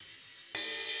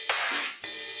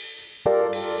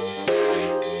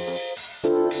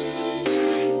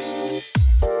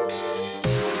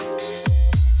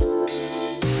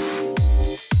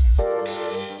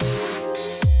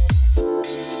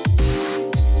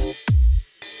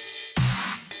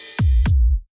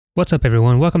What's up,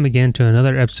 everyone? Welcome again to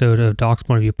another episode of Doc's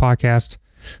Point of View Podcast.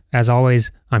 As always,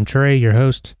 I'm Trey, your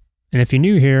host. And if you're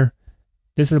new here,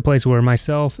 this is a place where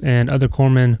myself and other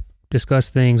corpsmen discuss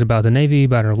things about the Navy,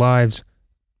 about our lives,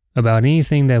 about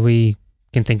anything that we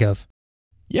can think of.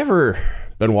 You ever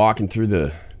been walking through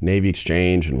the Navy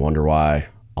Exchange and wonder why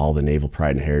all the Naval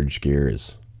Pride and Heritage gear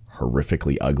is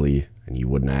horrifically ugly and you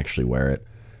wouldn't actually wear it?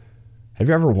 Have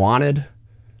you ever wanted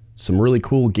some really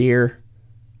cool gear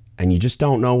and you just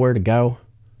don't know where to go?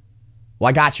 Well,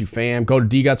 I got you, fam. Go to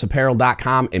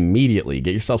dgutsapparel.com immediately.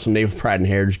 Get yourself some Naval Pride and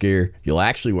Heritage gear you'll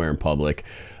actually wear in public.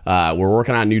 We're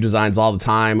working on new designs all the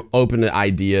time, open to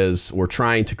ideas. We're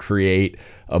trying to create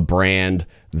a brand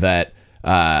that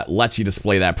lets you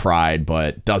display that pride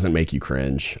but doesn't make you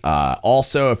cringe.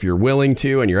 Also, if you're willing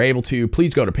to and you're able to,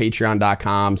 please go to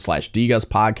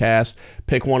patreon.com/dgutspodcast,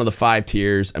 pick one of the 5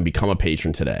 tiers, and become a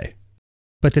patron today.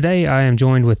 But today I am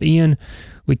joined with Ian.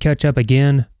 We catch up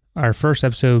again. Our first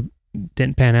episode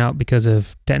didn't pan out because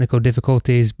of technical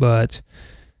difficulties, but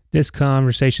this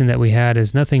conversation that we had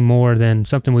is nothing more than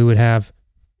something we would have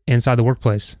inside the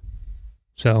workplace.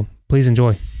 So please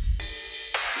enjoy.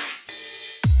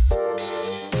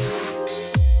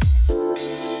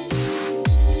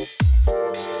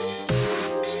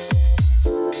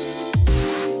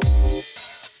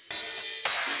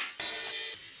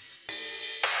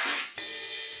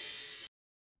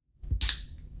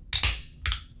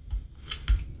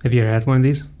 Have you ever had one of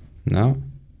these? No.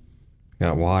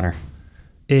 Got water.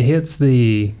 It hits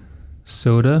the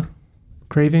soda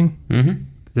craving.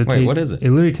 Mm-hmm. Wait, what is it?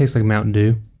 It literally tastes like Mountain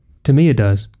Dew. To me, it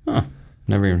does. Huh.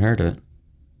 Never even heard of it.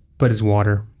 But it's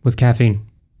water with caffeine.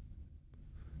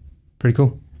 Pretty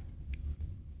cool.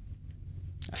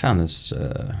 I found this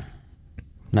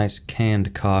nice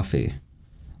canned coffee.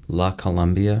 La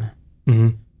Columbia. Mm-hmm.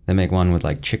 They make one with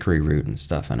like chicory root and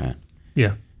stuff in it.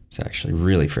 Yeah. It's actually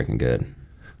really freaking good.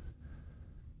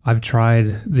 I've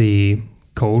tried the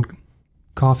cold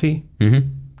coffee. Mm-hmm.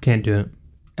 Can't do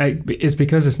it. It's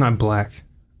because it's not black.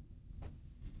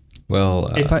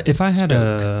 Well, if I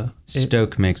had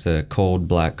Stoke makes a cold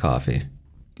black coffee.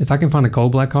 If I can find a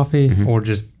cold black coffee or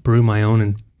just brew my own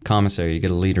and Commissary, you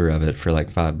get a liter of it for like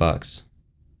 $5.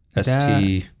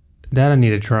 ST. That I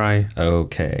need to try.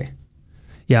 Okay.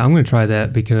 Yeah, I'm gonna try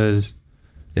that because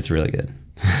it's really good.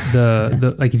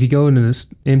 the like if you go into this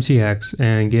MCX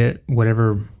and get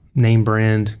whatever name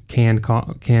brand canned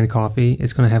coffee,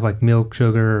 it's gonna have like milk,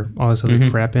 sugar, all this other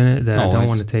crap in it that I don't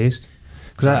want to taste.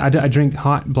 Because I drink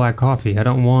hot black coffee. I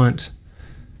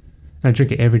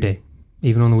drink it every day,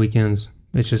 even on the weekends.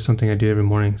 It's just something I do every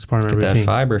morning. It's part of my routine. That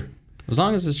fiber. As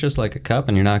long as it's just like a cup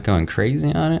and you're not going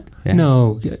crazy on it. Yeah.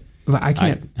 No, I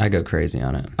can't. I go crazy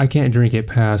on it. I can't drink it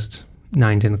past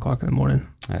 9-10 o'clock in the morning.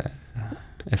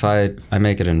 If I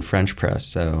make it in French press,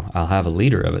 so I'll have a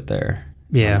liter of it there.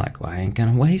 Yeah. I'm like, well, I ain't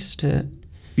gonna waste it.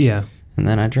 Yeah. And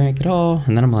then I drank it all,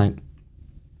 and then I'm like,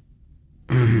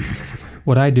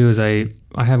 what I do is I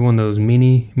have one of those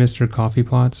mini Mr. Coffee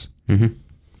pots. Mm-hmm.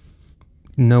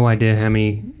 No idea how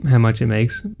much it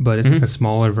makes, but it's like a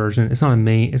smaller version. It's not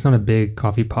a big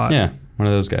coffee pot. Yeah, one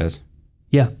of those guys.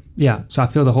 Yeah. So I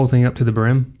fill the whole thing up to the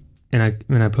brim, and I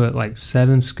put like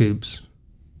 7 scoops.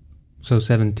 So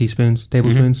 7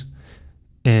 tablespoons,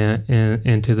 and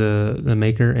into the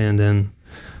maker, and then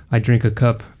I drink a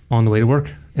cup on the way to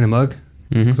work in a mug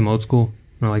because I'm old school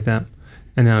and I like that,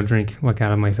 and then I'll drink like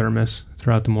out of my thermos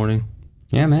throughout the morning.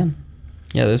 Yeah, man.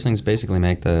 Yeah, those things basically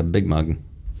make the big mug.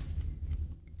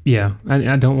 Yeah,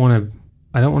 I don't want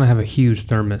to have a huge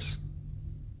thermos,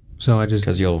 so I drink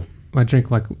it.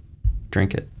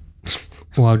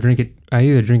 Well, I'll drink it. I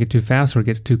either drink it too fast or it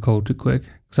gets too cold too quick.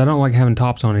 Because I don't like having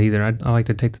tops on it either. I like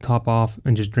to take the top off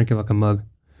and just drink it like a mug.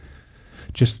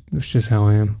 It's just how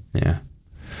I am. Yeah.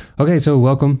 Okay, so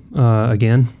welcome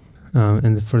again.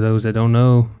 And for those that don't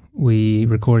know, we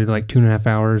recorded like 2.5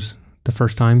 hours the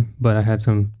first time, but I had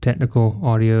some technical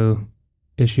audio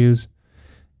issues,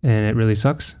 and it really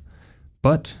sucks.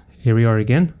 But here we are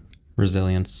again.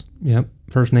 Resilience. Yep.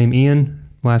 First name Ian,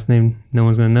 last name no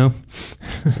one's going to know.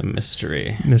 It's a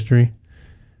mystery.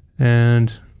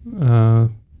 And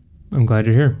I'm glad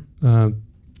you're here.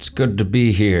 It's good to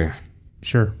be here.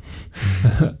 Sure.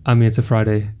 I mean, it's a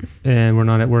Friday, and we're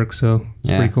not at work, so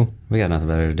it's pretty cool. We got nothing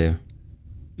better to do.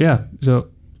 Yeah. So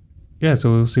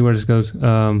we'll see where this goes.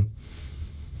 Trying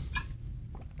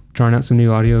out some new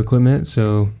audio equipment,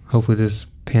 so hopefully this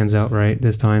pans out right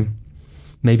this time.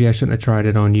 Maybe I shouldn't have tried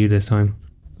it on you this time.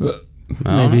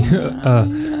 Maybe.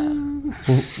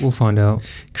 We'll find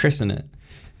out. Christen it.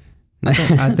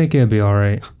 I think it'll be all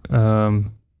right.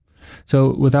 So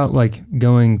without like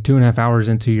going 2.5 hours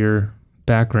into your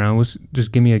background,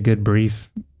 just give me a good brief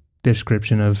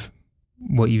description of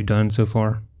what you've done so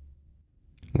far?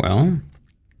 Well,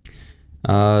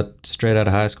 straight out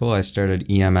of high school, I started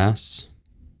EMS.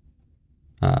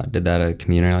 Did that at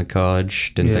community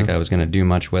college. Didn't think I was going to do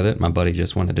much with it. My buddy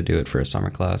just wanted to do it for a summer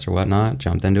class or whatnot.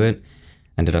 Jumped into it.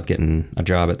 Ended up getting a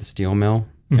job at the steel mill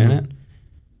in it.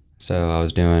 So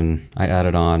I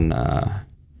added on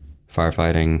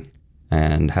firefighting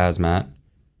and hazmat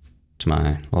to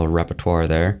my little repertoire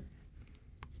there.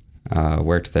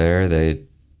 Worked there. They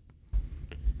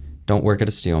don't work at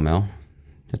a steel mill.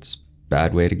 It's a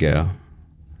bad way to go.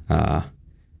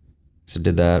 So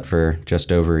did that for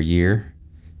just over a year.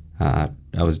 I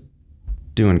was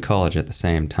doing college at the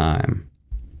same time.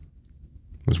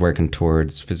 Was working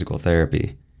towards physical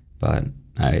therapy, but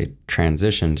I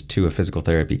transitioned to a physical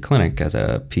therapy clinic as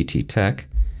a PT tech,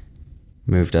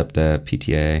 moved up to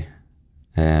PTA,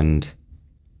 and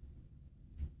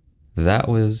that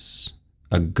was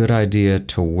a good idea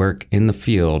to work in the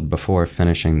field before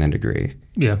finishing the degree.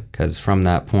 Yeah. Because from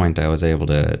that point, I was able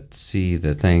to see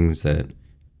the things that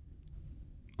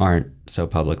aren't so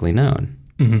publicly known.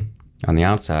 On the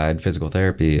outside, physical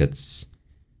therapy,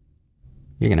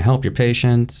 you're going to help your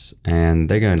patients and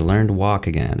they're going to learn to walk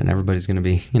again. And everybody's going to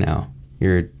be,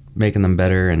 you're making them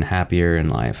better and happier in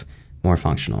life, more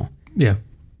functional. Yeah.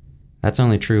 That's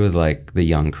only true with like the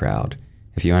young crowd.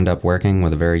 If you end up working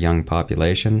with a very young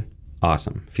population,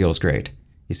 awesome. Feels great.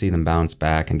 You see them bounce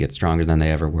back and get stronger than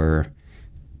they ever were.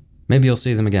 Maybe you'll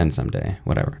see them again someday,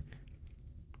 whatever.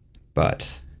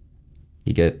 But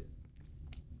you get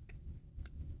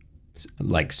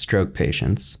like stroke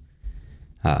patients.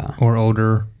 Or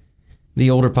older.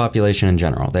 The older population in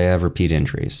general, they have repeat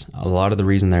injuries. A lot of the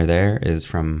reason they're there is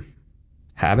from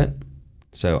habit.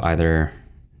 So either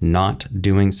not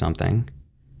doing something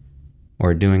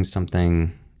or doing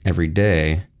something every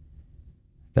day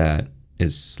that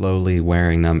is slowly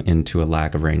wearing them into a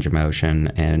lack of range of motion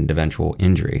and eventual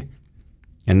injury.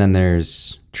 And then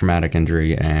there's traumatic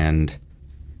injury and,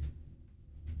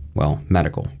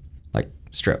 medical, like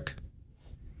stroke.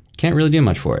 Can't really do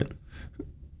much for it.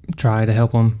 Try to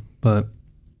help them, but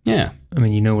yeah. I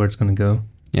mean, you know where it's going to go.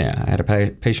 Yeah, I had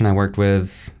a patient I worked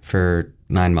with for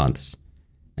 9 months,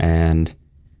 and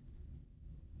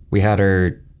we had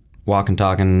her walking,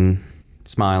 talking,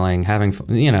 smiling, having,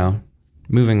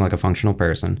 moving like a functional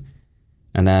person.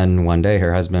 And then one day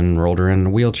her husband rolled her in a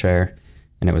wheelchair,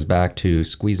 and it was back to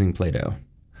squeezing Play-Doh.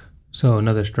 So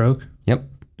another stroke? Yep.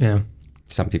 Yeah.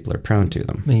 Some people are prone to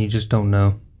them. And you just don't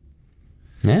know.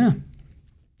 Yeah.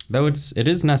 Though it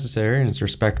is necessary and it's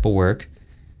respectable work.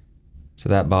 So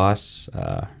that boss,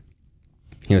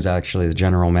 he was actually the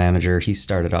general manager. He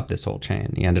started up this whole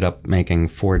chain. He ended up making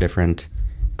 4 different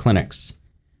clinics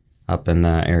up in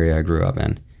the area I grew up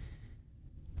in.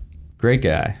 Great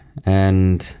guy.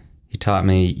 And he taught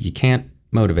me you can't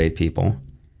motivate people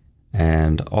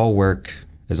and all work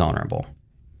is honorable.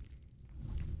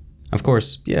 Of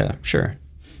course, yeah, sure.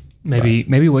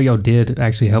 Maybe what y'all did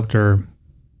actually helped her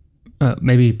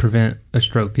maybe prevent a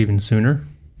stroke even sooner.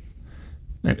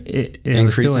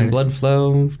 Increasing blood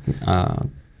flow.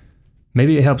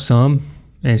 Maybe it helped some,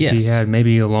 and yes. She had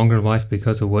maybe a longer life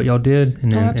because of what y'all did.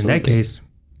 And then in that case,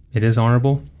 it is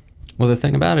honorable. Well, the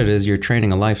thing about it is you're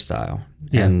training a lifestyle,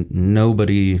 and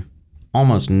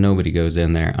almost nobody goes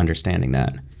in there understanding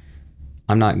that.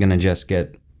 I'm not going to just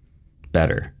get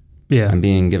better. Yeah. I'm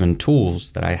being given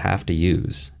tools that I have to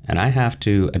use, and I have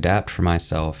to adapt for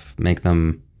myself, make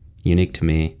them unique to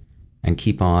me, and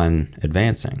keep on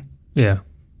advancing. Yeah.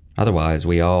 Otherwise,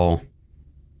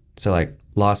 like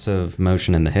loss of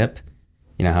motion in the hip,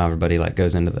 you know how everybody like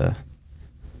goes into the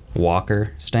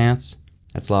walker stance?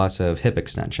 That's loss of hip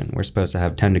extension. We're supposed to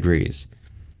have 10 degrees.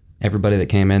 Everybody that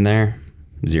came in there,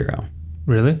 0.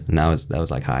 Really? And that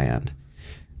was like high end.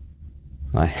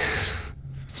 Like,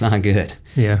 it's not good.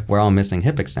 Yeah. We're all missing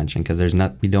hip extension because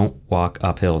we don't walk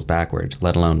up hills backward,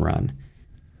 let alone run.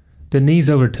 The knees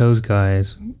over toes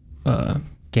guys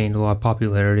gained a lot of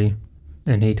popularity,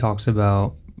 and he talks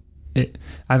about it.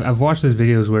 I've watched his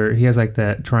videos where he has like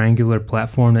that triangular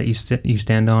platform that you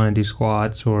stand on and do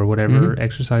squats or whatever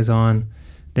exercise on.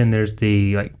 Then there's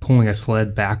the like pulling a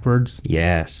sled backwards.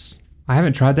 Yes. I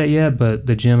haven't tried that yet, but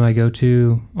the gym I go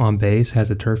to on base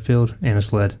has a turf field and a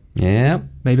sled. Yep.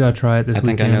 Maybe I'll try it this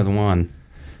weekend. I think I know the one.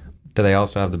 Do they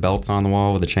also have the belts on the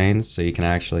wall with the chains so you can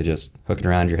actually just hook it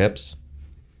around your hips?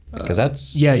 Because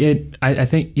that's... I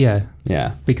think, yeah.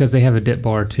 Yeah. Because they have a dip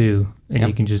bar too, and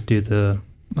you can just do the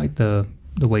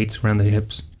weights around the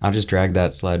hips. I'll just drag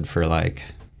that sled for like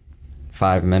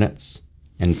 5 minutes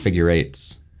in figure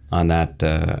eights on that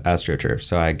AstroTurf.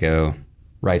 So I go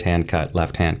right hand cut,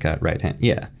 left hand cut, right hand.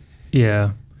 Yeah.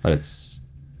 Yeah. But it's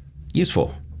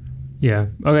useful. Yeah.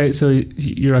 Okay, so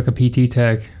you're like a PT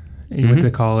tech. You went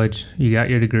to college. You got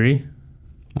your degree.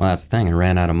 Well, that's the thing. I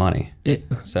ran out of money. It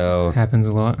So happens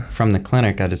a lot. from the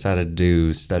clinic, I decided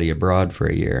to study abroad for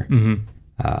a year.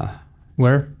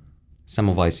 Where?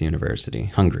 Semmelweis University,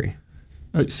 Hungary.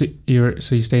 Oh, so you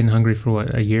stayed in Hungary for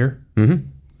what, a year? Mm-hmm.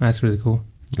 That's really cool.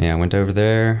 Yeah, I went over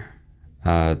there.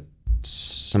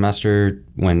 Semester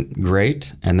went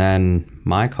great. And then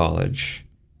my college,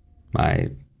 my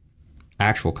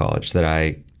actual college that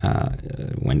I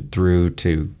went through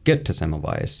to get to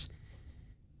Semmelweis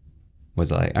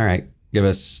was like, all right, give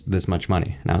us this much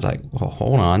money. And I was like, well,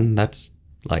 hold on. That's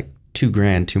like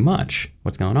 $2,000 too much.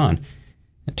 What's going on?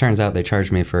 It turns out they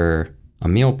charged me for a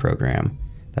meal program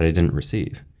that I didn't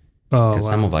receive. Oh, Because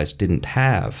wow. Semmelweis didn't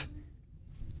have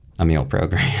a meal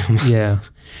program. Yeah.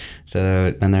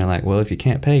 So then they're like, well, if you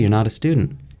can't pay, you're not a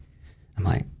student. I'm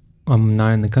like, I'm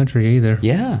not in the country either.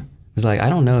 yeah. It's like, I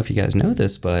don't know if you guys know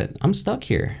this, but I'm stuck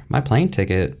here. My plane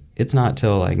ticket, it's not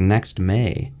till like next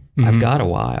May. I've got a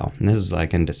while. And this is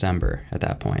like in December at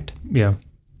that point. Yeah.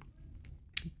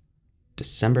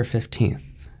 December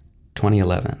 15th,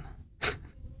 2011.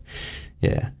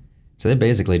 Yeah. So they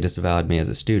basically disavowed me as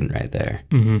a student right there.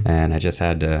 And I just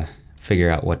had to figure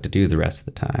out what to do the rest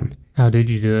of the time. How did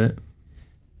you do it?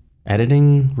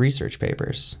 Editing research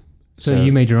papers. So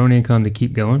you made your own income to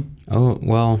keep going? Oh,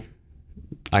 well,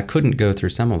 I couldn't go through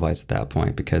Semmelweis at that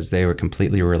point because they were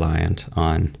completely reliant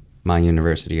on my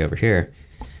university over here.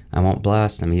 I won't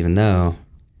blast them, even though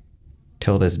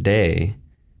till this day,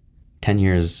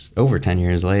 over 10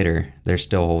 years later, they're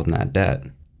still holding that debt.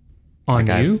 On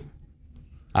Like, you?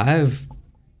 I've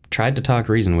tried to talk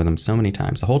reason with them so many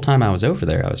times. The whole time I was over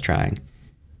there, I was trying.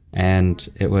 And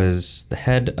it was the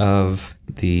head of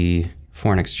the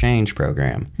foreign exchange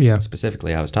program, Yeah.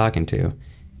 specifically I was talking to.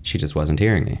 She just wasn't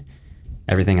hearing me.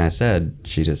 Everything I said,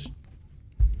 she just,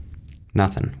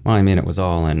 nothing. Well, I mean, it was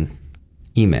all in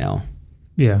email.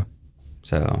 Yeah.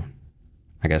 So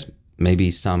I guess maybe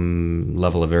some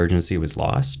level of urgency was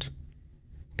lost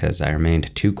because I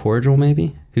remained too cordial,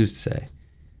 maybe? Who's to say?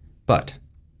 But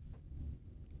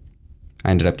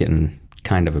I ended up getting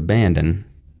kind of abandoned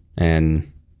in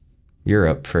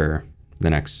Europe for the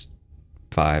next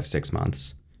 5-6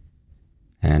 months.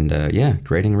 And yeah,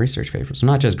 grading research papers.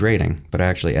 Not just grading, but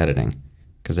actually editing.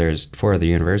 Because there's 4 other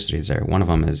universities there. One of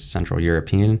them is Central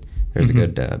European. There's a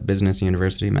good business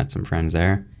university. Met some friends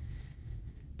there.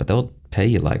 But they'll pay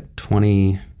you like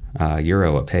 20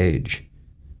 euro a page.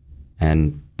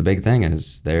 And the big thing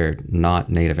is they're not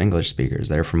native English speakers.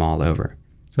 They're from all over.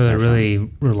 So they're really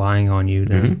relying on you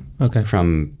then. Okay.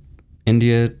 From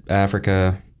India,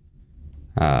 Africa.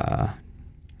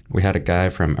 We had a guy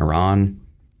from Iran.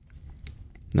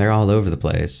 They're all over the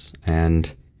place.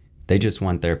 And they just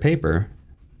want their paper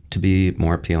to be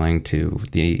more appealing to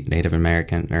the Native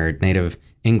American or Native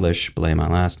English, belay my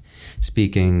last,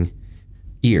 speaking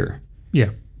ear. Yeah.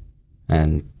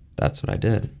 And that's what I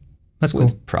did. That's cool.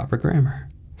 With proper grammar.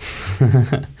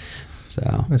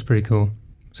 So, That's pretty cool.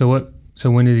 So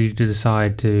when did you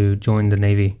decide to join the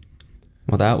Navy?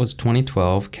 well, that was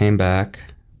 2012. Came back.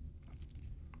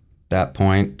 That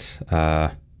point,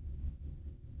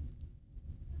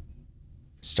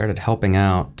 started helping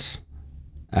out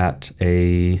at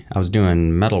I was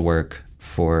doing metal work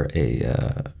for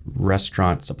a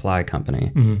restaurant supply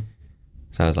company.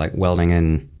 So I was like welding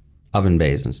in oven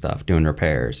bays and stuff, doing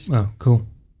repairs. Oh, cool.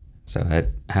 So I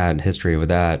had history with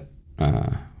that.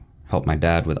 Helped my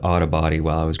dad with auto body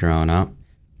while I was growing up.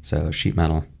 So sheet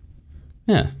metal.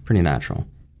 Yeah, pretty natural.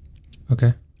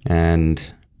 Okay.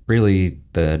 And really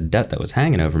the debt that was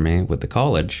hanging over me with the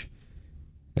college,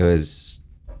 it was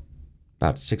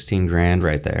about 16 grand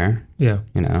right there. Yeah.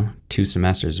 2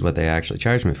 semesters is what they actually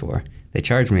charged me for. They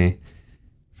charged me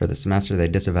for the semester they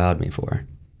disavowed me for.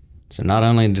 So not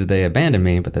only did they abandon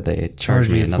me, but that they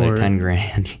charged me you another for 10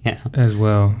 grand. Yeah. As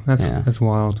well. That's Yeah. that's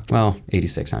wild. Well,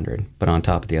 8,600, but on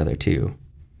top of the other 2,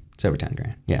 it's over 10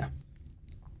 grand. Yeah.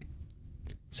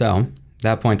 So, at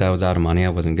that point I was out of money. I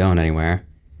wasn't going anywhere.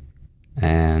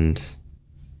 And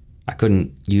I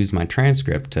couldn't use my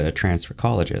transcript to transfer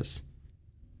colleges.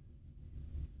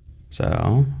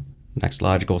 So, next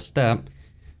logical step,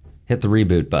 hit the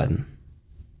reboot button.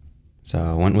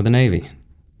 So I went with the Navy.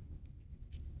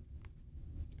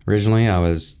 Originally, I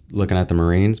was looking at the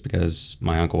Marines because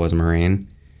my uncle was a Marine.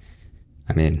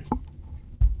 I mean,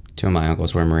 2 of my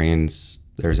uncles were Marines.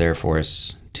 There was Air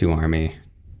Force, 2 Army.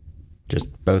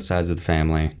 Just both sides of the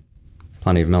family.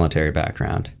 Plenty of military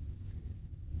background.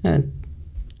 And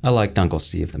I liked Uncle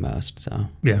Steve the most, so.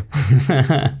 Yeah.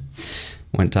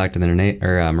 Went and talked to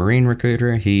the Marine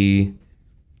recruiter. He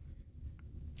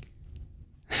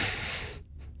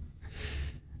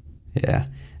Yeah.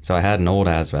 So I had an old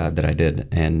ASVAB that I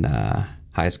did in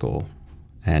high school,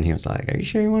 and he was like, "Are you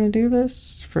sure you want to do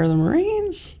this for the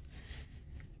Marines?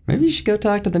 Maybe you should go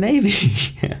talk to the Navy."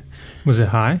 Was it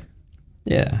high?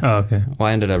 Yeah. Oh, okay. Well,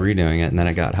 I ended up redoing it, and then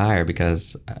I got higher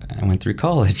because I went through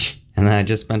college, and then I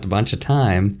just spent a bunch of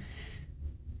time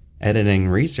editing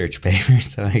research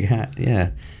papers. So I got,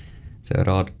 So it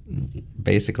all,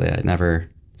 basically, I never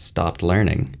stopped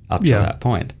learning up to that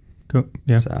point. Cool.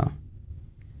 Yeah. So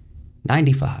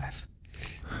 95.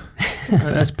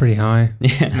 That's pretty high.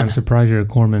 Yeah. I'm surprised you're a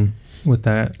corpsman with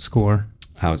that score.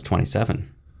 I was 27.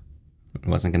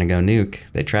 Wasn't going to go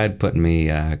nuke. They tried putting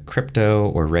me crypto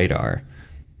or radar.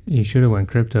 You should have went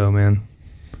crypto, man.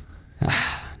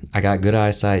 I got good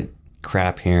eyesight,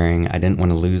 crap hearing. I didn't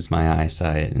want to lose my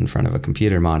eyesight in front of a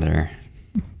computer monitor.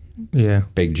 Yeah.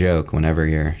 Big joke whenever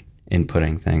you're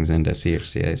inputting things into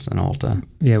CHCS and Alta.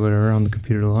 Yeah, but we're on the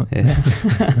computer a lot. Yeah.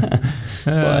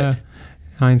 But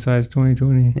hindsight's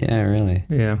 2020. yeah, really.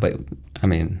 Yeah. But I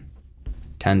mean,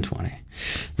 1020.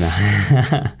 No.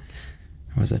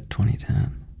 Or was it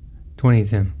 2010?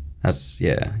 2010. That's,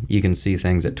 yeah. You can see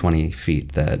things at 20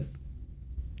 feet that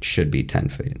should be 10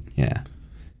 feet. Yeah.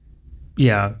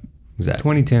 Yeah. Exactly.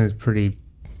 2010 is pretty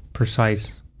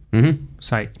precise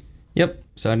sight. Yep.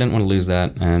 So I didn't want to lose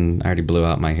that, and I already blew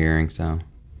out my hearing, so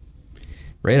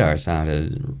radar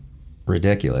sounded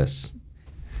ridiculous.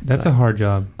 That's a hard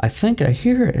job. I think I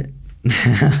hear it.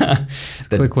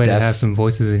 It's a quick way to have some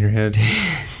voices in your head.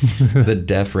 The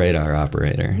deaf radar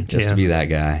operator, just to be that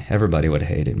guy. Everybody would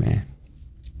have hated me.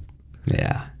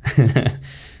 Yeah.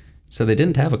 So they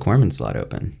didn't have a corpsman slot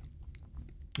open.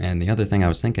 And the other thing I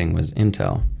was thinking was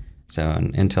Intel. So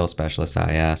an Intel Specialist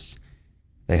IS,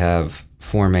 they have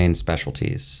 4 main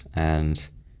specialties, and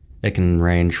it can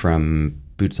range from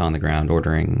boots on the ground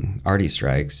ordering arty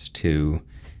strikes to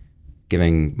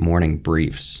giving morning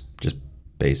briefs, just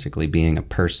basically being a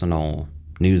personal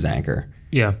news anchor.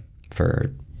 Yeah.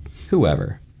 For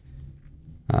whoever.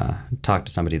 Talked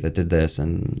to somebody that did this,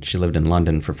 and she lived in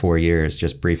London for 4 years,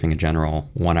 just briefing a general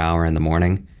 1 hour in the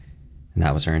morning, and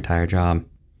that was her entire job.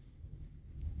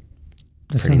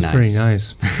 That sounds pretty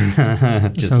nice.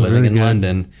 Just living really in good.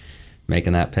 London,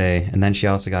 making that pay. And then she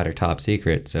also got her top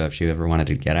secret, so if she ever wanted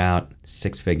to get out,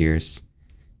 6 figures,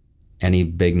 any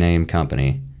big name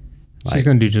company. She's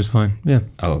going to do just fine. Yeah.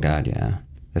 Oh, God, yeah.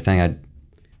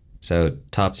 So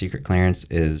top secret clearance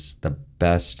is the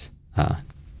best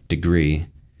degree,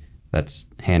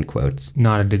 that's hand quotes.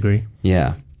 Not a degree.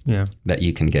 Yeah. Yeah. That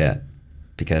you can get,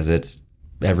 because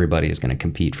everybody is going to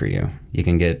compete for you. You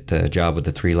can get a job with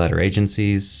the 3-letter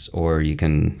agencies, or you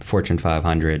can Fortune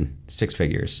 500, 6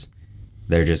 figures.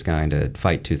 They're just going to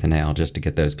fight tooth and nail just to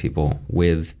get those people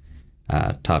with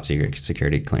top secret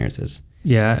security clearances.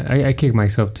 Yeah, I kick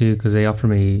myself too because they offered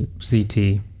me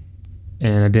CT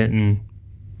and I didn't.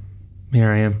 Here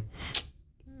I am.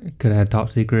 Could have had top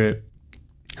secret.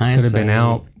 Could have been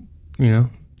out. You know.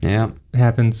 Yeah. It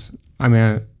happens. I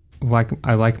mean,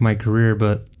 I like my career,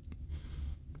 but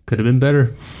could have been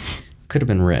better. Could have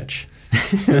been rich.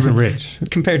 Could have been rich.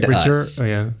 Compared to Richer? us. Oh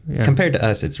yeah. Compared to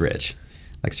us, it's rich.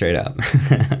 Like straight up.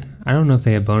 I don't know if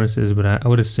they have bonuses, but I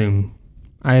would assume.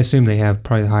 I assume they have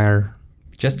probably higher.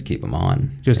 Just to keep them on.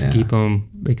 Just to keep them,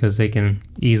 because they can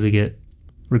easily get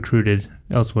recruited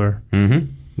elsewhere.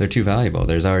 Mm-hmm. They're too valuable.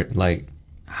 There's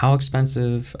how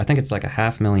expensive? I think it's like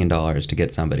 $500,000 to get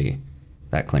somebody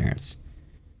that clearance.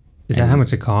 Is that how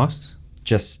much it costs?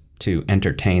 Just to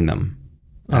entertain them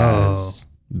as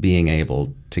being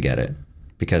able to get it,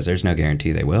 because there's no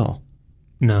guarantee they will.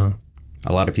 No.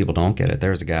 A lot of people don't get it.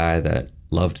 There was a guy that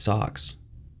loved socks.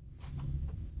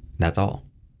 That's all.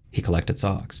 He collected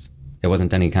socks. It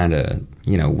wasn't any kind of,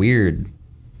 weird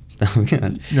stuff.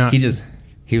 No.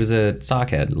 He was a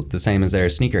sockhead, the same as their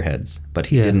sneakerheads, but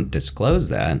he didn't disclose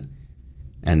that.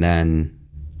 And then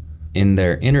in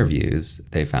their interviews,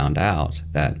 they found out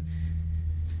that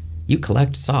you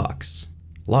collect socks,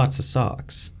 lots of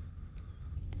socks.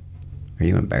 Are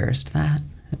you embarrassed of that?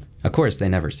 Of course, they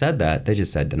never said that. They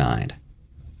just said denied.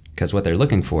 Because what they're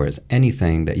looking for is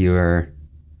anything that you are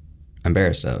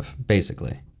embarrassed of,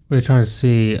 basically. They're trying to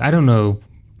see. I don't know.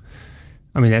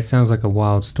 I mean, that sounds like a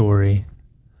wild story.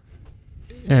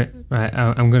 And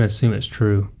I'm going to assume it's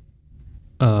true.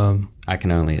 I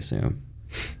can only assume.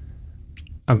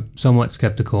 I'm somewhat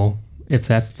skeptical if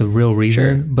that's the real reason.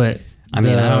 Sure. But I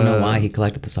mean, I don't know why he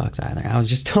collected the socks either. I was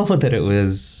just told that it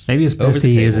was maybe it's best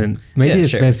he isn't. Maybe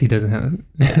it's best he doesn't have.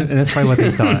 Yeah. That's probably what they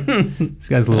thought. This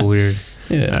guy's a little weird.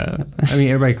 Yeah. I mean,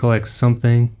 everybody collects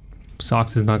something.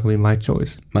 Socks is not going to be my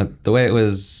choice. But the way it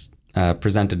was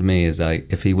presented to me is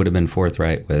like, if he would have been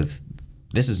forthright with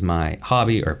this is my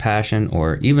hobby or passion,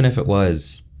 or even if it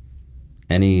was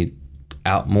any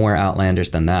more outlandish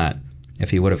than that, if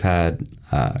he would have had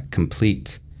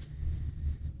complete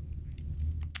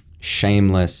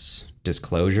shameless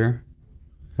disclosure,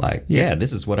 like, yeah,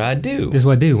 this is what I do. This is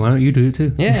what I do. Why don't you do it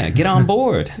too? Yeah, get on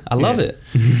board. I love it.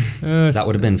 That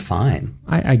would have been fine.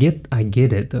 I get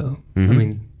it though. Mm-hmm. I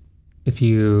mean, if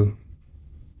you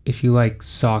like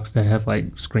socks that have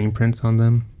like screen prints on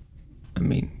them, I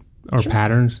mean, or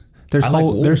patterns.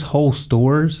 There's whole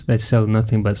stores that sell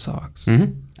nothing but socks.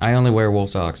 Mm-hmm. I only wear wool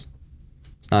socks.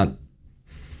 It's not.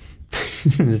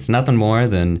 It's nothing more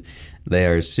than they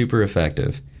are super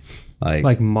effective.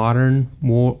 Like modern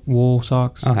wool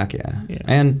socks. Oh heck yeah.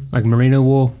 And like merino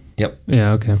wool. Yep.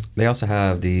 Yeah. Okay. They also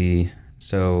have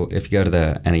so if you go to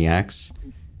the NEX,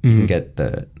 you can get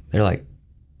they're like,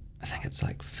 I think it's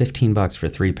like $15 for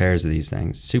 3 pairs of these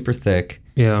things. Super thick.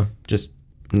 Yeah. Just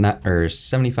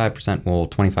 75% wool,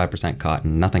 25%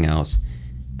 cotton, nothing else.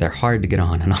 They're hard to get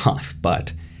on and off,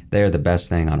 but they're the best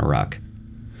thing on a ruck.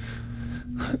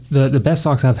 The best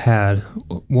socks I've had,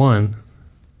 one,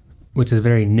 which is a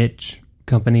very niche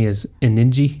company, is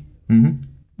Ininji. Mm-hmm.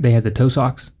 They had the toe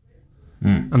socks.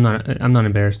 I'm not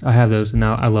embarrassed. I have those, and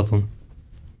now I love them.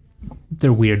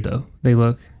 They're weird though. They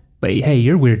look, but hey,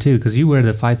 you're weird too because you wear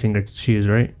the 5-finger shoes,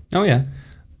 right? Oh yeah.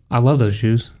 I love those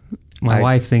shoes. My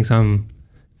wife thinks I'm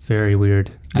very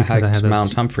weird. I hiked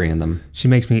Mount Humphrey in them. She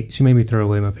made me throw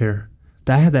away my pair.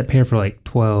 I had that pair for like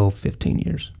 12, 15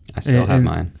 years. I still have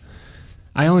mine.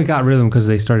 I only got rid of them because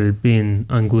they started being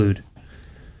unglued.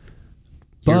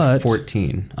 You're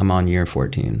 14. I'm on year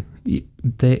 14.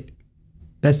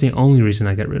 That's the only reason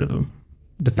I got rid of them.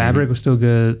 The fabric was still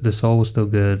good. The sole was still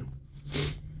good.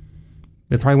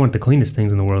 They probably weren't the cleanest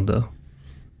things in the world, though.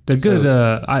 They're good.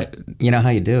 You know how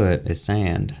you do it is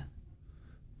sand.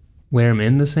 Wear them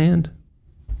in the sand?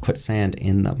 Put sand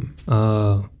in them.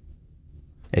 Oh.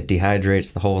 It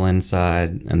dehydrates the whole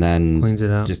inside and then cleans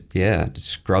it out. Just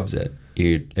scrubs it.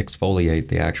 You exfoliate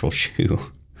the actual shoe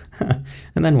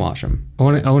and then wash them. I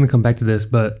want to come back to this,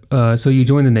 but so you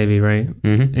joined the Navy, right?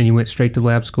 Mm-hmm. And you went straight to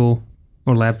lab school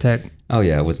or lab tech? Oh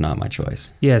yeah, it was not my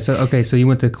choice. Yeah. So you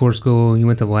went to core school, you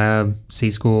went to lab, C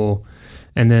school,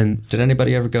 and then. Did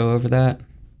anybody ever go over that?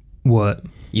 What?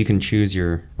 You can choose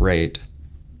your rate,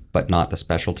 but not the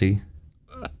specialty.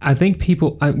 I think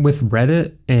people with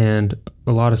Reddit and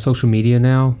a lot of social media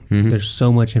now, there's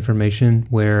so much information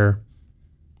where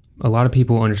a lot of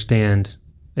people understand,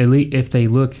 at least if they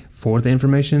look for the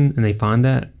information and they find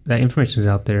that information is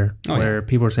out there where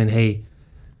people are saying, hey,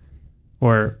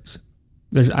 or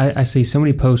I see so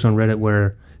many posts on Reddit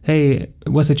where, hey,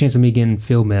 what's the chance of me getting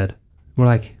field med? We're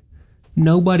like,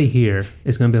 nobody here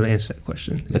is going to be able to answer that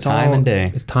question. It's time and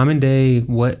day. It's time and day.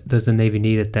 What does the Navy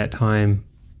need at that time?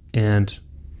 And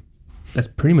that's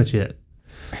pretty much it.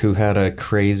 Who had a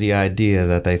crazy idea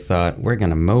that they thought, we're going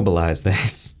to mobilize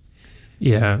this.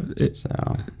 Yeah.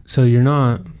 So you're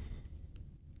not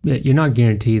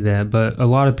guaranteed that, but a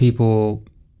lot of people,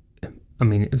 I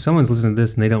mean, if someone's listening to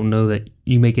this and they don't know that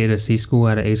you make it a C school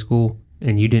out of A school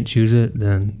and you didn't choose it,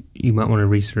 then you might want to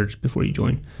research before you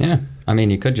join. Yeah. I mean,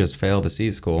 you could just fail the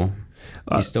C school.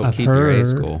 You still keep your A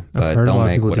school, but don't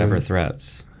make whatever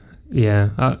threats.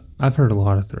 Yeah. I've heard a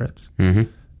lot of threats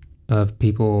of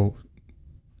people,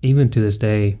 even to this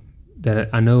day, that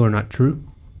I know are not true.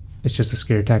 It's just a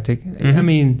scare tactic. I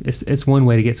mean, it's one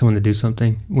way to get someone to do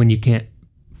something when you can't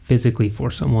physically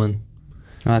force someone.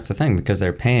 Well, that's the thing, because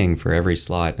they're paying for every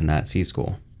slot in that C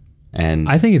school. And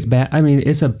I think it's bad. I mean,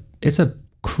 it's a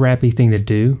crappy thing to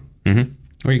do.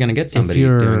 Or you're going to get somebody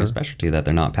doing a specialty that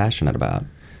they're not passionate about.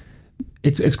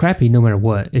 It's crappy no matter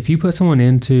what. If you put someone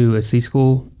into a C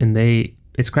school and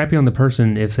it's crappy on the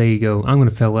person if they go, I'm going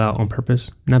to fail out on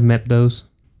purpose. And I've met those.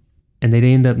 And they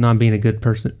end up not being a good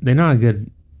person. They're not a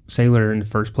good sailor in the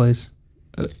first place.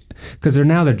 Because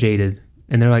they're jaded.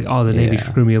 And they're like, oh, the Navy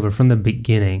screwed me over from the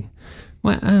beginning.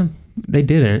 Well, they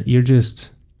didn't. You're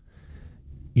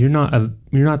not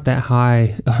that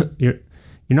high. You're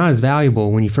not as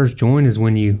valuable when you first join as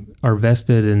when you are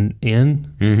vested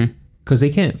in. Because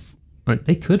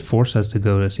they could force us to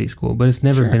go to C school, but it's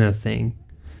never been a thing.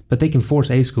 But they can force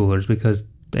A schoolers because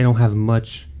they don't have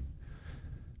much.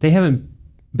 They haven't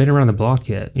been around the block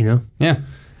yet, you know? Yeah.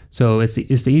 So it's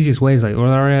the easiest way. It's like,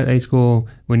 well, all right, at A school,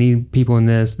 we need people in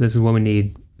this. This is what we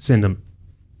need. Send them.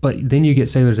 But then you get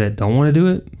sailors that don't want to do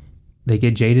it. They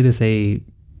get jaded if they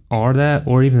are that,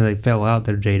 or even if they fail out,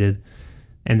 they're jaded.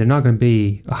 And they're not going to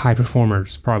be high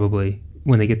performers probably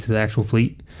when they get to the actual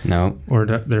fleet. No. Or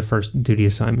their first duty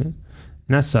assignment.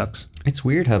 And that sucks. It's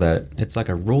weird how it's like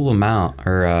a rule of mouth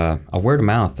or a word of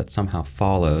mouth that somehow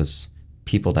follows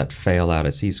people that fail out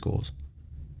of C schools.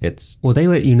 It's Well, they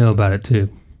let you know about it too.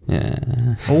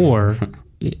 yeah. Or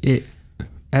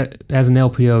as an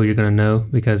LPO, you're going to know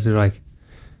because they're like,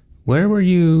 where were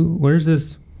you? Where's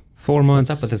this 4 months?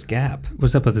 What's up with this gap?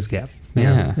 What's up with this gap?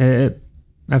 Yeah.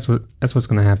 That's what's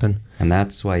going to happen. And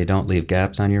that's why you don't leave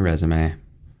gaps on your resume.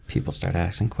 People start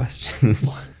asking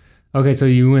questions. Okay, so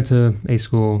you went to A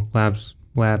school,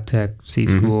 lab tech, C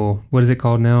school. What is it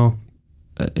called now?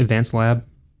 Advanced lab?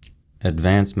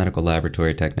 Advanced Medical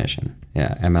Laboratory Technician.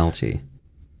 Yeah, MLT.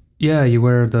 Yeah, you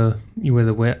wear the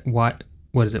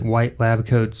white lab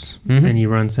coats, and you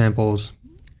run samples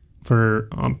for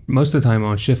most of the time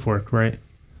on shift work, right?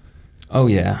 Oh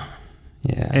yeah,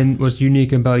 yeah. And what's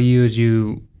unique about you is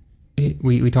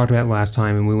we talked about it last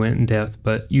time and we went in depth,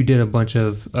 but you did a bunch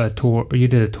of tour. You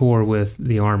did a tour with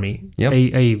the Army. Yep.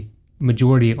 A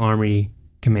majority Army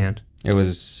command. It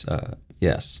was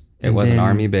yes. It And was an then-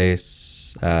 Army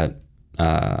base at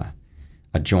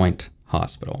a joint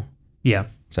hospital. Yeah,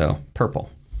 So purple.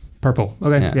 purple.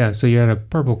 Okay, Yeah. yeah. So you had a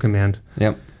purple command,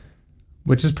 Yep.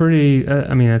 which is pretty.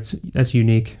 I mean, that's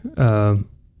unique.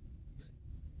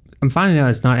 I'm finding out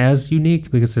it's not as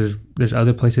unique because there's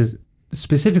other places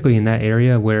specifically in that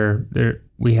area where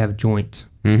we have joint.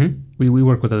 Mm-hmm. We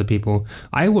work with other people.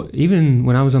 Even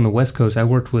when I was on the West Coast, I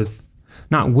worked with,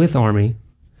 not with Army.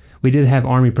 We did have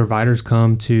Army providers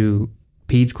come to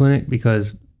PEDS clinic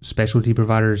because specialty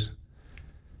providers,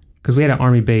 because we had an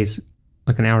Army base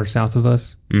like an hour south of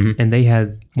us, and they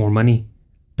had more money,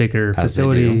 bigger As they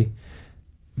facility,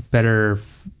 better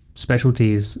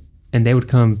specialties, and they would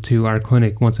come to our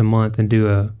clinic once a month and do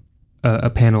a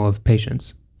panel of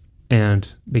patients,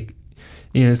 and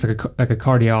it's like a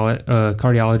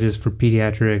cardiologist for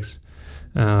pediatrics.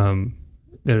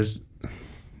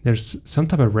 There's some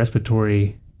type of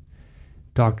respiratory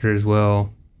doctor as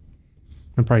well.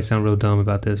 I probably sound real dumb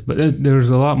about this, but there was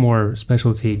a lot more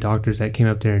specialty doctors that came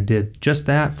up there and did just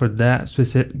that for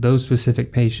those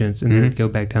specific patients, and then they'd go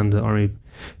back down to the Army.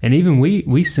 And even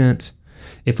we sent,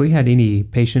 if we had any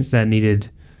patients that needed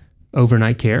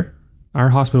overnight care, our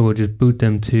hospital would just boot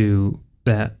them to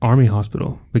that Army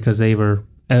hospital because they were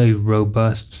a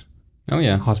robust Oh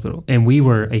yeah. hospital, and we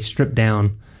were a stripped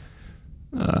down,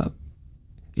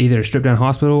 either a stripped down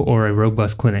hospital or a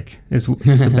robust clinic. It's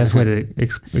the best way to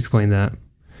explain that.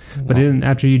 But then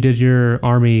after you did your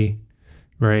Army,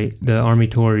 right, the Army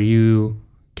tour, you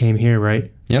came here,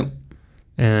 right? Yep.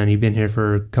 And you've been here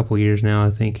for a couple years now,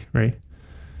 I think, right?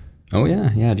 Oh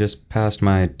yeah. Yeah. Just passed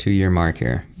my 2-year mark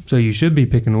here. So you should be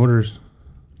picking orders.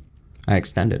 I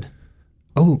extended.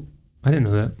 Oh, I didn't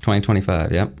know that.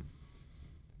 2025. Yep.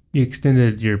 You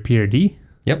extended your PRD?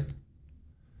 Yep.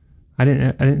 I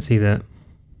didn't see that.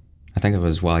 I think it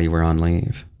was while you were on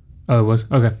leave. Oh, it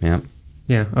was? Okay. Yep.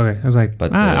 Yeah, okay. I was like,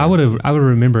 But, I would have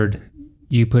remembered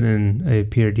you put in a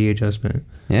PRD adjustment.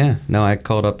 Yeah. No, I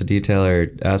called up the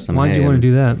detailer, asked him, Why did hey, you want to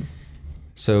do that?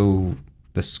 So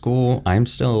the school, I'm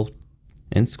still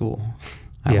in school.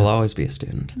 I Yeah. will always be a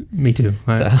student. Me too.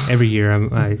 So- Every year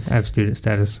I have student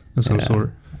status of some Yeah.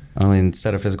 sort. Only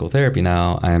instead of physical therapy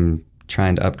now, I'm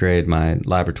trying to upgrade my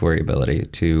laboratory ability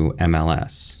to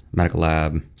MLS, medical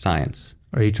lab science.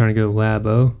 Are you trying to go Lab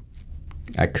O?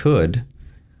 I could,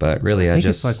 but really I I think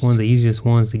just... it's like one of the easiest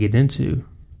ones to get into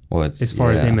well, it's, as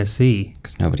far as MSc.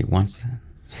 because nobody wants it.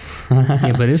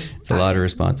 Yeah, but It's a lot of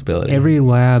responsibility. every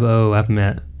Lab O I've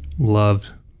met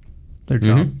loved their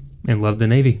job Mm-hmm. and loved the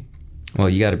Navy. Well,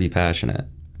 you got to be passionate.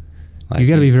 Like, You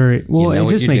got to be very well. know It what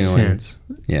just you're makes doing. sense.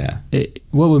 Yeah.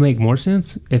 What would make more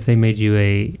sense if they made you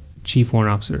a chief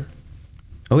warrant officer?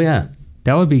 Oh, yeah.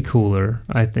 That would be cooler,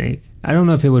 I think. I don't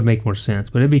know if it would make more sense,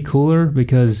 but it'd be cooler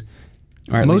because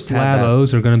Or at most least have Lab that.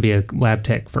 O's are going to be a lab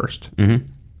tech first. Mm-hmm.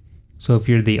 So if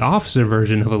you're the officer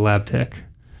version of a lab tech,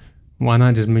 why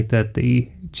not just make that the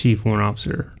chief warrant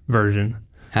officer version?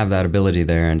 Have that ability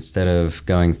there instead of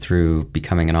going through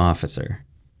becoming an officer.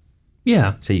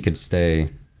 Yeah. So you could stay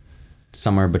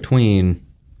somewhere between.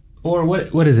 Or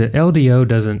what is it? LDO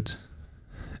doesn't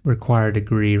require a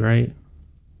degree, right?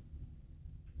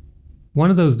 One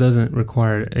of those doesn't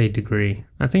require a degree.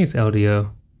 I think it's LDO.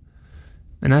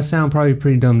 And I sound probably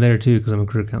pretty dumb there too because I'm a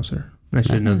career counselor. And I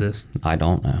should know this. I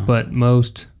don't know. But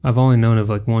I've only known of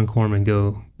like one corpsman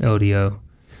go LDO.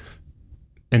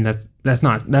 And that's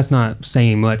not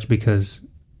saying much because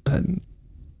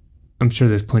I'm sure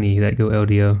there's plenty that go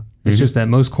LDO. It's just that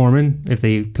most corpsmen, if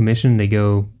they commission, they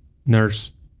go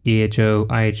nurse, EHO,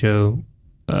 IHO,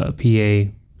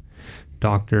 PA,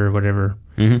 doctor, whatever,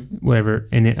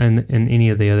 and any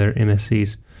of the other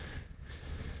MSCs.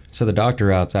 So the doctor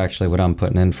route's actually what I'm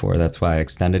putting in for. That's why I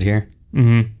extended here.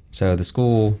 Mm-hmm. So the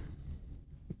school,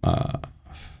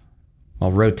 Well,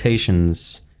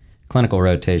 clinical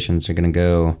rotations are going to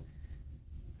go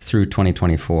through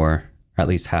 2024, or at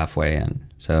least halfway in.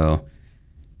 So,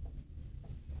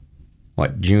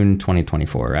 June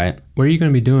 2024, right? Where are you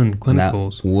going to be doing And that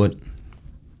clinicals?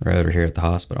 right over here at the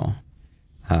hospital.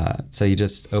 So you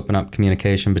just open up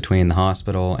communication between the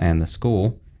hospital and the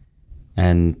school,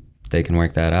 and they can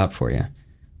work that out for you.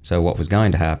 So what was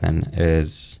going to happen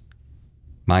is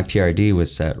my PRD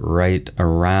was set right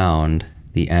around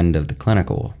the end of the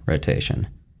clinical rotation,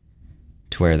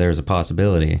 to where there's a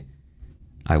possibility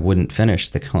I wouldn't finish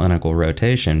the clinical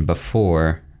rotation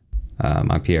before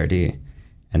my PRD,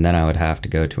 and then I would have to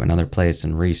go to another place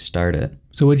and restart it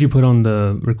So what'd you put on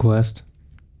the request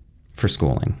for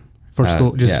schooling. for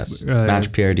school? Yes,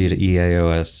 match PRD to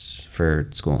EAOS for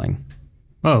schooling.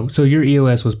 Oh, so your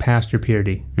EOS was past your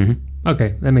PRD. Mhm.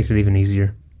 Okay, that makes it even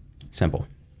easier. Simple.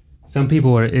 Some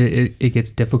people it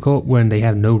gets difficult when they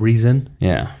have no reason.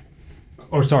 Yeah.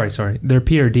 Or sorry, their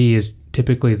PRD is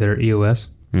typically their EOS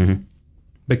Mm-hmm.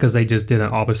 because they just did an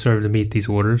Obiserve to meet these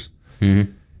orders.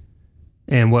 Mm-hmm.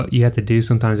 And what you have to do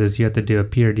sometimes is you have to do a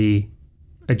PRD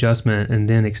adjustment and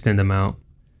then extend them out.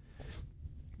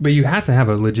 But you have to have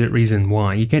a legit reason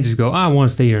why. You can't just go, I want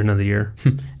to stay here another year.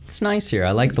 It's nice here.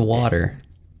 I like the water.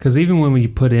 Because even when we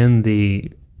put in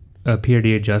the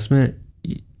PRD adjustment,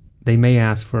 they may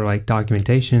ask for like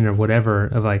documentation or whatever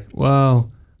of like,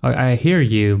 well, I hear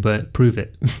you, but prove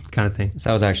it kind of thing. So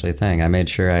that was actually a thing. I made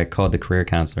sure I called the career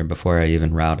counselor before I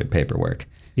even routed paperwork.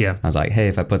 Yeah. I was like, hey,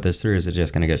 if I put this through, is it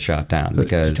just going to get shot down? But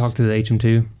did you Because talk to the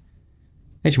HM2?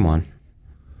 HM1.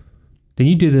 Then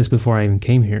you do this before I even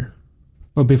came here.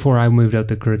 Or before I moved out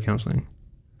to career counseling.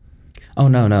 Oh,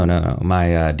 no. My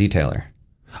detailer.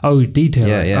 Oh,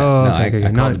 detailer. Yeah. Oh, no, okay, okay.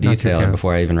 I called the not detailer career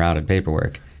before I even routed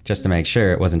paperwork, just to make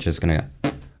sure it wasn't just going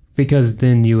to because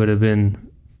then you would have been...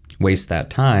 waste that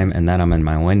time, and then I'm in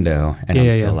my window, and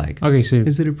I'm still like, okay, so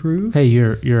is it approved? hey,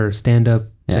 you're a stand-up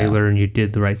Yeah. sailor and you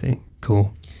did the right thing.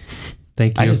 Cool.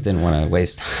 Thank you. I just didn't want to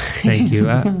waste time. Thank you.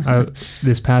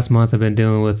 This past month, I've been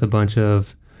dealing with a bunch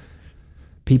of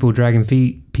people dragging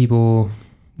feet, people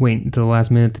waiting until the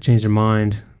last minute to change their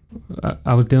mind.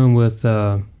 I was dealing with,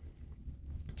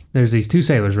 there's these two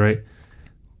sailors, right?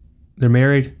 They're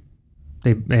married.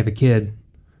 They have a kid.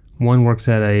 One works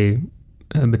at a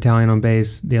battalion on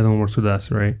base. The other one works with us,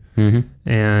 right? Mm-hmm.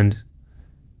 And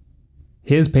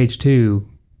his page 2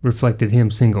 reflected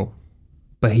him single,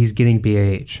 but he's getting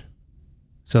BAH.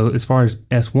 So as far as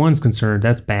S1's concerned,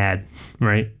 that's bad,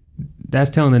 right?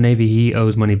 That's telling the Navy he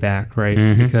owes money back, right?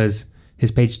 Mhm. Because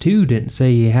his page 2 didn't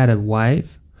say he had a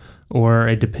wife or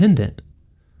a dependent.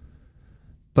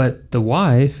 But the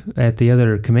wife at the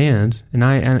other command,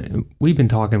 and we've been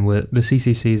talking with, the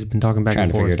CCC's been talking back Trying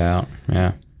and to figure forth. it out.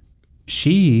 Yeah.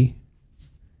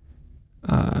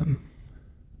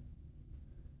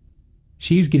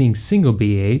 She's getting single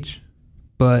BH,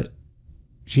 but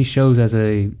she shows as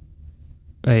a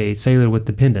sailor with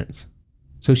dependents.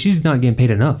 So she's not getting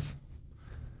paid enough.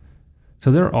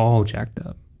 So they're all jacked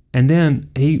up. And then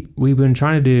we've been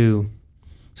trying to do,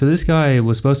 so this guy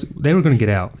was they were going to get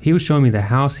out. He was showing me the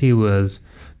house he was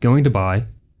going to buy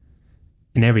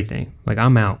and everything. Like,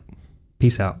 I'm out.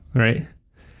 Peace out, right?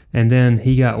 And then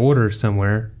he got orders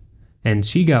somewhere, and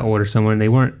she got orders somewhere, and they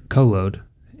weren't co-load.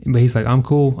 But he's like, I'm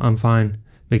cool, I'm fine,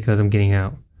 because I'm getting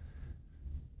out.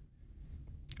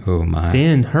 Oh my.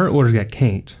 Then her orders got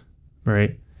canked,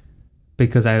 right?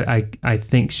 Because I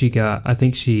think she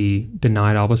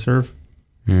denied Obiserve.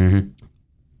 Mm-hmm.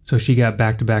 So she got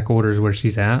back-to-back orders where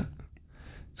she's at.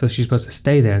 So she's supposed to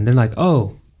stay there. And they're like,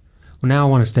 oh, well, now I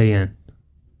want to stay in.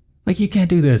 Like, you can't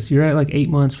do this. You're at like 8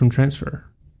 months from transfer.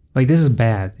 Like, this is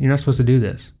bad. You're not supposed to do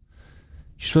this.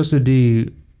 You're supposed to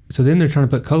do... So then they're trying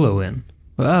to put Colo in.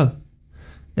 Well,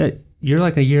 you're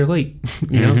like a year late,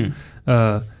 you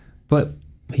know? But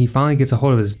he finally gets a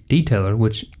hold of his detailer,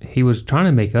 which he was trying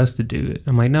to make us to do it.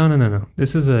 I'm like, no.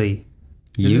 This is a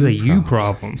you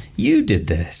problem. You did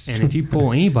this. And if you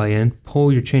pull anybody in,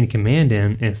 pull your chain of command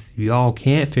in. And if you all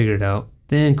can't figure it out,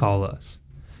 then call us.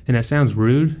 And that sounds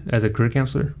rude as a career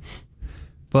counselor.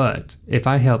 But if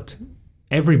I helped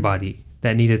everybody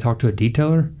that needed to talk to a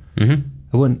detailer, Mm-hmm.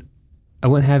 I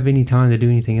wouldn't have any time to do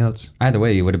anything else. Either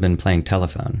way, you would have been playing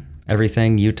telephone.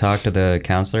 Everything you talk to the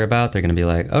counselor about, they're going to be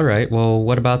like, all right, well,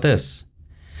 what about this?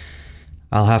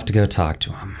 I'll have to go talk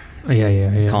to him.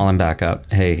 Yeah. Call him back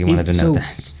up. Hey, he wanted to know So-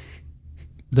 this.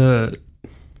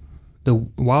 The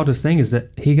wildest thing is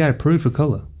that he got approved for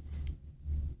Colo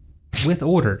with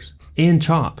orders in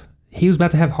CHOP. He was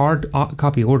about to have hard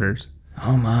copy orders.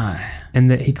 Oh my.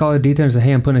 And he called the detailer and said,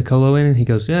 hey, I'm putting a Colo in. And he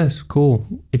goes, yes, cool.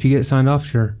 If you get it signed off,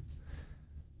 sure.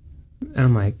 And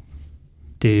I'm like,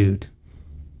 dude,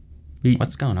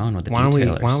 What's going on with the Why don't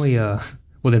detailers? we?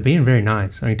 Well, they're being very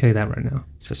nice. I can tell you that right now.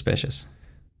 Suspicious.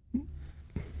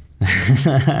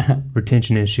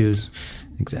 Retention issues.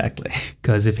 Exactly.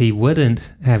 Because if he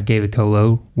wouldn't have gave a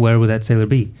colo, where would that sailor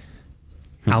be?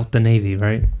 Out the Navy,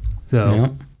 right? So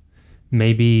Yep.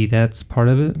 maybe that's part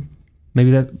of it. Maybe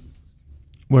that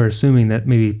we're assuming that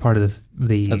maybe part of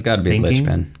the That's got to be the thinking.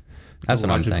 linchpin. That's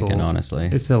what I'm Logical- thinking, honestly.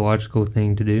 It's the logical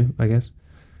thing to do, I guess.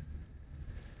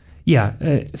 Yeah.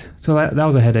 So that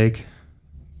was a headache.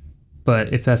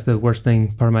 But if that's the worst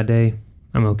thing part of my day,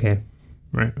 I'm okay.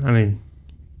 Right? I mean,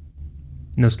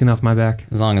 no skin off my back.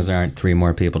 As long as there aren't 3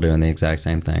 more people doing the exact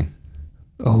same thing.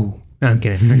 Oh, no, I'm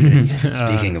kidding. I'm kidding.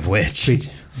 Speaking of which.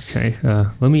 Sweet. Okay.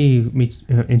 Let me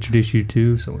introduce you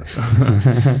to someone.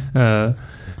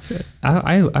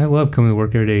 I love coming to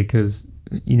work every day because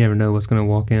you never know what's going to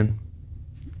walk in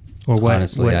or what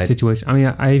Honestly, situation. I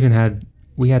mean,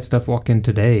 we had stuff walk in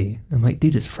today. I'm like,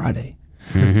 dude, it's Friday.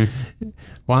 Mm-hmm.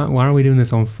 Why aren't we doing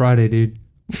this on Friday, dude?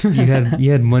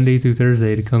 You had Monday through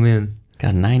Thursday to come in.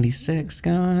 Got 96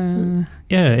 going.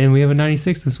 Yeah, and we have a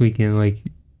 96 this weekend. Like,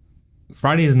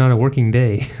 Friday is not a working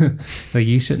day. Like,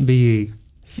 you should be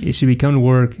come to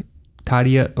work,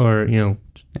 tidy up, or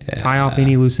tie off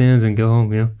any loose ends and go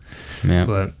home. Yeah.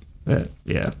 But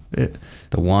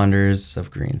The Wonders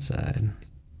of Greenside.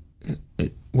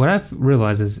 what I've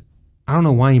realized is I don't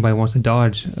know why anybody wants to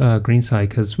dodge Greenside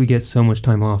because we get so much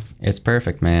time off. It's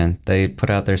perfect, man. They put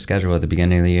out their schedule at the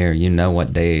beginning of the year. You know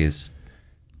what days.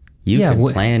 You can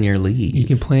plan your leave. You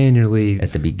can plan your leave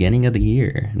at the beginning of the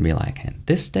year and be like, and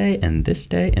this day and this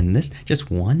day and this,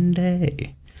 just one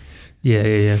day.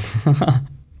 Yeah.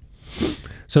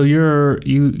 So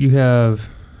you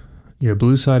have your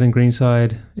blue side and green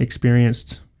side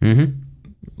experienced. Mm-hmm.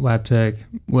 Lab tech.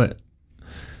 What?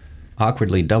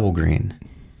 Awkwardly double green.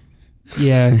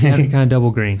 Yeah, kind of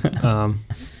double green.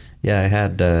 Yeah, I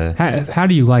had. How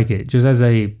do you like it? Just as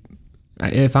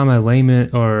if I'm a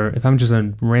layman or if I'm just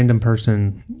a random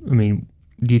person, I mean,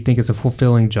 do you think it's a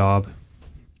fulfilling job?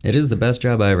 It is the best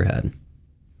job I ever had.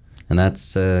 And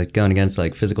that's going against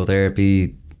like physical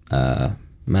therapy,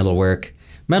 metal work.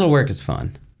 Metal work is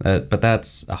fun, but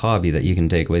that's a hobby that you can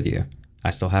take with you. I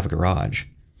still have a garage.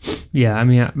 Yeah, I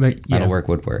mean, Metal work,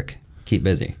 woodwork. Keep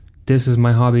busy. This is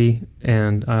my hobby,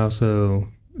 and I also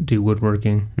do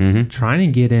woodworking. Mm-hmm. Trying to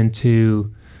get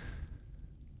into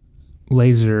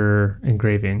laser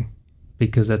engraving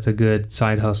because that's a good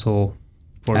side hustle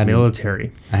for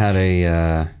military. I had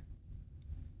a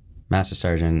master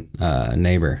sergeant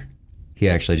neighbor. He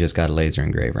actually just got a laser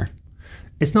engraver.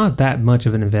 It's not that much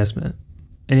of an investment,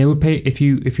 and it would pay if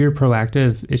you're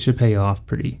proactive. It should pay off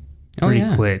pretty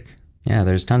quick. Yeah,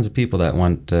 there's tons of people that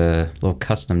want little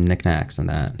custom knickknacks and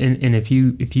that. And if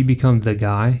you become the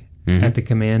guy at the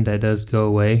command that does go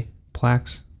away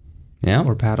plaques,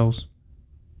 or paddles.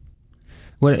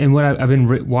 What I've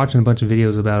been watching a bunch of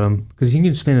videos about them because you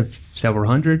can spend several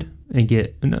hundred and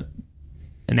get an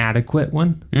adequate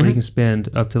one, or you can spend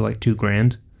up to like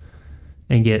 $2,000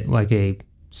 and get like a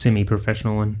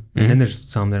semi-professional one, and then there's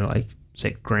some that are like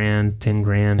 $6,000,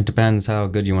 $10,000. It depends how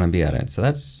good you want to be at it. So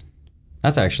that's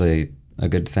actually a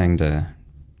good thing to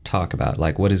talk about.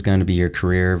 Like, what is going to be your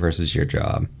career versus your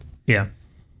job? Yeah.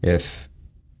 If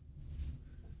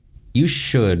you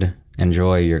should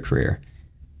enjoy your career.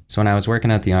 So when I was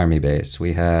working at the Army base,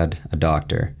 we had a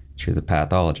doctor. She was a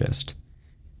pathologist.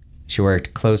 She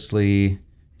worked closely.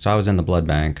 So I was in the blood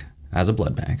bank as a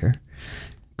blood banker.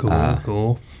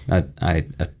 Cool. I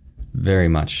very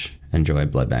much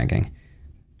enjoyed blood banking.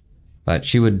 But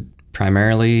she would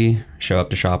primarily show up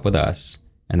to shop with us,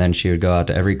 and then she would go out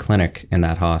to every clinic in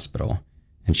that hospital,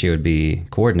 and she would be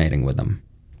coordinating with them.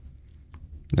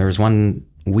 There was one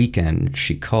weekend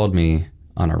she called me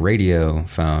on a radio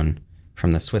phone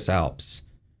from the Swiss Alps.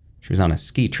 She was on a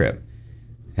ski trip,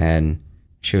 and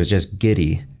she was just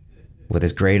giddy with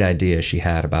this great idea she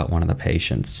had about one of the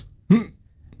patients.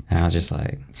 And I was just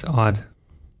like, it's odd.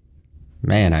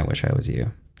 Man, I wish I was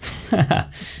you.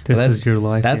 This is your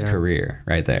life. That's career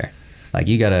right there. Like,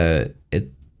 you gotta,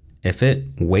 if it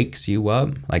wakes you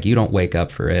up, like, you don't wake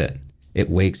up for it. It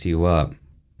wakes you up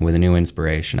with a new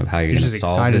inspiration of how you're going to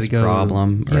solve this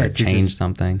problem or change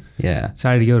something. Yeah.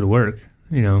 Excited to go to work,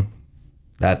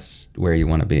 That's where you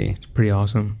want to be. It's pretty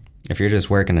awesome. If you're just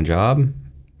working a job,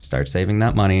 start saving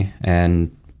that money.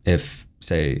 And if,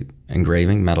 say,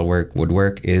 engraving, metalwork,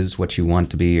 woodwork is what you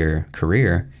want to be your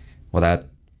career, well, that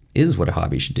is what a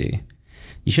hobby should be.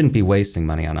 You shouldn't be wasting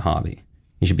money on a hobby.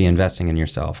 You should be investing in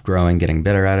yourself, growing, getting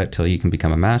better at it till you can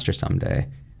become a master someday.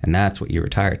 And that's what you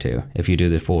retire to. If you do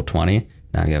the full 20,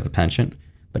 now you have a pension,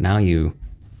 but now you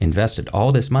invested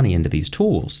all this money into these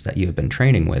tools that you have been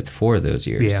training with for those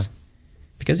years. Yeah.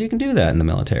 Because you can do that in the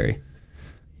military.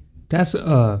 That's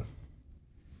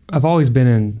I've always been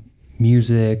in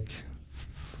music,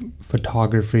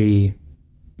 photography,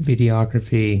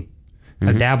 videography.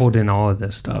 I've dabbled in all of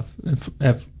this stuff.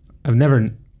 I've never.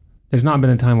 There's not been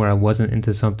a time where I wasn't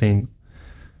into something,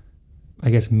 I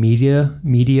guess, media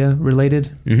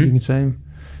related, you can say. And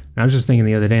I was just thinking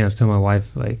the other day, I was telling my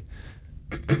wife, like,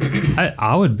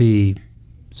 I would be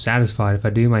satisfied if I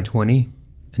do my 20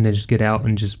 and then just get out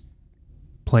and just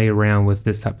play around with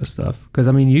this type of stuff. Because,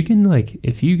 I mean, you can, like,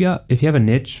 if you have a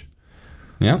niche,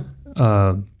 Yeah.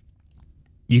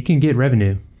 you can get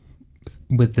revenue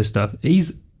with this stuff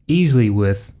easily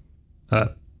with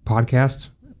podcasts.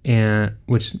 And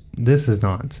which this is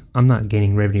not. I'm not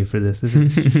gaining revenue for this. This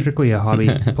is strictly a hobby.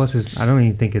 Plus, I don't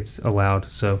even think it's allowed.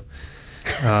 So,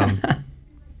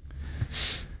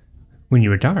 when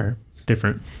you retire, it's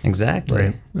different,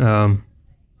 Exactly. right?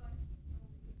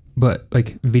 But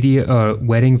like video,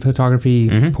 wedding photography,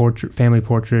 family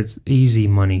portraits, easy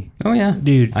money, Oh, yeah.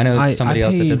 dude. I know somebody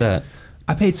else that did that.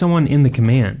 I paid someone in the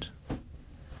command.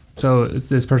 So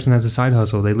this person has a side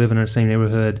hustle. They live in our same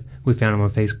neighborhood. We found them on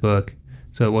Facebook.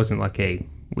 So it wasn't like a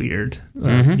weird,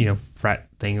 frat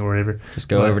thing or whatever. Just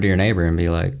go over to your neighbor and be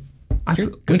like, We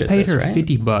good at paid this, her right?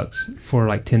 $50 for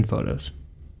like 10 photos.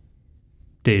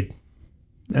 Dude,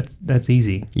 that's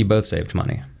easy. you both saved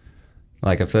money.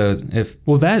 Like if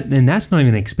Well, that's not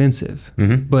even expensive.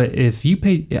 But if you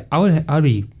paid, I'd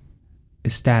be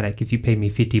ecstatic if you paid me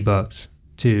 $50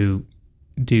 to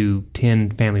do 10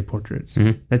 family portraits.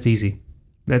 That's easy.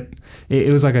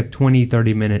 It was like a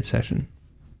 20-30 minute session.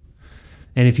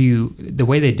 And the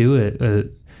way they do it,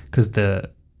 because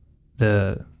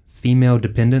the female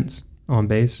dependents on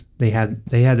base, they had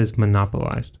this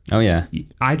monopolized. oh yeah,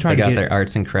 I tried they to got get their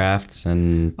arts and crafts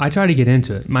and I tried to get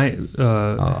into it. I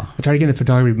tried to get into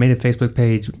photography, made a Facebook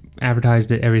page,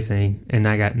 advertised it, everything, and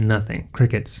I got nothing.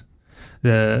 Crickets.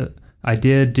 I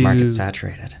did do. market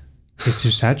saturated. It's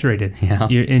just saturated. Yeah.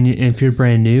 And if you're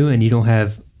brand new and you don't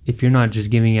have, if you're not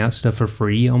just giving out stuff for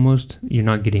free almost, you're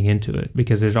not getting into it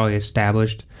because there's already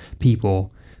established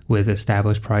people with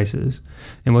established prices.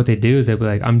 And what they do is they'll be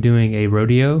like, I'm doing a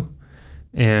rodeo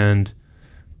and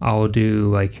I'll do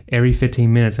like every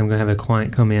 15 minutes, I'm going to have a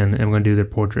client come in and I'm going to do their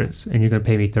portraits and you're going to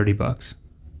pay me $30.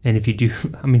 And if you do,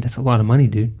 I mean, that's a lot of money,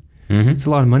 dude. It's a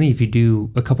lot of money if you do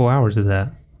a couple hours of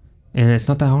that. And it's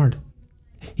not that hard.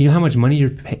 You know how much money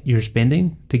you're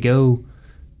spending to go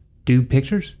do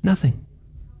pictures? Nothing.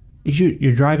 If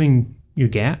you're driving your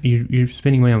gas, you're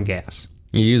spending money on gas.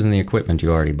 You're using the equipment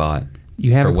you already bought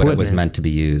You have for what it was equipment. meant to be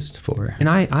used for. And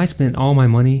I spent all my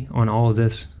money on all of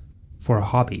this for a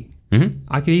hobby.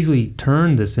 I could easily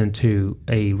turn this into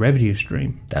a revenue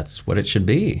stream. That's what it should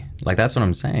be. Like that's what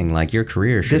I'm saying. Like your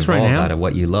career should This right evolve now- out of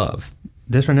what you love.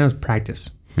 This right now is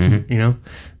practice. You know,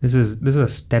 this is a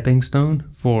stepping stone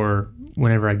for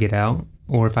whenever I get out,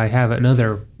 or if I have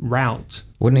another route.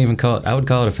 Wouldn't even call it. I would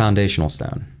call it a foundational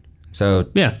stone. So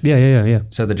Yeah.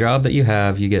 So the job that you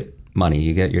have, you get money,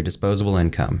 you get your disposable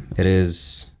income. It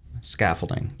is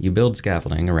scaffolding. You build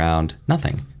scaffolding around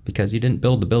nothing because you didn't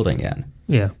build the building yet.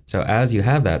 Yeah. So as you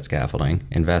have that scaffolding,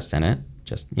 invest in it,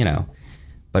 just,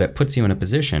 but it puts you in a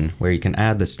position where you can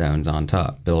add the stones on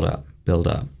top, build up, build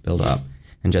up, build up.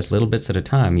 And just little bits at a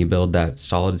time, you build that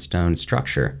solid stone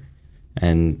structure.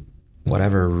 And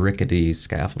whatever rickety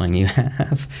scaffolding you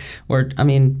have,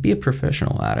 be a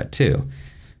professional at it too.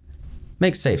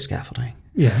 Make safe scaffolding.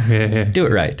 Yeah. Do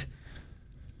it right.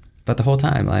 But the whole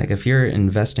time, like if you're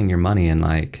investing your money in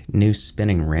like new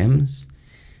spinning rims,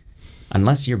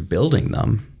 unless you're building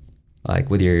them,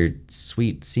 like with your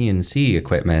sweet CNC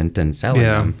equipment and selling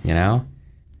them,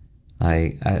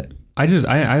 I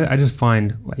just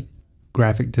find like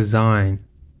graphic design,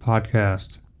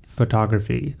 podcast,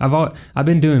 photography. I've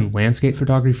been doing landscape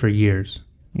photography for years.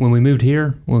 When we moved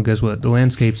here, well, guess what? The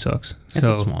landscape sucks. It's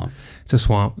a swamp. It's a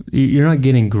swamp. You're not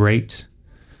getting great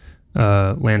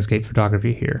landscape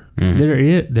photography here.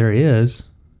 There is,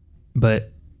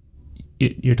 but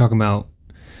you're talking about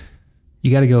you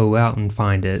got to go out and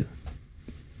find it.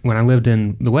 When I lived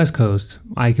in the West Coast,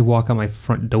 I could walk out my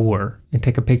front door and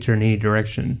take a picture in any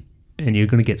direction, and you're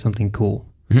going to get something cool.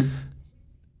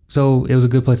 So it was a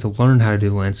good place to learn how to do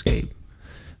landscape.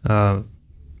 But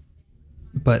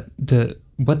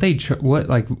what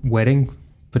like wedding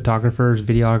photographers,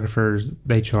 videographers,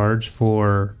 they charge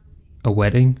for a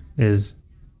wedding is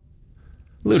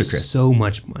Ludicrous. so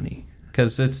much money.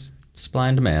 Because it's supply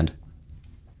and demand.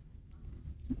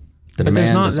 The But there's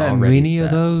demand not is that already many set.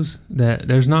 of those.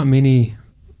 There's not many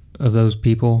of those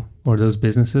people or those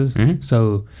businesses.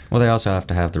 So Well, they also have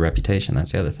to have the reputation.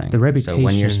 That's the other thing. The So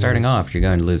when you're reputation starting is- off, you're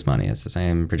going to lose money. It's the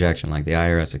same projection. Like the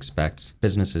IRS expects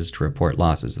businesses to report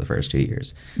losses the first 2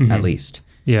 years, at least.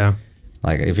 yeah,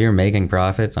 Like if you're making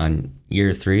profits on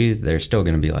year 3, they're still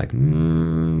going to be like,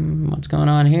 what's going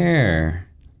on here?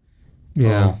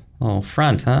 yeah, Little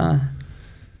front, huh?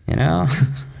 You know?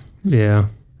 yeah,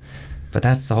 But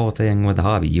that's the whole thing with the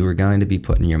hobby. You were going to be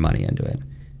putting your money into it.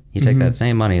 You take that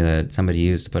same money that somebody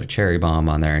used to put a cherry bomb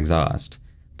on their exhaust,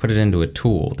 put it into a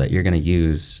tool that you're going to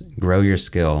use, grow your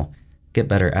skill, get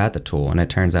better at the tool, and it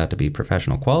turns out to be a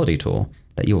professional quality tool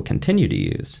that you will continue to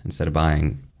use instead of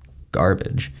buying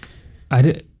garbage.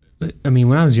 I mean,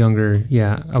 when I was younger,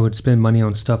 yeah, I would spend money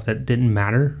on stuff that didn't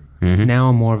matter. Now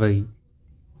I'm more of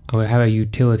I would have a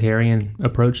utilitarian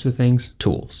approach to things.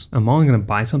 Tools. I'm only going to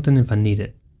buy something if I need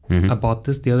it. I bought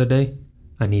this the other day.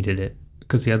 I needed it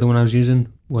because the other one I was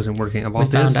using wasn't working. I bought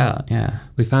We found out, yeah.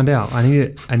 We found out. I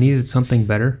needed something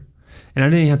better, and I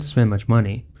didn't have to spend much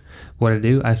money. What I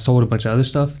do, I sold a bunch of other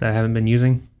stuff that I haven't been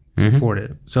using to afford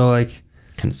it. So like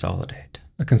Consolidate.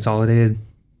 I consolidated,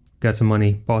 got some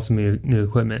money, bought some new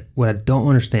equipment. What I don't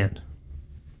understand,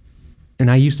 and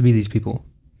I used to be these people.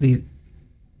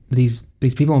 These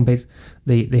people on base,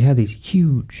 they have these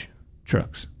huge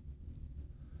trucks,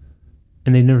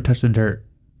 and they never touch the dirt.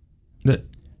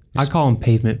 I call them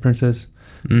pavement princess,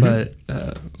 but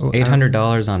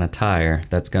 $800 on a tire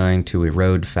that's going to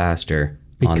erode faster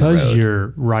on the road. because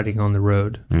you're riding on the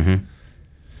road.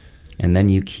 And then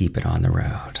you keep it on the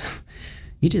road.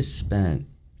 You just spent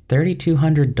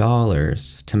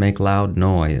 $3,200 to make loud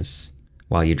noise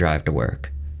while you drive to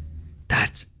work.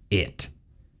 That's it.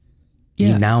 Yeah.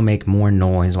 You now make more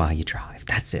noise while you drive.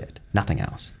 That's it. Nothing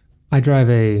else. I drive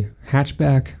a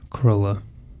hatchback Corolla,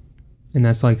 and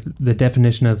that's like the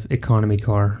definition of economy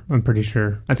car. I'm pretty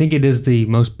sure. I think it is the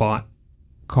most bought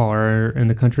car in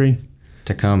the country.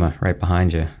 Tacoma, right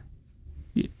behind you.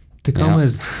 Tacoma Yeah.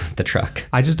 is. The truck.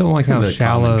 I just don't like how The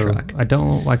shallow. common truck. I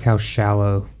don't like how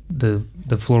shallow the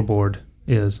floorboard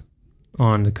is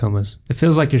on Tacomas. It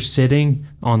feels like you're sitting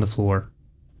on the floor.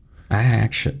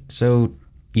 So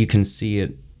you can see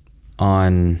it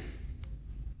on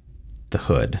the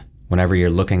hood. Whenever you're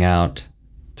looking out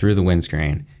through the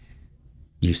windscreen,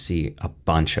 you see a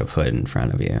bunch of hood in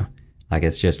front of you. Like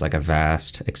it's just like a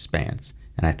vast expanse.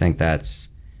 And I think that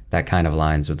kind of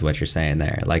aligns with what you're saying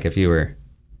there. Like if it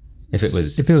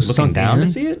was looking sunk down in? to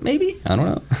see it, maybe? I don't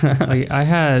know. Like I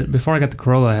had before I got the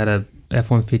Corolla, I had a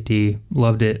F-150.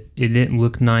 Loved it. It didn't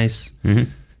look nice.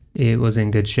 It was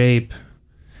in good shape,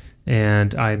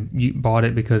 and I bought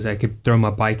it because I could throw my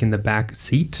bike in the back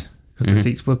seat because the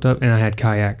seats flipped up, and I had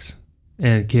kayaks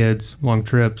and kids, long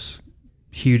trips,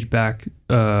 huge back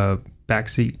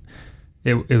seat.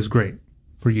 It was great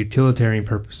for utilitarian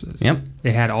purposes. Yep.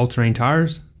 It had all-terrain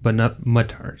tires, but not mud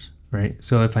tires, right?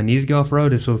 So if I needed to go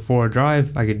off-road, if it was four-wheel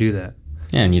drive, I could do that.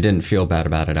 Yeah, and you didn't feel bad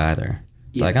about it either.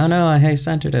 It's like, oh no, I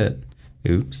centered it.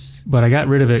 Oops. But I got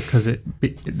rid of it because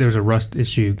there was a rust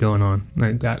issue going on.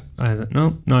 I was like,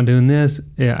 nope, not doing this.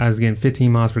 Yeah, I was getting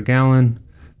 15 miles per gallon.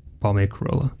 Bought me a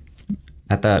Corolla.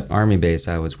 At that army base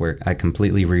I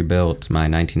completely rebuilt my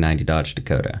 1990 Dodge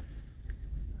Dakota.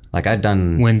 Like I'd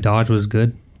done... When Dodge was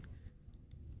good.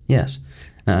 Yes.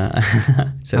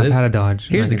 So I've had a Dodge.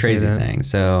 Here's the I can say crazy that. thing.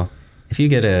 So if you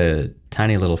get a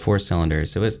tiny little 4-cylinder,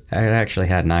 so it actually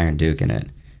had an Iron Duke in it.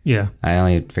 Yeah. I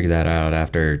only figured that out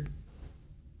after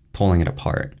pulling it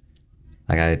apart.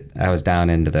 Like I was down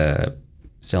into the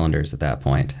cylinders at that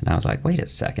point, and I was like, wait a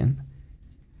second.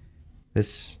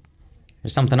 There's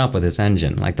something up with this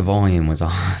engine. Like the volume was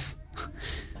off.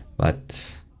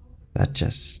 But that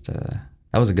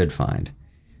was a good find.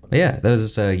 But yeah,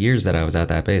 those years that I was at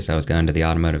that base, I was going to the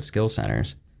automotive skill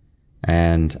centers,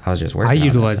 and I was just working I on this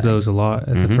utilized thing. those a lot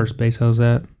at the first base I was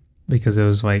at because it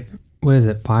was like, what is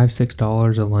it,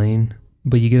 $5-6 a lane?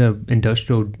 But you get an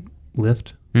industrial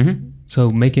lift. So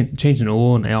changing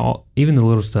oil and even the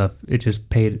little stuff, it just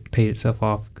paid itself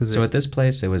off. So at this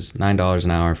place, it was $9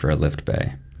 an hour for a lift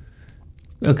bay.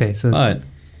 Okay, so But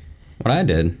what I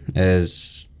did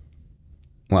is,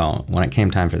 well, when it came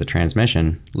time for the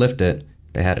transmission, lift it,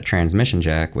 they had a transmission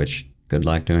jack, which good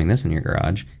luck doing this in your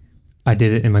garage. I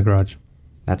did it in my garage.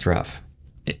 That's rough.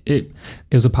 It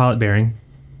was a pilot bearing,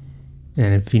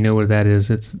 and if you know what that is,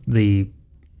 it's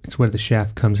where the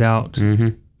shaft comes out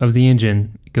of the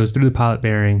engine. It goes through the pilot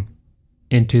bearing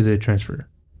into the transfer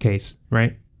case,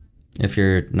 right? If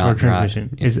you're Or not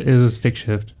transmission. It's a stick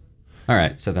shift. All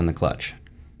right, so then the clutch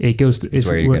It goes. is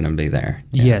where you're going to be there.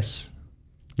 Yeah. Yes.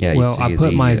 Yeah. You Well, see I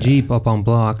put my the, Jeep up on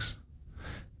blocks,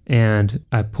 and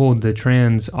I pulled the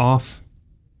trans off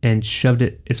and shoved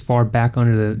it as far back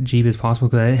under the Jeep as possible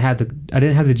because I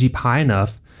didn't have the Jeep high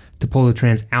enough to pull the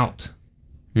trans out.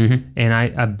 Mm-hmm. And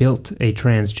I built a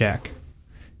trans jack.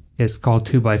 It's called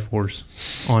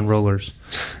 2x4s on rollers.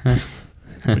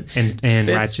 and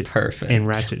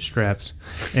ratchet straps.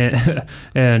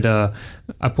 And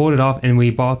I pulled it off, and we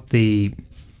bought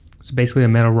it's basically a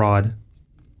metal rod.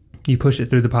 You push it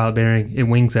through the pilot bearing, it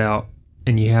wings out,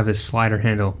 and you have this slider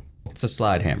handle. It's a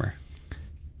slide hammer.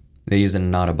 They use a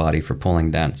Nata body for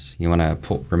pulling dents. You want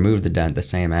to remove the dent the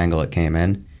same angle it came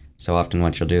in. So often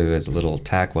what you'll do is a little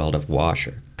tack weld of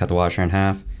washer. Cut the washer in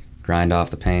half, grind off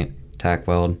the paint, tack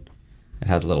weld. It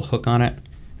has a little hook on it,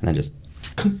 and then just...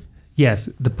 Yes,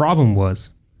 the problem was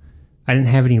I didn't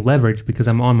have any leverage because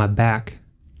I'm on my back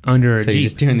under a Jeep. So you're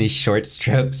just doing these short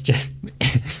strokes, just...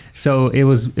 So it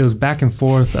was back and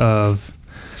forth of...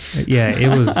 Yeah, it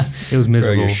was miserable.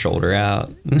 Throw your shoulder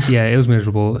out. Yeah, it was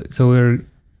miserable. So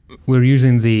we're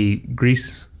using the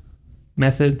grease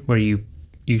method where you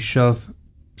shove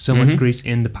so much grease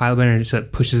in the pilot bearing and it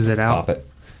just pushes it out. Pop it.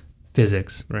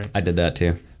 Physics, right? I did that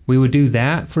too. We would do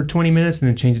that for 20 minutes and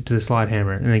then change it to the slide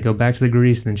hammer and then go back to the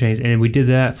grease and then change. And we did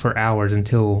that for hours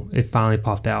until it finally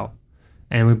popped out.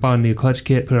 And we bought a new clutch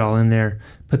kit, put it all in there,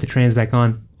 put the trans back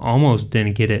on. Almost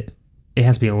didn't get it. It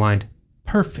has to be aligned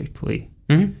perfectly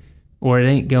or it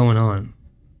ain't going on.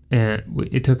 And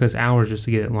it took us hours just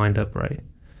to get it lined up right.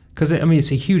 Because, I mean,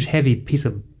 it's a huge, heavy piece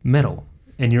of metal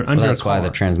and you're under a car. That's why the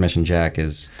transmission jack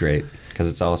is great because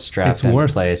it's all strapped into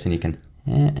place and you can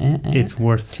it's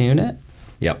worth tune it.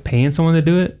 Yep. Paying someone to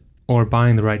do it or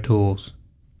buying the right tools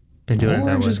and doing it that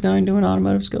way. Or just going to an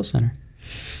automotive skill center.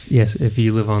 Yes, if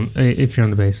you're on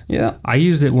the base. Yeah. I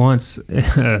used it once.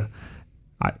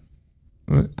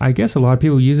 I guess a lot of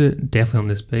people use it definitely on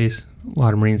this base. A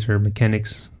lot of Marines are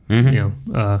mechanics. You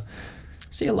know.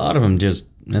 See a lot of them just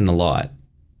in the lot.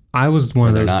 I was one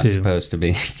of those they're not too. Supposed to be.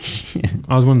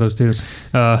 I was one of those too.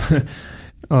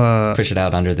 Push it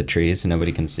out under the trees so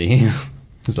nobody can see.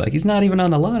 It's like, he's not even on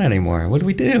the lot anymore. What do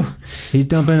we do? He's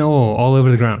dumping oil all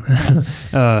over the ground.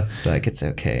 It's like, it's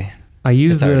okay. I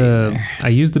used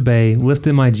the bay,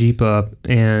 lifted my Jeep up,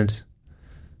 and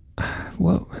I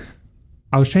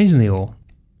was changing the oil,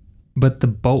 but the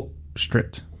bolt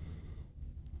stripped.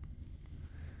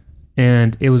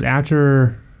 And it was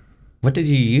after... What did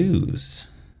you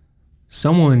use?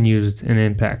 Someone used an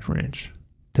impact wrench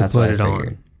to put it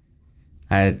on.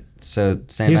 So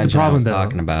same Here's the engine problem, I was though.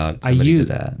 talking about. Somebody did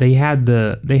that. They had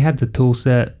the tool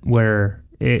set where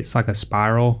it's like a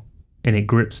spiral and it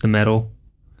grips the metal,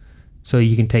 so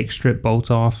you can take strip bolts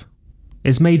off.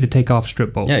 It's made to take off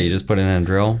strip bolts. Yeah, you just put it in a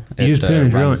drill. Just put it in a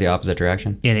drill. Runs the opposite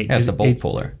direction. And it's a bolt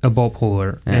puller. A bolt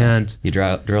puller, Yeah. And you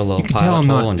drill a little pilot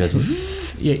hole and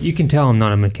just. Yeah, you can tell I'm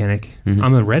not a mechanic.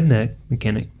 I'm a redneck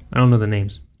mechanic. I don't know the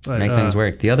names. But, make things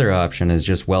work. The other option is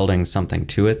just welding something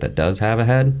to it that does have a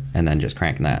head, and then just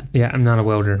cranking that. Yeah, I'm not a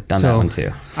welder. Done that one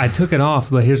too. I took it off,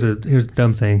 but here's a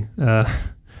dumb thing. I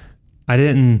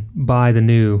didn't buy the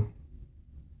new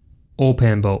oil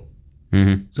pan bolt.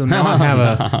 So now I have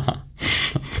a.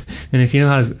 And if you know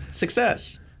how to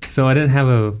success. So I didn't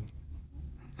have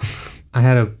I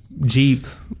had a Jeep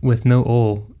with no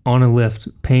oil on a lift,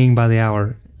 paying by the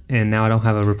hour. And now I don't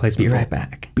have a replacement. Be right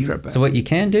back. So what you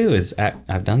can do is,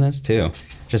 I've done this too,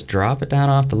 just drop it down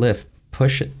off the lift,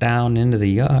 push it down into the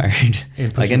yard,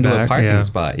 like into a parking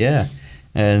spot. Yeah.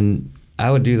 And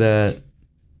I would do that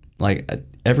like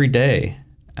every day.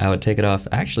 I would take it off.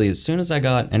 Actually, as soon as I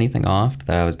got anything off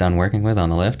that I was done working with on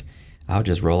the lift, I would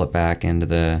just roll it back into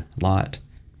the lot.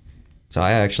 So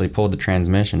I actually pulled the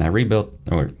transmission. I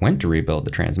went to rebuild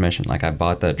the transmission. Like I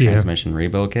bought the transmission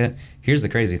rebuild kit. Here's the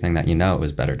crazy thing that it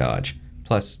was better Dodge.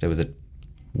 Plus, it was a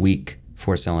weak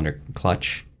 4-cylinder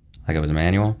clutch, like it was a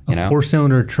manual. A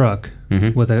 4-cylinder truck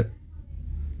with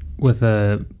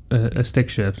a stick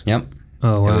shift. Yep.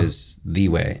 Oh wow. It was the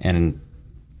way, and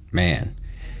man,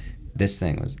 this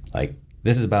thing was like,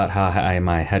 this is about how high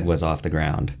my head was off the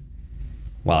ground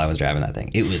while I was driving that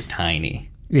thing. It was tiny.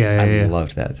 I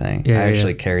loved that thing. I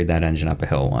actually carried that engine up a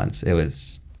hill once. It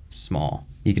was small.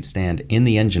 You could stand in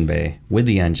the engine bay with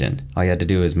the engine. All you had to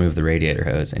do was move the radiator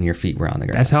hose, and your feet were on the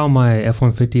ground. That's how my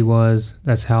F-150 was.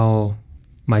 That's how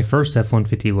my first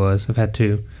F-150 was. I've had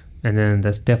two. And then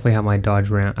that's definitely how my Dodge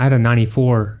Ram. I had a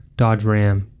 94 Dodge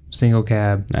Ram, single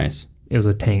cab. Nice. It was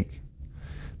a tank.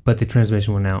 But the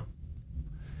transmission went out.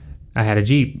 I had a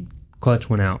Jeep.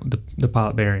 Clutch went out, the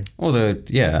pilot bearing. Oh,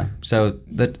 so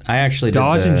I actually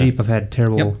Dodge did and Jeep have had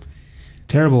terrible.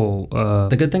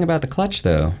 The good thing about the clutch,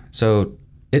 though, so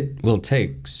it will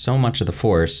take so much of the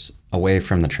force away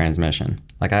from the transmission.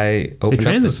 Like I opened the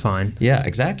transit's fine. Yeah,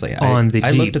 exactly. On the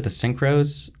I Jeep. looked at the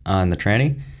synchros on the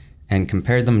tranny, and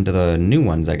compared them to the new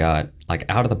ones I got, like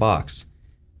out of the box,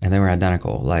 and they were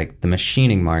identical. Like the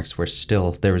machining marks were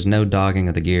still, there was no dogging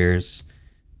of the gears,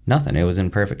 nothing. It was in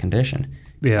perfect condition.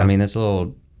 Yeah. I mean, this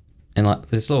little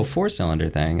 4-cylinder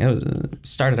thing, it was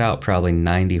started out probably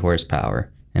 90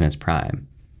 horsepower in its prime.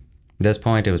 At this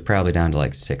point, it was probably down to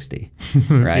like 60,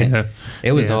 right? Yeah.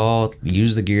 It was all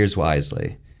use the gears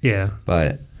wisely. Yeah.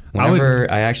 But whenever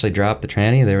I actually dropped the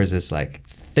tranny, there was this like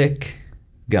thick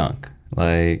gunk,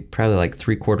 like probably like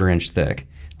 3/4 inch thick,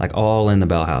 like all in the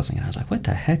bell housing. And I was like, what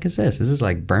the heck is this? Is this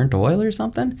like burnt oil or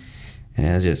something? And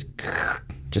it was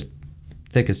just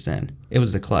thick as sin. It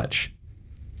was the clutch.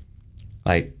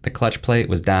 Like the clutch plate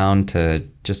was down to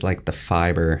just like the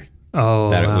fiber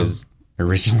that it was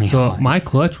originally So on. my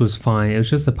clutch was fine. It was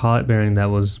just the pilot bearing that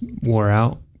was wore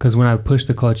out. Because when I pushed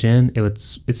the clutch in, it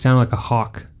sounded like a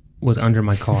hawk was under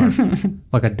my car,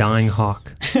 like a dying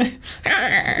hawk.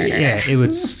 Yeah, it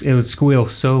would squeal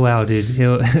so loud, dude.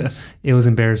 It was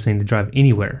embarrassing to drive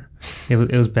anywhere.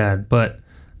 It was bad. But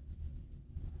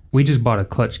we just bought a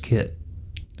clutch kit.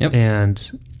 Yep.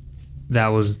 And that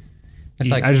was. It's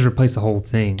like I just replaced the whole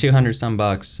thing. $200 some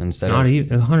bucks instead Not of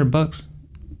even $100.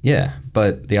 yeah,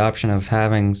 but the option of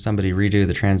having somebody redo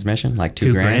the transmission, like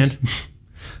 $2 grand.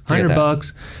 $100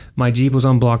 bucks. My Jeep was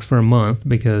on blocks for a month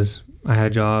because I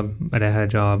had a job. My dad had a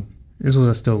job. This was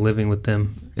us still living with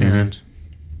them, and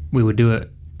we would do it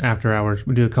after hours.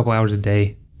 We do a couple hours a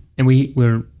day, and we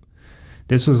were.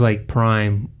 This was like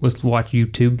prime was to watch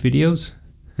YouTube videos.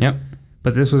 Yep.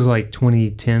 But this was like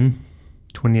 2010,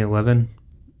 2011.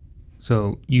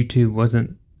 So YouTube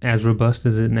wasn't as robust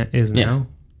as it is now.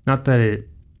 Not that it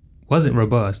wasn't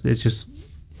robust. It's just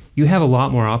you have a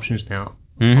lot more options now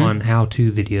on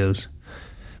how-to videos.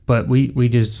 But we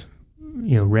just,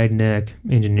 redneck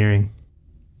engineering.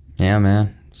 Yeah,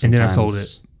 man. And then I sold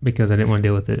it because I didn't want to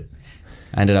deal with it.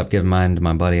 I ended up giving mine to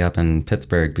my buddy up in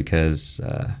Pittsburgh because,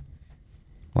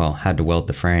 had to weld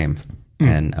the frame.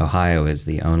 And Ohio is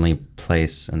the only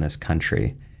place in this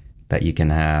country that you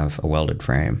can have a welded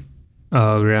frame.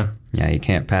 Oh, yeah. Yeah, you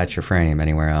can't patch your frame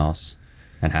anywhere else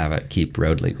and have it keep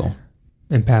road legal.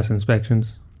 And pass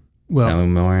inspections. Well, no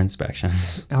more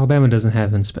inspections. Alabama doesn't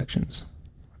have inspections.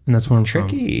 And that's where I'm from.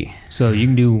 Tricky. So you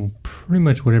can do pretty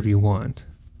much whatever you want.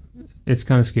 It's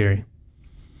kind of scary.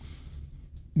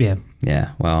 Yeah.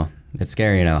 Yeah, well, it's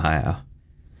scary in Ohio.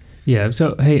 Yeah,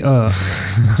 so, hey,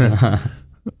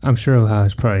 I'm sure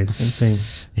Ohio's probably the same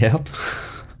thing. Yep.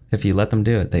 If you let them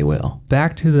do it, they will.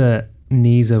 Back to the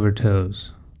knees over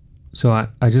toes. So I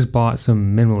just bought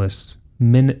some minimalist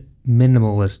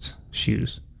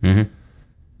shoes. Mm-hmm.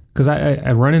 Because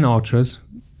I run in ultras.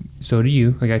 So do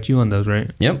you. I got you on those,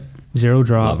 right? Yep. Zero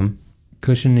drop. Love them.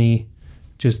 Cushiony.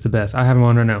 Just the best. I have them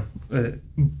on right now.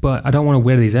 But I don't want to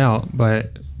wear these out by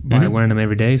wearing them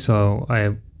every day. So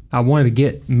I wanted to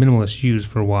get minimalist shoes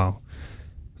for a while.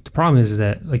 The problem is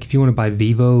that, like, if you want to buy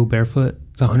Vivo barefoot,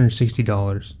 it's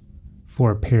 $160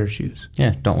 for a pair of shoes.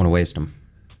 Yeah, don't want to waste them.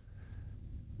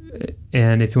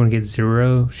 And if you want to get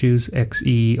Zero shoes,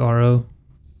 XERO,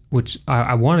 which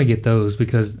I want to get those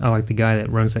because I like the guy that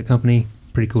runs that company.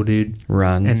 Pretty cool dude.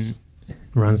 Runs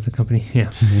the company, yeah.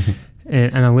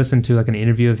 and I listened to like an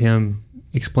interview of him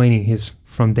explaining his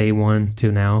from day one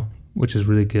to now, which is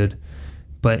really good.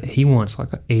 But he wants like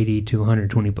 $80 to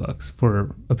 $120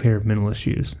 for a pair of minimalist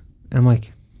shoes. And I'm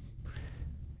like,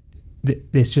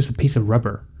 it's just a piece of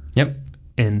rubber. Yep.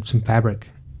 And some fabric,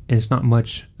 and it's not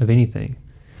much of anything.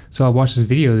 So I watched this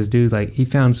video of this dude, like, he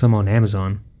found some on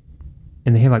Amazon,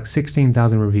 and they had like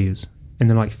 16,000 reviews, and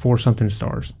they're like 4-something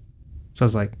stars. So I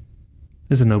was like,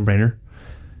 this is a no-brainer.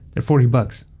 They're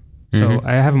 $40. So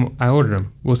I ordered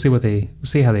them. We'll see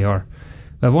how they are.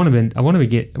 But I wanted to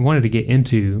get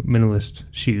into minimalist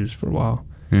shoes for a while.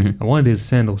 I wanted to do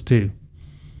sandals too,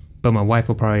 but my wife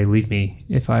will probably leave me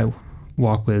if I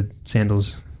walk with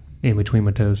sandals in between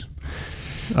my toes.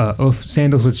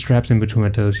 Sandals with straps in between my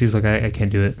toes. She's like, I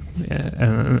can't do it.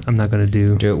 I'm not going to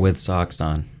do it with socks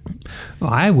on.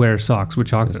 I wear socks with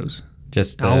Chacos.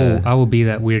 Just I will be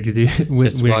that weird dude. Just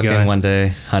weird walk guy. in one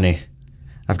day, honey,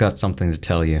 I've got something to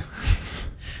tell you.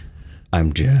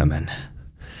 I'm German.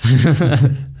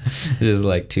 Just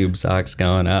like tube socks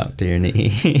going up to your knee.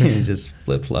 Just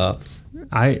flip flops.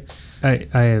 I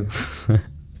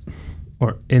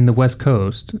or in the West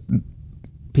Coast,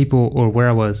 people, or where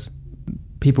I was,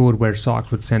 people would wear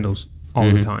socks with sandals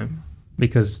all the time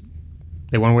because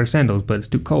they want to wear sandals, but it's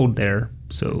too cold there,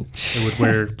 so they would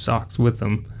wear socks with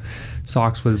them.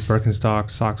 Socks with Birkenstocks,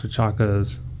 socks with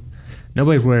Chacos.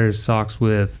 Nobody wears socks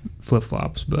with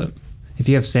flip-flops, but if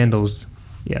you have sandals,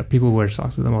 yeah, people wear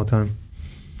socks with them all the time.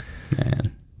 Man.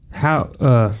 How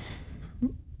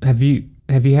have you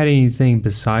have you had anything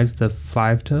besides the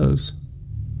 5 toes?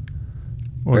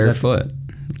 Or is that- Barefoot.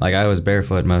 Like I was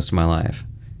barefoot most of my life.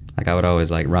 Like I would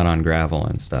always like run on gravel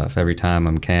and stuff. Every time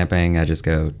I'm camping, I just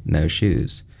go no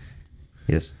shoes.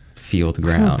 You just feel the I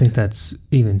don't ground. think that's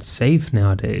even safe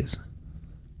nowadays.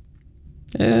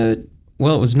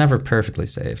 Well, it was never perfectly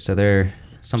safe. So there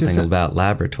something Just about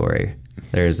laboratory.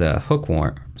 There's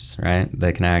hookworms, right?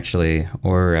 They can actually,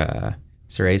 or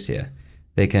Serratia.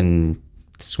 They can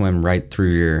swim right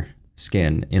through your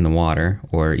skin in the water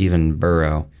or even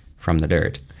burrow from the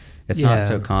dirt. It's Yeah. not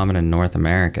so common in North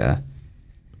America,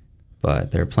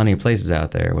 but there are plenty of places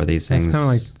out there where these things. It's kind of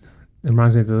like, it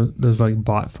reminds me of those like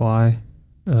botfly.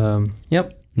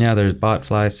 Yep. Yeah, there's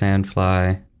botfly,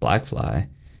 sandfly, blackfly.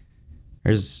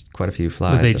 There's quite a few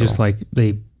flies. But they just like,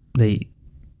 they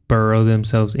burrow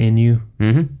themselves in you,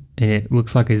 Mm-hmm. and it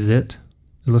looks like a zit.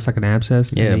 It looks like an abscess.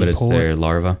 and Yeah, then but you it's pull their it.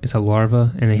 larva. It's a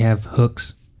larva, and they have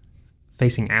hooks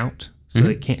facing out, so Mhm.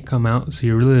 it can't come out. So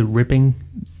you're really ripping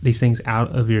these things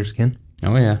out of your skin.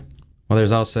 Oh yeah. Well,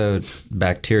 there's also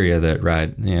bacteria that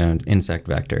ride, insect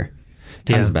vector.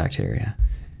 Tons of bacteria,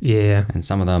 Yeah. and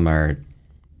some of them are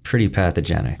pretty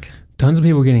pathogenic. Tons of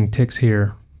people getting ticks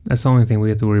here. That's the only thing we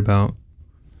have to worry about.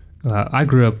 I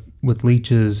grew up with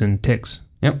leeches and ticks.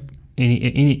 Yep.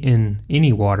 In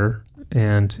any water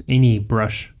and any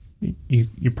brush,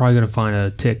 you're probably going to find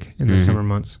a tick in the Mhm. summer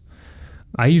months.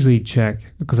 I usually check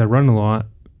because I run a lot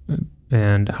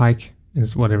and hike and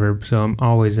whatever, so I'm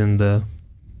always in the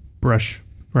brush,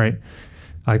 right?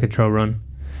 I like to trail run.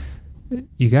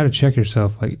 You got to check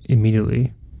yourself like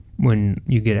immediately when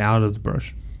you get out of the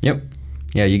brush. Yep.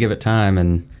 Yeah, you give it time,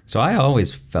 and so I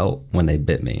always felt when they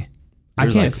bit me. I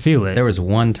There's, can't like, feel it. There was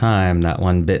one time that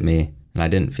one bit me, and I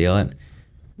didn't feel it.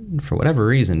 For whatever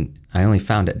reason, I only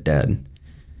found it dead.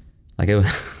 Like it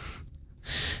was,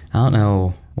 I don't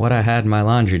know what I had in my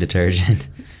laundry detergent,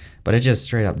 but it just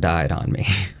straight up died on me.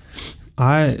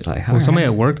 like, Somebody alright.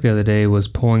 at work the other day was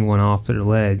pulling one off their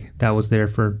leg that was there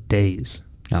for days.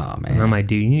 Oh man. And I'm like,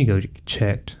 dude, you need to go get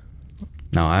checked.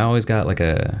 No, I always got like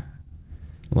a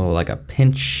little like a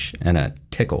pinch and a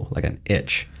tickle, like an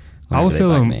itch. I whenever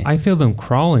they bite me. I feel them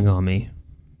crawling on me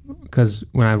because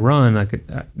when I run,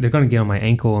 they're gonna get on my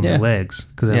ankle and Yeah. my legs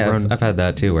because I Yeah, run I've had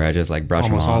that too, where I just like brush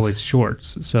them almost off. always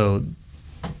shorts. So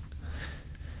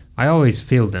I always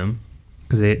feel them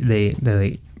because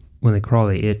they when they crawl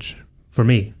they itch. For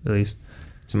me, at least.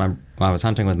 So I was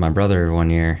hunting with my brother one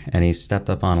year, and he stepped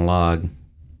up on a log.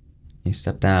 He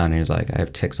stepped down, and he was like, "I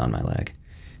have ticks on my leg."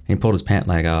 And he pulled his pant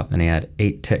leg up, and he had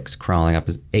 8 ticks crawling up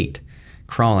his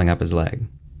leg.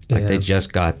 Like they Yeah.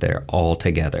 just got there all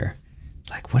together. It's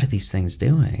like, what are these things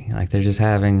doing? Like they're just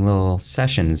having little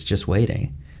sessions, just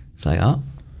waiting. It's like, oh,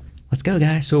 let's go,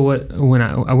 guys. So when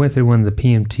I went through one of the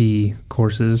PMT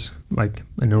courses, like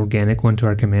an organic one to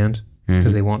our command,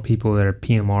 because they want people that are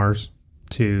PMRs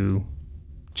to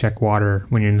check water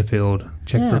when you're in the field,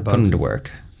 check for put bugs. them to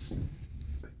work.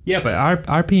 Yeah, but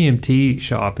our PMT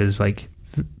shop is like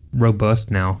robust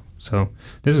now. So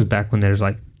this is back when there's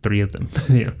like 3 of them,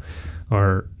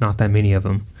 or not that many of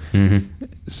them.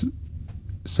 Mm-hmm.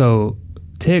 So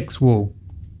ticks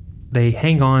they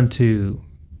hang on to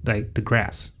like the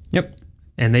grass. Yep.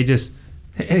 And they just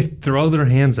throw their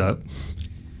hands up.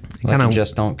 Like you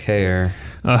just don't care.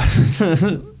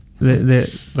 They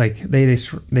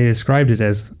described it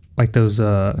as like those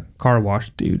car wash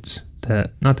dudes.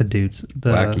 Not the dudes.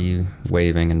 The Wacky,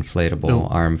 waving,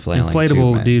 inflatable, arm flailing.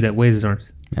 inflatable tube, dude that waves his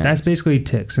arms. Yes. That's basically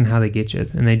ticks and how they get you.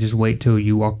 And they just wait till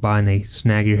you walk by and they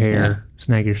snag your hair,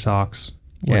 snag your socks.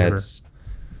 Whatever. Yeah, it's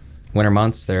winter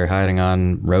months. They're hiding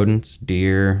on rodents,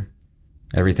 deer,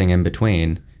 everything in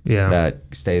between. Yeah.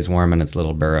 That stays warm in its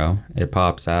little burrow. It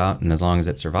pops out, and as long as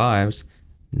it survives,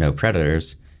 no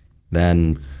predators,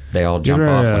 then they all jump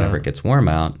off whenever it gets warm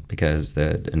out because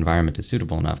the environment is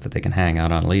suitable enough that they can hang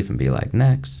out on a leaf and be like,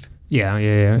 next. Yeah.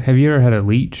 Have you ever had a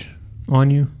leech on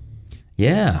you?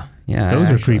 Yeah. Those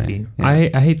are actually, creepy. yeah.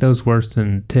 I hate those worse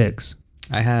than ticks.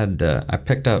 I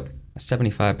picked up a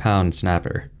 75-pound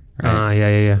snapper, right?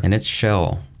 Yeah. And its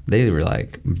shell, they were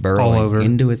like All burrowing over.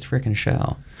 into its freaking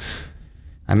shell.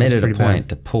 I made That's it a pretty point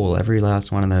to pull every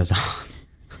last one of those off.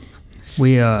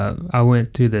 I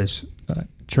went to this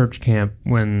church camp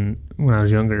when I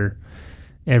was younger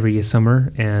every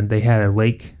summer, and they had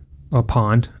a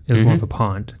pond. It was more of a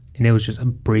pond, and it was just a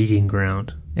breeding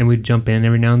ground. And we'd jump in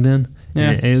every now and then.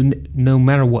 Yeah. And no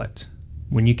matter what,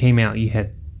 when you came out, you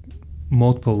had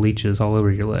multiple leeches all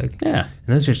over your leg. Yeah.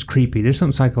 And that's just creepy. There's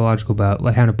something psychological about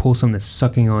like having to pull something that's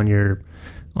sucking on your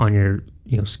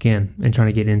skin and trying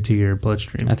to get into your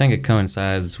bloodstream. I think it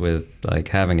coincides with like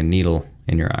having a needle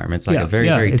in your arm. It's like Yeah, a very,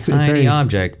 yeah, very it's tiny very-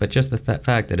 object, but just the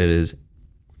fact that it is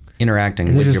interacting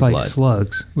And they're with just your like blood.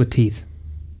 slugs with teeth.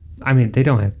 I mean, they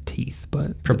don't have teeth,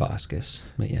 but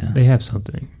Proboscis. But yeah. they have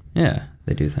something. Yeah,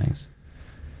 they do things.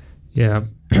 Yeah.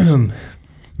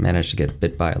 Managed to get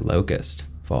bit by a locust,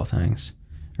 of all things.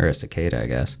 Or a cicada, I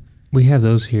guess. We have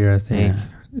those here, I think, Yeah.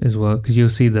 as well, because you'll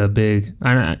see the big.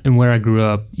 And where I grew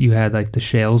up, you had like the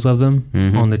shells of them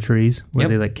Mhm. on the trees where Yep.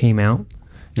 they like came out,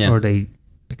 Yeah. or they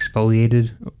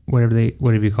exfoliated,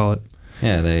 whatever you call it,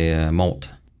 Yeah, they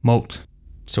molt. molt.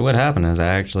 So what happened is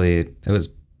it was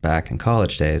back in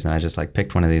college days, and I just like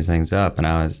picked one of these things up, and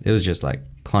it was just like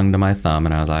clung to my thumb,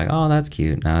 and I was like, oh, that's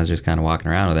cute. And I was just kind of walking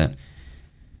around with it.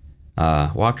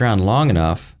 Walked around long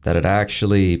enough that it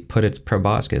actually put its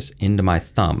proboscis into my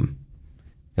thumb.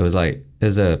 It was like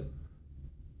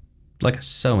a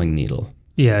sewing needle.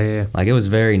 Yeah. Like it was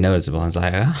very noticeable. I was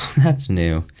like, oh, that's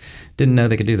new. Didn't know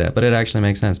they could do that, but it actually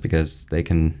makes sense because they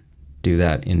can do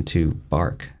that into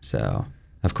bark. So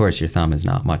of course your thumb is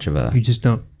not much of a. We just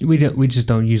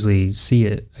don't usually see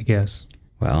it, I guess.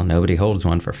 Well, nobody holds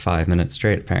one for 5 minutes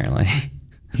straight, apparently.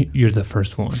 You're the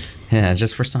first one. Yeah,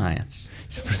 just for science.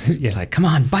 Yeah. It's like, come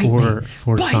on, bite me.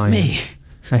 For Bite science.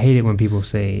 I hate it when people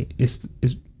say, "Is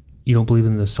you don't believe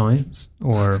in the science?"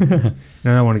 Or, and I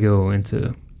don't want to go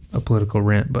into a political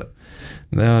rant, but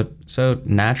me. So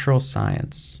natural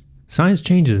science. science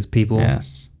changes people.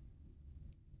 Yes.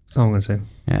 That's all I'm going to say.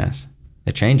 Yes.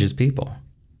 It changes people.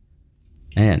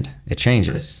 And it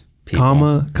changes people.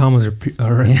 Commas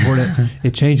are important.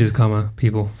 It changes,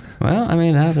 people. Well, I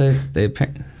mean,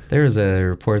 there was a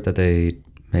report that they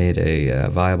made a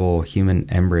viable human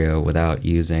embryo without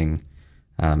using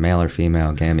male or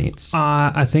female gametes.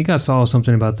 I think I saw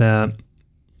something about that,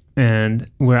 and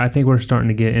where I think we're starting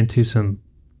to get into some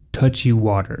touchy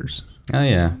waters. Oh,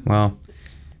 yeah. Well,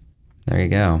 there you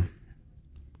go.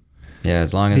 Yeah,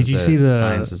 as long as Did you see the-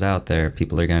 science is out there,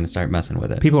 people are going to start messing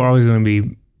with it. People are always going to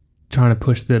be trying to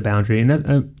push the boundary, and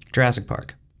that. Jurassic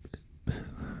Park.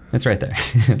 It's right there.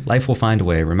 Life will find a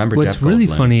way. Remember What's Jeff really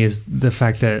Goldblum. funny is the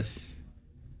fact that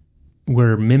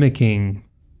we're mimicking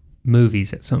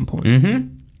movies at some point.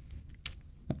 Mm-hmm.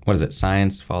 What is it?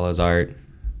 Science follows art.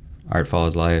 Art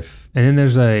follows life. And then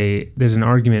there's an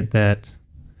argument that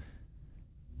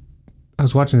I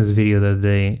was watching this video the other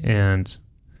day, and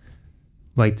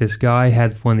like this guy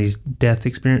had one of these death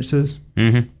experiences,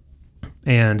 Mm-hmm.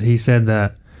 and he said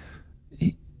that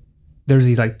there's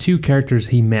these like two characters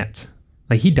he met.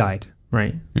 Like he died,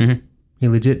 right? Mm-hmm. He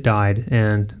legit died,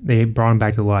 and they brought him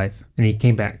back to life, and he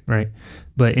came back, right?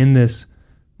 But in this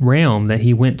realm that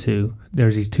he went to,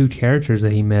 there's these two characters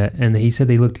that he met, and he said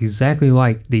they looked exactly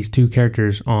like these two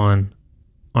characters on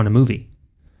a movie.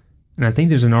 And I think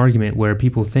there's an argument where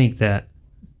people think that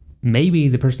maybe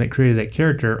the person that created that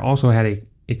character also had a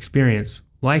experience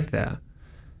like that,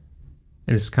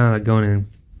 and it's kind of like going in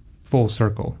full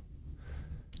circle.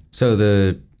 So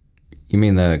you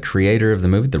mean the creator of the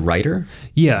movie, the writer?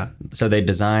 Yeah, So they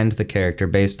designed the character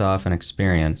based off an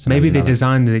experience. maybe they another-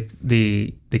 designed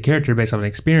the character based on an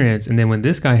experience, and then when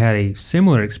this guy had a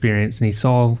similar experience and he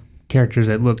saw characters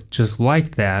that looked just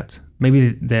like that, maybe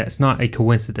that's not a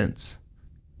coincidence.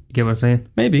 You get what I'm saying?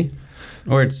 Maybe.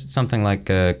 Or it's something like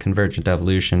a convergent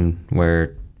evolution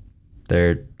where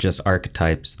they're just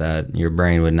archetypes that your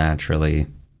brain would naturally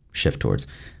shift towards.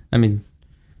 I mean,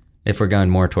 if we're going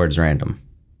more towards random.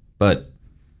 But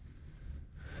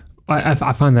I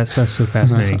find that stuff so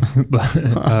fascinating. But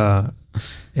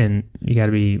and you got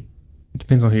to be,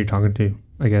 depends on who you're talking to,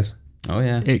 I guess. oh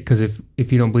yeah. Because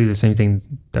if you don't believe the same thing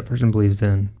that person believes,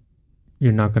 then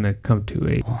you're not going to come to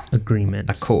a agreement.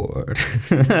 Accord.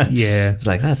 Yeah. It's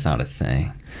like, that's not a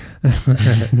thing.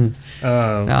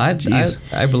 No, No,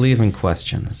 I believe in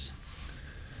questions.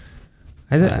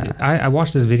 I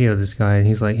watched this video of this guy, and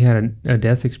he's like, he had a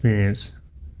death experience,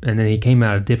 and then he came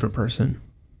out a different person.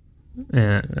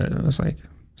 And I was like,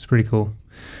 it's pretty cool.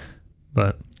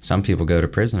 But Some people go to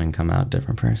prison and come out a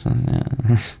different person. Yeah.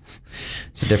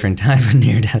 It's a different type of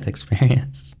near-death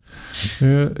experience.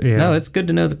 yeah. No, it's good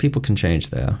to know that people can change,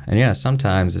 though. And yeah,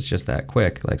 sometimes it's just that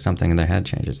quick, like something in their head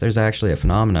changes. There's actually a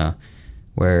phenomena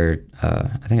where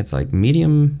I think it's like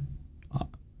medium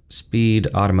speed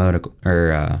automotive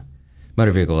or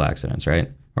motor vehicle accidents, right?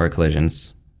 Or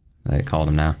collisions, they call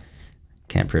them now.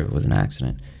 Can't prove it was an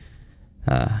accident.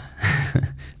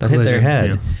 They'll hit their Collision, head,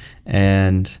 yeah.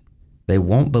 and they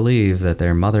won't believe that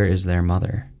their mother is their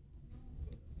mother.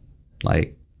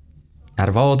 Like, out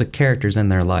of all the characters in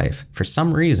their life, for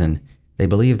some reason, they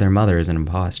believe their mother is an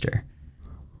imposter.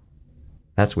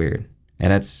 That's weird.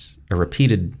 And it's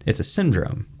a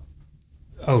syndrome.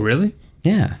 Oh, really?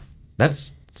 Yeah.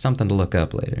 That's something to look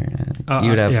up later.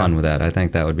 you'd have yeah. fun with that. I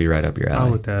think that would be right up your I'll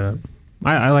alley. look that up.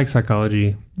 I like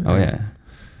psychology. Oh yeah.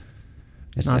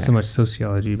 It's Not there. so much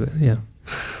sociology, but yeah.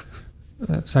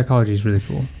 Psychology is really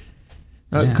cool.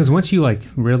 Because once you like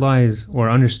realize or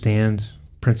understand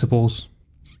principles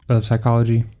of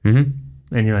psychology, Mhm.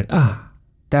 and you're like,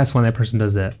 that's why that person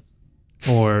does that,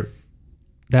 or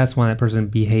that's why that person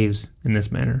behaves in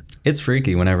this manner. It's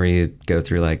freaky whenever you go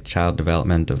through like child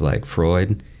development of like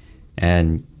Freud,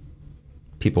 and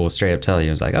people will straight up tell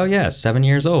you, it's like, oh yeah, 7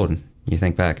 years old. You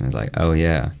think back and it's like, oh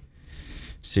yeah,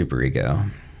 superego.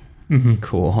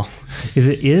 Cool. Is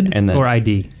it id And then- or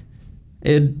id?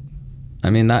 Id. I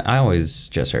mean, that I always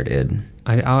just heard id.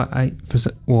 I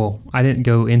didn't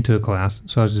go into a class,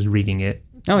 so I was just reading it.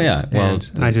 Oh yeah. Well,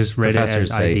 And I just read it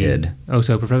professors as say id. id. Oh,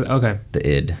 so professor. Okay. The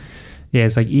id. Yeah,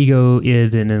 it's like ego,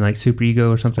 id, and then like super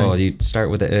ego or something. Well, you start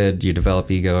with the id, you develop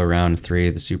ego around 3,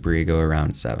 the superego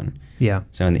around 7. Yeah.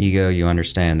 So in the ego, you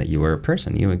understand that you are a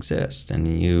person, you exist,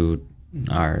 and you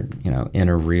are, in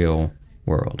a real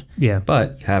world. Yeah.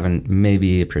 But you haven't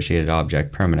maybe appreciated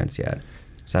object permanence yet.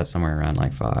 So that's somewhere around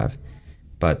like 5.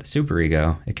 But the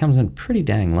superego, it comes in pretty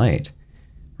dang late,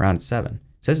 around 7.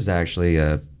 So this is actually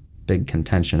a big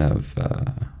contention of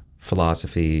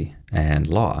philosophy and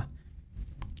law.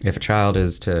 If a child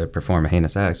is to perform a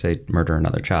heinous act, say murder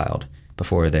another child,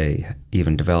 before they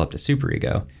even developed a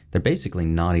superego, they're basically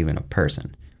not even a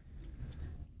person.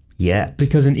 Yet.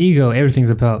 Because in ego, everything's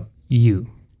about you,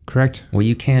 correct? Well,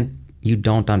 you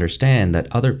don't understand that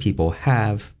other people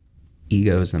have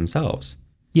egos themselves.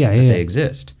 Yeah, That yeah. they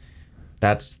exist.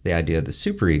 That's the idea of the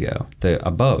superego, the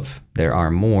above. There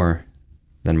are more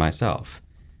than myself.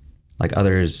 Like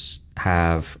others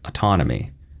have autonomy.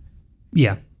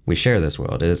 Yeah. We share this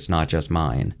world. It's not just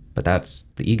mine. But that's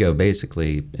the ego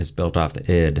basically is built off the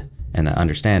id and the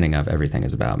understanding of everything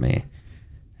is about me.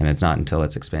 And it's not until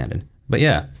it's expanded. But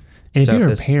yeah. And so if you're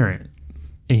this- a parent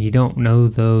and you don't know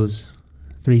those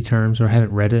 3 terms or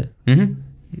haven't read it, Mhm.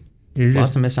 you're just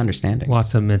Lots of misunderstandings.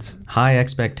 lots of myths. High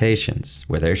expectations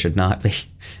where there should not be.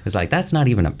 It's like, that's not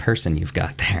even a person you've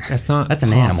got there. That's not That's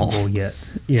an possible animal. yet.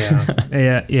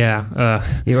 Yeah. yeah.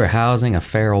 You are housing a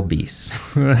feral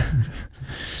beast.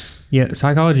 Yeah.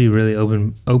 Psychology really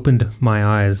opened my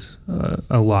eyes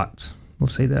a lot. We'll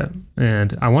say that,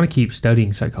 and I want to keep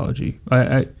studying psychology.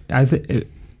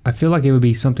 I feel like it would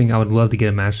be something I would love to get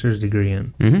a master's degree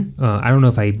in. Mm-hmm. I don't know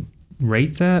if I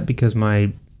rate that because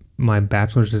my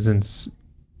bachelor's is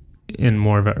in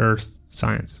more of a earth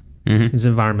science. Mm-hmm. It's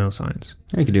environmental science.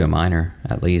 You could do a minor,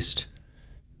 at least.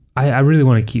 I really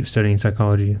want to keep studying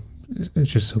psychology.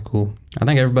 It's just so cool. I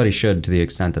think everybody should, to the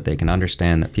extent that they can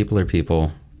understand that people are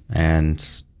people,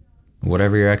 and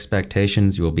whatever your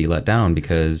expectations, you will be let down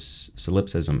because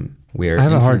solipsism. We are I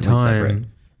have a hard infinitely time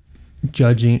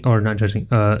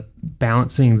separate.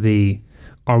 balancing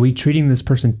are we treating this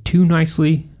person too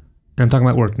nicely? And I'm talking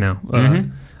about work now.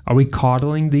 Are we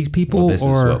coddling these people? Well, this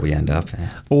is what we end up.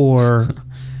 Or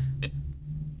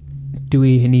do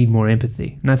we need more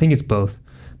empathy? And I think it's both.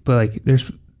 But like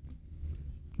there's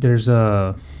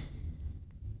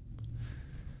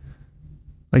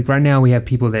like right now we have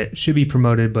people that should be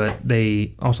promoted, but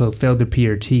they also failed their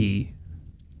PRT.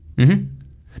 Mm-hmm.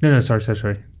 No,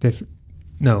 sorry.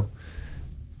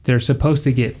 They're supposed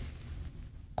to get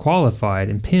qualified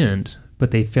and pinned,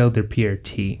 but they failed their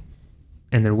PRT,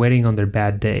 and they're waiting on their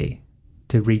bad day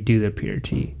to redo their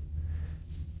PRT.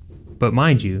 But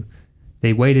mind you,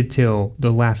 they waited till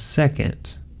the last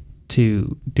second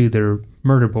to do their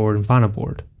murder board and final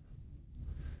board.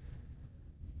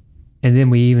 And then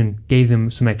we even gave them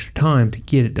some extra time to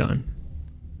get it done.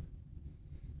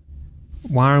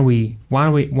 Why are we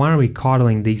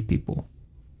coddling these people?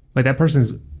 Like that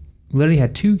person's literally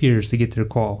had 2 years to get their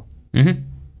qual. Mm-hmm.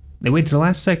 They waited to the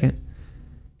last second,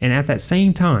 and at that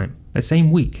same time, that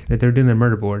same week that they're doing their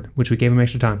murder board, which we gave them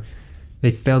extra time,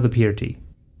 they failed the PRT.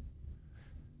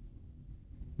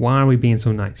 Why are we being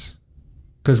so nice?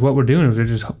 Because what we're doing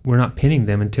is we're not pinning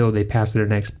them until they pass their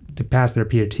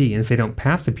PRT, and if they don't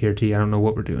pass the PRT, I don't know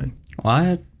what we're doing.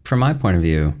 Well, from my point of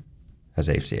view, as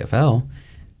AFCFL,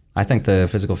 I think the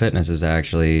physical fitness is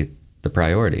actually the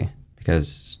priority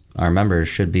because our members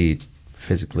should be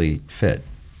physically fit.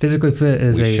 Physically fit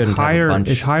is We shouldn't have a bunch-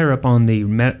 is higher up on the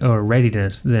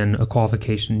readiness than a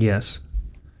qualification. Yes.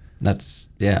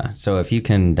 Yeah. So if you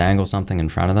can dangle something in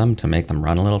front of them to make them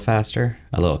run a little faster,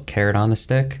 a little carrot on the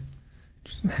stick.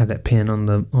 Have that pin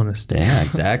on a stick. Yeah,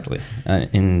 exactly.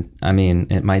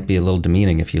 It might be a little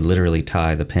demeaning if you literally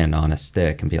tie the pin on a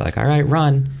stick and be like, all right,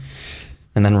 run.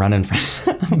 And then run in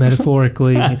front.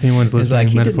 Metaphorically, if anyone's listening,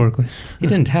 He metaphorically. He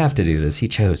didn't have to do this. He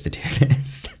chose to do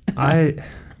this.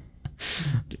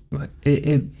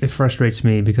 it frustrates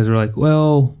me because we're like,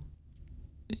 well,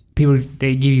 people,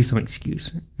 they give you some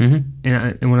excuse. Mm-hmm.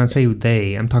 And when I say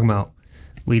they, I'm talking about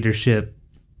leadership,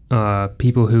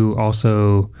 people who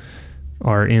also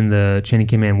are in the chain of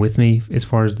command with me as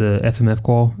far as the FMF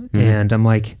qual. And I'm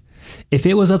like, if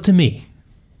it was up to me,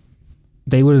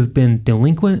 they would have been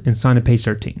delinquent and signed a page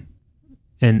 13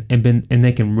 and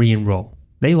they can re-enroll.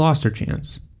 They lost their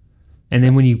chance. And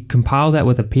then when you compile that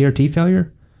with a PRT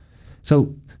failure,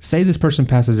 so say this person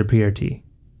passes their PRT.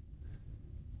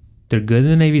 They're good in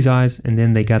the Navy's eyes, and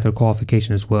then they got their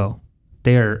qualification as well.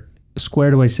 They are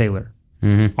squared away sailor.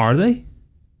 Are they?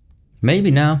 Maybe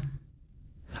now.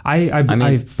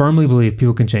 I firmly believe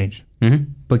people can change.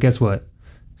 But guess what?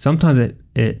 Sometimes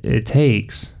it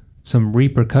takes some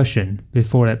repercussion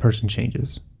before that person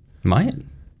changes. Might.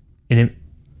 And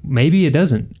maybe it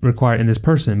doesn't require it in this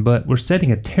person, but we're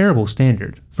setting a terrible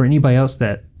standard for anybody else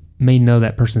that may know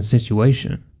that person's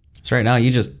situation. So right now you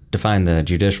just define the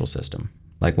judicial system.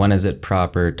 Like, when is it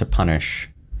proper to punish?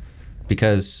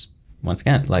 Because once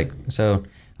again, like, so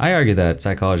I argue that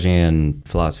psychology and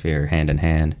philosophy are hand in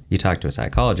hand. You talk to a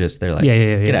psychologist, they're like,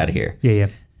 get out of here. Yeah.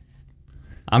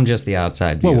 I'm just the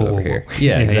outside view over here.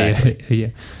 Yeah, exactly. Yeah.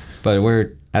 But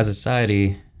we're, as a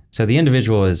society, so the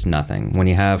individual is nothing. When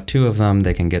you have two of them,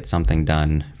 they can get something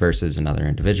done versus another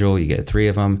individual. You get three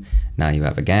of them. Now you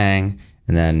have a gang.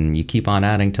 And then you keep on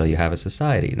adding till you have a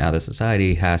society. Now the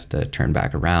society has to turn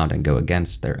back around and go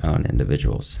against their own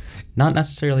individuals. Not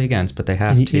necessarily against, but they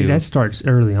have to. That starts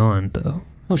early on, though.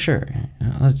 Well, sure.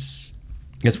 It's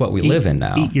what we live in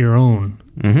now. Eat your own.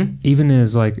 Mm-hmm. Even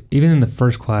in the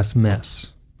first class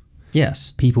mess.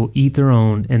 Yes. People eat their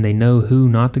own, and they know who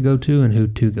not to go to and who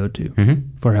to go to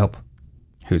for help.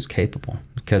 Who's capable.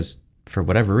 Because for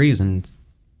whatever reason,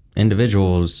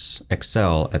 individuals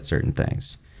excel at certain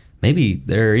things. Maybe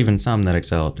there are even some that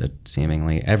excel at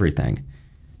seemingly everything.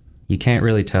 You can't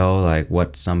really tell like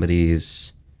what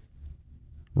somebody's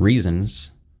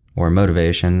reasons or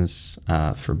motivations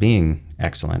for being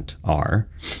excellent are.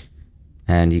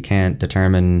 And you can't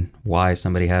determine why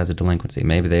somebody has a delinquency.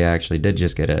 Maybe they actually did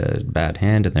just get a bad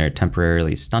hand and they're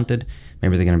temporarily stunted.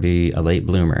 Maybe they're going to be a late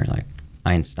bloomer like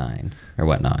Einstein or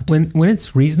whatnot. When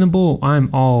it's reasonable,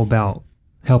 I'm all about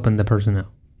helping the person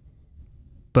out.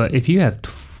 But if you have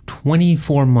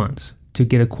 24 months to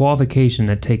get a qualification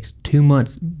that takes 2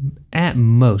 months at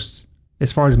most,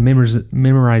 as far as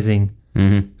memorizing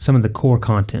some of the core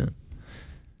content,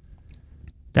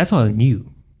 that's on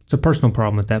you. It's a personal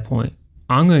problem at that point.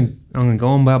 I'm gonna go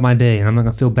on about my day, and I'm not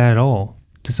gonna feel bad at all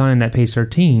to sign that page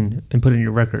 13 and put it in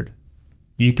your record.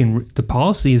 The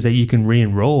policy is that you can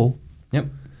re-enroll. Yep.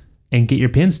 And get your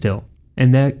pin still.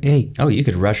 And that, hey. Oh, you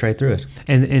could rush right through it.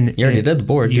 And you already did the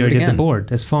board. You already did the board.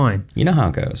 That's fine. You know how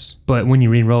it goes. But when you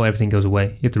re-enroll, everything goes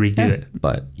away. You have to redo it.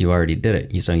 But you already did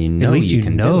it. So you know at least you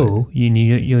can do it.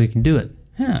 You can do it.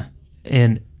 Yeah.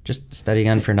 And just study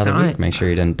again for another week. Make sure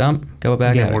you didn't dump. Go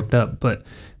back at it. Worked up. But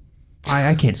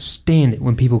I can't stand it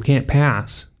when people can't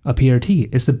pass a PRT.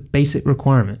 It's the basic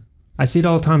requirement. I see it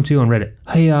all the time too on Reddit.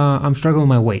 Hey, I'm struggling with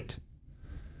my weight.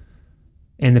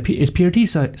 And it's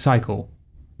PRT cycle.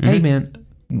 Hey man,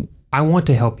 I want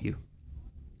to help you.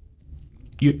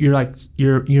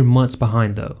 You're months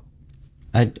behind though.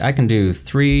 I can do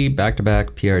 3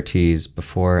 back-to-back PRTs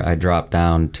before I drop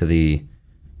down to the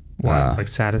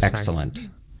excellent.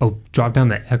 Oh, drop down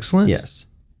to excellent? Yes.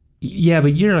 Yeah,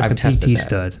 but you're like the PT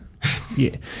stud.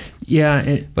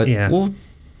 Well,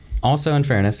 also in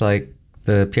fairness, like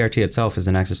the PRT itself is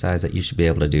an exercise that you should be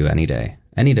able to do any day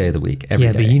of the week, every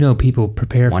day. Yeah, but people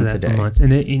prepare for that for months,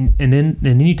 and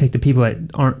then you take the people that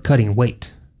aren't cutting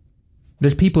weight.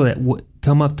 There's people that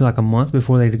come up to like a month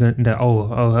before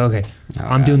okay.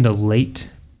 I'm doing the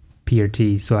late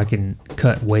PRT so I can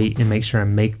cut weight and make sure I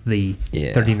make the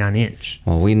 39 inch.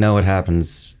 Well, we know what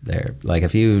happens there. Like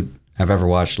if you have ever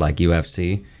watched like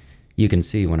UFC, you can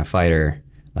see when a fighter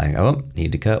like,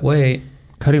 need to cut weight.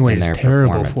 Cutting weight is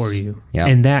terrible for you. Yep.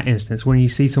 In that instance, when you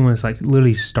see someone that's like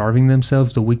literally starving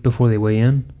themselves the week before they weigh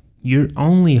in, you're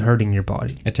only hurting your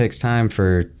body. It takes time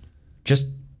for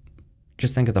just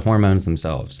think of the hormones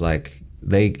themselves. Like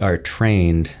they are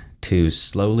trained to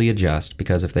slowly adjust,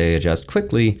 because if they adjust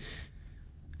quickly,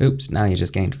 now you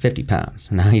just gained 50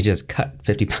 pounds. Now you just cut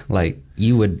 50 pounds. Like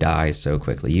you would die so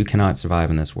quickly. You cannot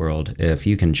survive in this world if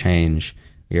you can change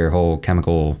your whole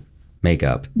chemical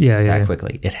makeup that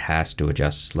quickly. It has to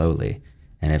adjust slowly.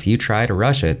 And if you try to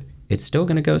rush it, it's still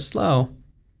going to go slow.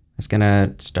 It's going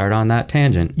to start on that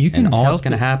tangent. And all that's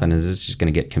going to happen is it's just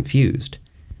going to get confused.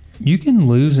 You can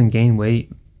lose and gain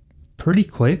weight pretty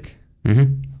quick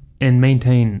and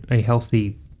maintain a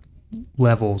healthy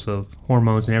levels of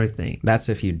hormones and everything. That's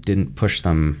if you didn't push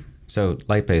them. So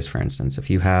lipase, for instance, if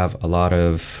you have a lot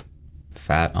of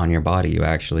fat on your body, you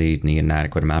actually need an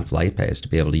adequate amount of lipase to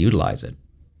be able to utilize it.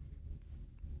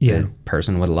 Yeah. A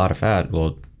person with a lot of fat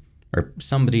will, or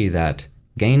somebody that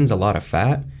gains a lot of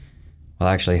fat will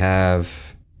actually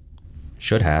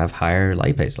should have higher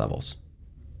lipase levels.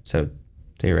 So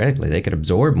theoretically, they could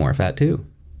absorb more fat too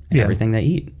in everything they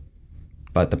eat.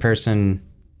 But the person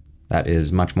that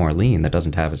is much more lean, that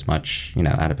doesn't have as much,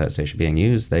 adipose tissue being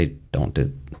used, they don't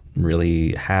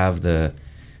really have their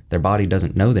body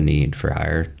doesn't know the need for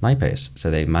higher lipase. So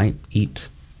they might eat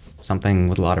something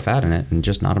with a lot of fat in it and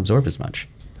just not absorb as much.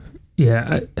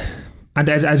 Yeah. I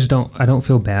just don't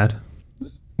feel bad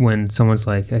when someone's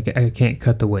like, I can't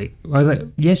cut the weight. I was like,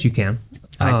 yes, you can.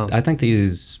 I think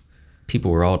these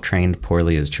people were all trained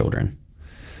poorly as children.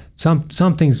 Some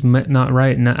things not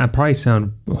right, and I probably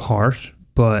sound harsh,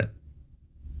 but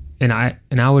I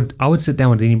would sit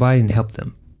down with anybody and help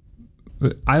them.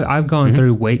 I've gone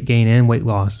through weight gain and weight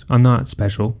loss. I'm not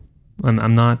special.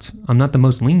 I'm not the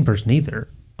most lean person either.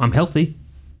 I'm healthy.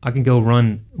 I can go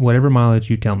run whatever mileage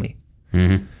you tell me.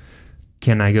 Mm-hmm.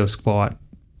 Can I go squat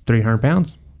 300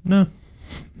 pounds? No.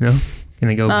 Can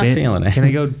I go Not bench? feeling it. Can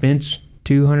I go bench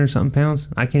 200 something pounds?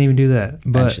 I can't even do that.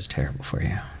 But Bench is terrible for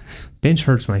you. bench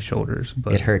hurts my shoulders.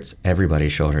 But It hurts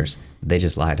everybody's shoulders. They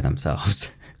just lie to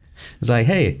themselves. It's like,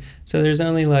 hey, so there's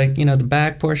only the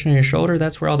back portion of your shoulder.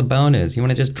 That's where all the bone is. You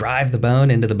want to just drive the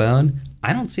bone into the bone?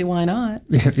 I don't see why not.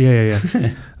 yeah.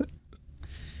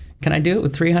 Can I do it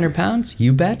with 300 pounds?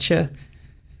 You betcha.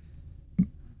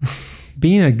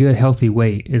 Being a good healthy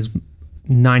weight is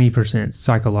 90%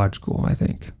 psychological, I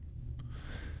think.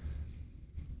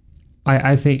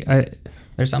 I think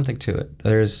There's something to it.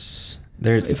 There's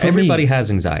For everybody me-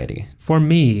 has anxiety. for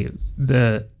me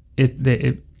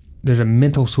there's a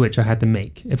mental switch I had to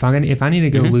make. If I need to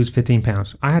go lose 15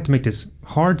 pounds, I have to make this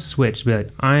hard switch to be like,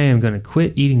 I am going to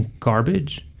quit eating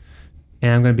garbage,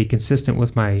 and I'm going to be consistent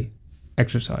with my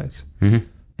exercise. Mm-hmm.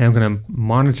 And I'm going to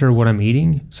monitor what I'm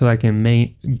eating so I can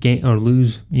gain or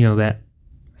lose, that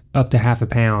up to half a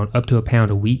pound, up to a pound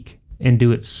a week, and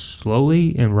do it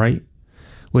slowly and right.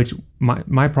 Which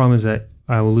my problem is that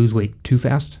I will lose weight too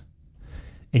fast,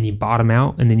 and you bottom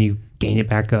out, and then you gain it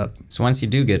back up. So once you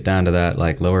do get down to that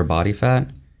lower body fat,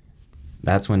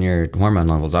 that's when your hormone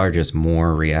levels are just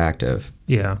more reactive.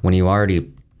 Yeah. When you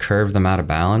already curve them out of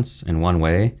balance in one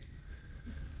way,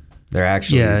 they're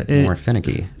actually more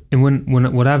finicky. And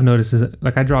when what I've noticed is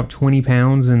I dropped 20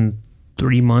 pounds in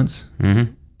 3 months,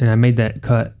 Mm-hmm. and I made that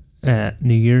cut at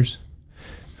New Year's.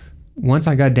 Once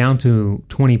I got down to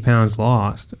 20 pounds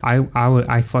lost,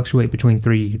 I fluctuate between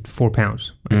 3 to 4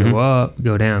 pounds. I go up,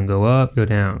 go down, go up, go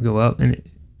down, go up, and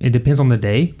it depends on the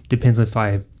day. Depends if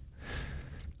I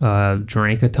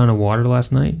drank a ton of water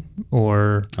last night,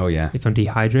 or if I'm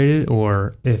dehydrated,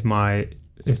 or if my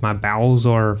bowels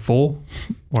are full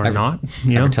or not.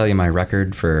 Ever tell you my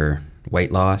record for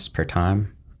weight loss per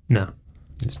time? No.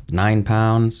 It's 9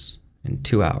 pounds in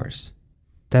 2 hours.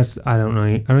 I don't know.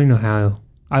 I don't even know how.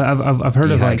 I've heard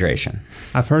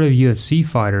Dehydration. I've heard of UFC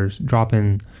fighters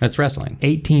dropping It's wrestling.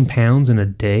 18 pounds in a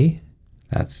day.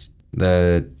 That's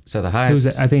the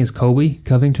highest. I think it's Colby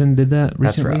Covington did that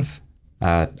recently. That's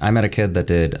rough. I met a kid that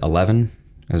did 11.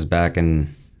 It was back in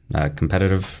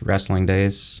competitive wrestling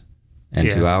days in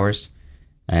 2 hours.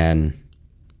 And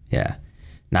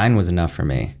 9 was enough for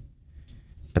me.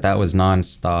 But that was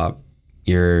nonstop.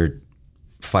 You're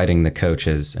fighting the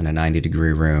coaches in a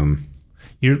 90-degree room.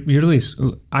 You're really.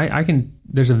 I can.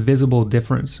 There's a visible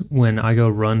difference when I go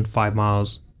run 5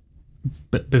 miles.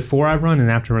 But before I run and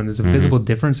after I run, there's a visible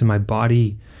difference in my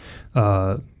body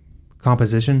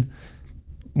composition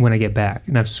when I get back,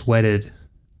 and I've sweated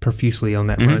profusely on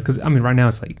that run. Because right now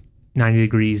it's 90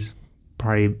 degrees,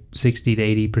 probably 60 to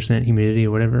 80% humidity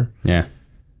or whatever. Yeah.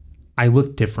 I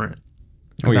look different.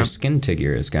 Well, your skin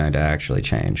figure is going to actually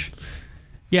change.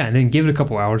 Yeah, and then give it a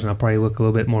couple hours, and I'll probably look a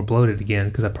little bit more bloated again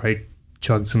because I probably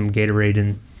chugged some Gatorade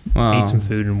and ate some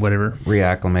food and whatever.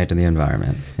 Reacclimate to the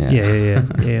environment.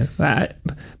 Yeah.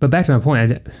 But back to my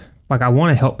point, I want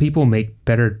to help people make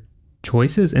better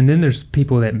choices, and then there's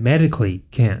people that medically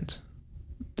can't.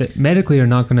 That medically are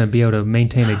not going to be able to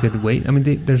maintain a good weight.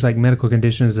 There's medical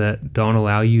conditions that don't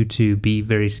allow you to be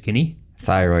very skinny.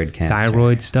 Thyroid cancer.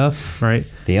 Thyroid stuff, right?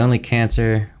 The only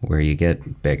cancer where you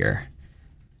get bigger.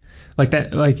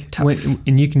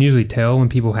 And you can usually tell when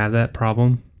people have that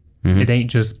problem. It ain't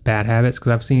just bad habits,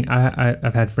 because I've seen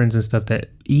I've had friends and stuff that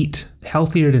eat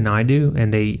healthier than I do,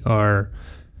 and they are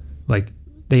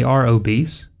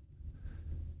obese,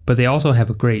 but they also have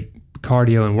a great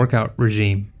cardio and workout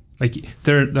regime. Like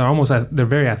they're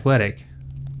very athletic,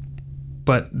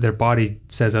 but their body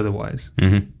says otherwise.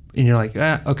 Mm-hmm. And you're like,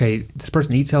 okay, this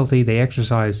person eats healthy, they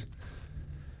exercise.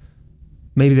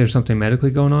 Maybe there's something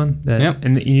medically going on that, Yep.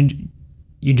 and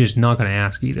you're just not going to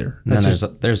ask either. And then That's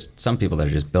there's some people that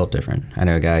are just built different. I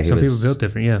know a guy who some people was built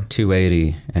different. Yeah.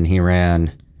 280 and he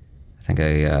ran, I think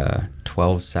a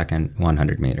 12-second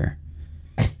 100 meter.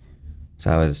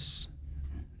 So that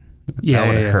would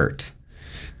have hurt.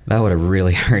 That would have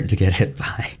really hurt to get hit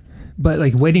by. But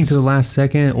like waiting to the last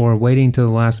second or waiting to the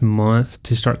last month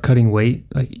to start cutting weight,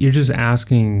 like you're just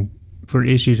asking for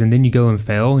issues, and then you go and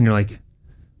fail, and you're like,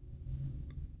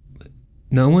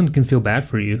 no one can feel bad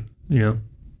for you, you know.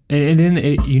 And then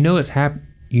you know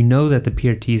that the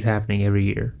PRT is happening every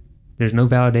year. There's no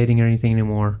validating or anything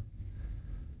anymore.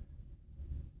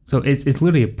 So it's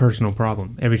literally a personal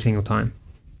problem every single time,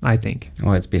 I think.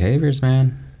 Well, it's behaviors,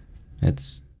 man.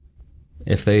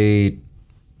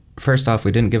 First off,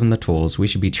 we didn't give them the tools. We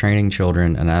should be training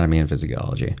children anatomy and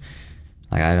physiology.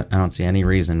 Like, I don't see any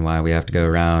reason why we have to go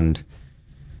around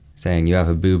saying you have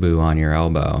a boo-boo on your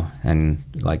elbow and,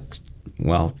 like,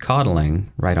 well,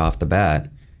 coddling right off the bat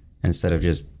instead of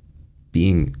just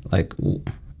being, like,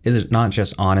 is it not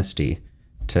just honesty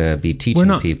to be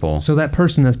teaching people? So that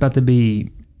person that's about to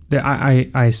be, I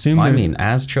assume. Well, I mean,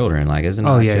 as children, like, isn't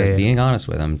it being honest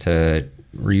with them to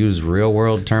use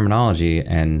real-world terminology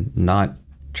and not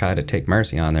try to take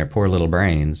mercy on their poor little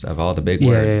brains of all the big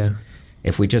words. Yeah.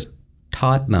 If we just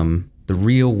taught them the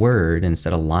real word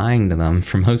instead of lying to them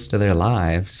for most of their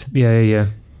lives. Yeah.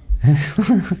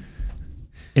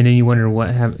 And then you wonder what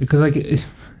happened. Because like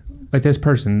this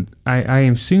person, I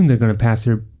assume they're going to pass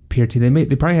their PRT.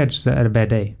 They probably had a bad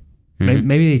day. Mm-hmm.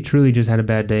 Maybe they truly just had a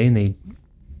bad day, and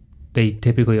they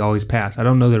typically always pass. I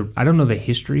don't know the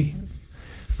history.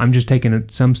 I'm just taking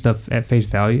some stuff at face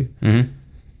value. Mm-hmm.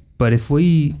 But if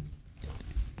we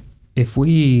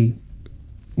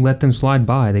let them slide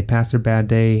by, they pass their bad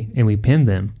day, and we pin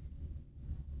them,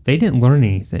 they didn't learn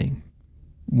anything.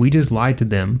 We just lied to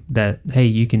them that,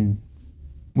 hey,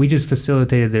 we just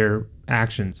facilitated their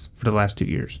actions for the last 2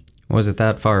 years. Was it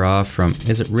that far off from,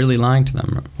 is it really lying to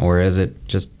them, or is it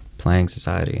just playing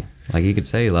society? Like, you could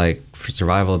say, like, for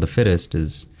survival of the fittest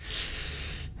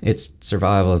it's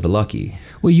survival of the lucky.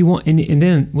 Well, you want, and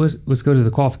then let's go to the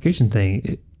qualification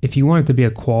thing. If you want it to be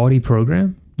a quality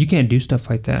program, you can't do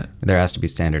stuff like that. There has to be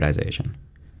standardization.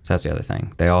 So that's the other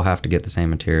thing. They all have to get the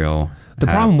same material. The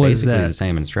problem was basically that the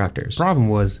same instructors. The problem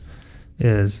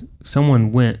is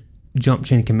someone jumped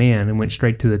chain of command and went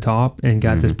straight to the top and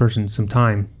got this person some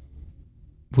time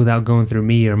without going through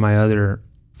me or my other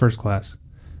first class,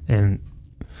 and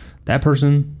that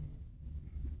person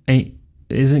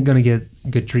isn't going to get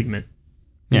good treatment,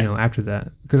 you know, after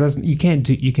that, because you can't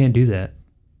do that.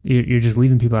 You're just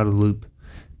leaving people out of the loop.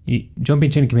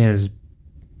 Jumping chain of command is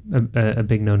a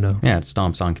big no-no. Yeah, it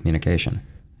stomps on communication,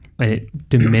 and it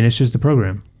diminishes the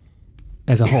program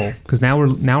as a whole. Because now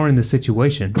we're in the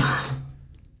situation.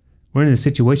 We're in the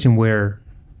situation where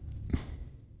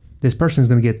this person is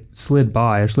going to get slid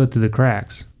by or slid through the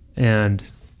cracks, and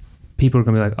people are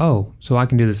going to be like, "Oh, so I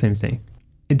can do the same thing."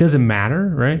 It doesn't matter,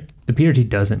 right? The PRT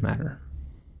doesn't matter.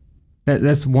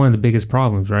 That's one of the biggest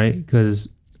problems, right? Because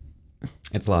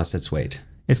it's lost its weight.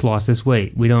 It's lost its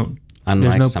weight. We don't.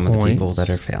 Unlike some of the people that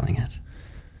are failing it.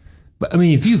 But I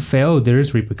mean, if you fail,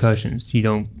 there's repercussions.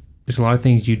 There's a lot of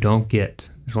things you don't get.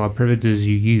 There's a lot of privileges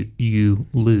you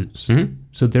lose. Mm-hmm.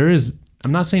 So there is.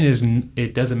 I'm not saying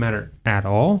it doesn't matter at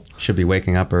all. Should be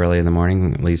waking up early in the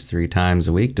morning at least 3 times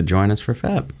a week to join us for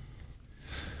FEP.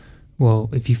 Well,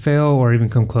 if you fail or even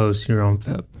come close, you're on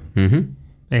FEP. Mm-hmm.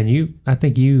 And I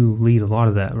think you lead a lot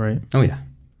of that, right? Oh yeah.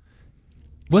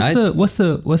 What's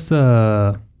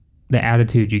the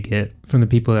attitude you get from the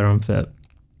people that are on FEP?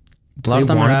 A lot of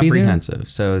them are apprehensive.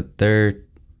 So there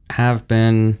have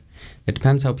been. It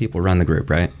depends how people run the group,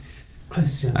 right?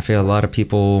 I feel a lot of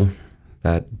people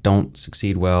that don't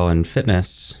succeed well in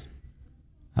fitness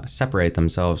separate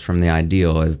themselves from the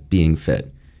ideal of being fit.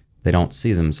 They don't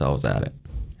see themselves at it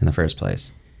in the first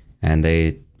place, and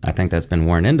I think that's been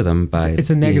worn into them by. It's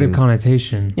a negative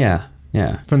connotation. Yeah.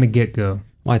 From the get-go.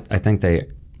 Well, I think they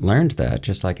learned that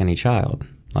just like any child.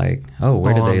 Like,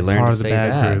 where did they learn to say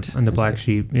that? And the black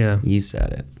sheep, yeah. You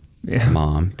said it. Yeah.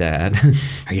 Mom, Dad,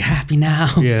 are you happy now?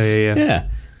 Yeah. Yeah.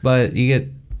 But you get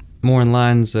more in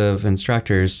lines of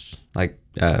instructors, like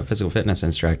physical fitness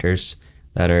instructors,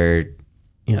 that are,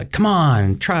 come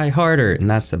on, try harder. And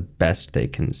that's the best they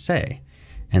can say.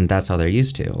 And that's how they're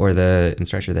used to. Or the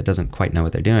instructor that doesn't quite know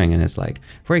what they're doing. And it's like,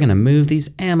 we're going to move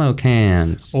these ammo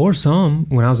cans. Or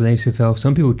when I was in ACFL,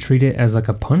 some people treat it as like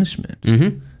a punishment.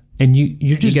 Mm-hmm. And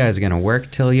you're just You guys are gonna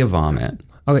work till you vomit.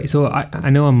 okay. So I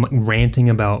know I'm ranting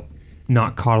about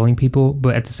not coddling people,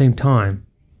 but at the same time,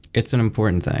 It's an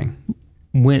important thing.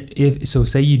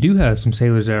 say you do have some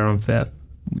sailors that are on FEP,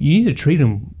 you need to treat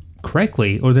them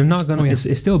correctly, or they're not gonna.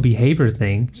 It's still a behavior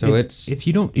thing. So if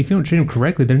you don't treat them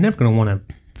correctly, they're never gonna want to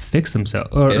fix themselves.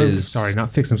 Sorry,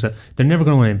 not fix themselves. They're never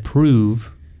gonna want to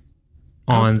improve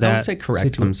on that. I would say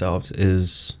correct themselves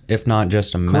is, if not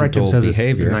just a Correct mental themselves is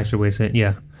behavior. a nicer way of saying it.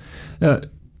 Yeah.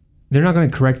 They're not going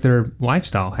to correct their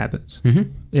lifestyle habits.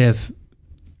 If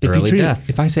Early you treat death.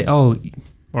 if I say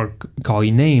or call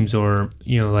you names, or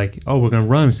like, we're going to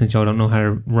run since y'all don't know how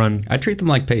to run. I treat them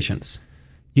like patients.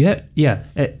 Yeah.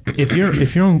 If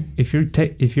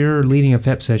you're leading a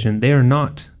FEP session, they are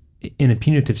not in a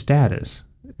punitive status.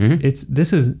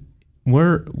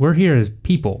 We're here as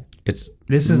people. This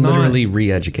is literally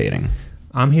re-educating.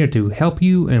 I'm here to help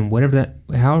you, and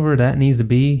however that needs to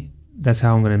be, that's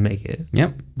how I'm going to make it.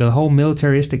 Yep. The whole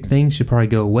militaristic thing should probably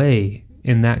go away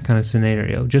in that kind of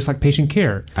scenario, just like patient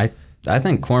care. I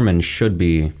think corpsmen should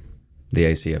be the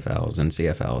ACFLs and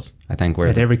CFLs. I think we're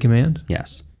At every command?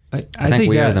 yes. I think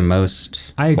we are the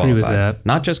most I agree with qualified. that.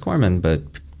 Not just corpsmen, but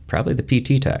probably the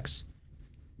PT techs.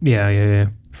 Yeah.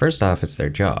 First off, it's their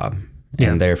job, Yeah.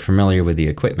 and they're familiar with the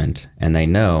equipment, and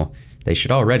they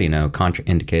should already know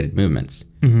contraindicated movements.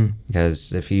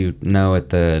 Because if you know at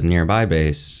the nearby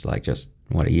base, like just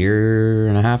a year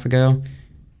and a half ago,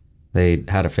 they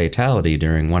had a fatality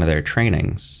during one of their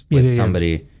trainings with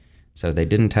somebody. So they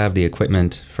didn't have the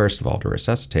equipment, first of all, to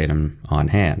resuscitate him on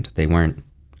hand. They weren't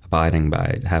abiding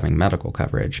by having medical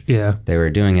coverage. Yeah. They were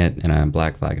doing it in a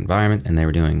black flag environment, and they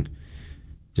were doing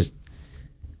just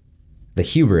the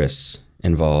hubris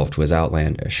involved was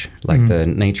outlandish. Like the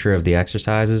nature of the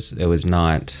exercises, it was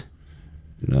not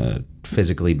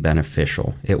physically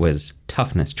beneficial. It was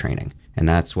toughness training, and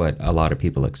that's what a lot of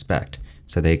people expect.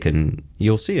 So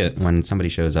you'll see it when somebody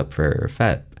shows up for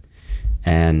FET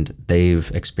and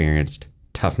they've experienced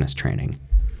toughness training.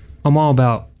 I'm all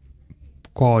about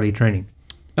quality training,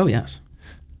 Oh, yes.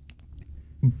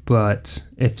 but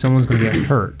if someone's going to get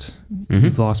hurt,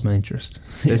 you've lost my interest.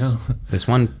 This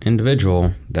one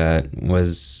individual that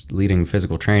was leading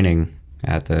physical training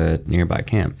at the nearby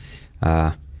camp,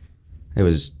 I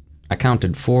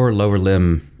counted 4 lower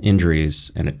limb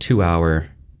injuries in a 2-hour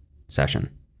session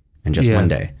in just one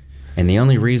day. And the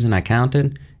only reason I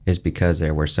counted is because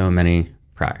there were so many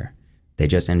prior. They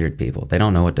just injured people. They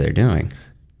don't know what they're doing.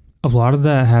 A lot of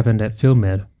that happened at Field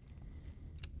Med.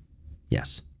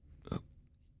 Yes.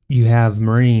 You have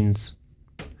Marines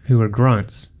who are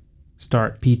grunts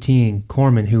start PTing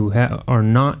corpsmen who are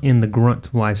not in the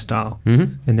grunt lifestyle,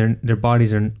 and their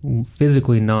bodies are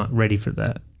physically not ready for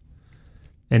that.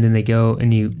 And then they go,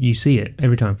 and you see it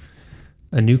every time.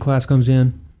 A new class comes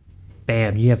in,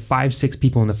 bam, you have 5-6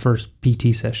 people in the first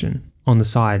PT session on the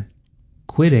side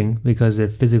quitting because they're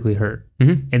physically hurt.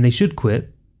 And they should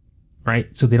quit, right?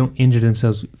 So they don't injure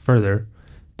themselves further.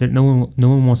 No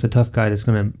one wants a tough guy that's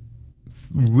going to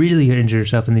really injure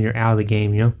yourself and then you're out of the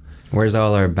game, Where's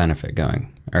all our benefit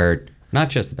going? Or not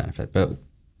just the benefit, but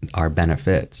our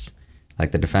benefits.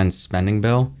 Like the defense spending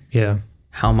bill. Yeah.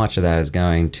 How much of that is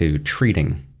going to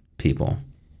treating people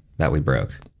that we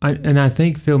broke? I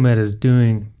think Field Med is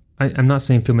doing... I'm not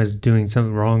saying Field Med is doing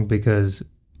something wrong because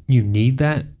you need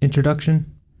that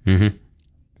introduction.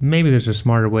 Maybe there's a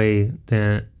smarter way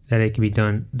that it can be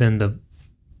done than the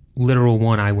literal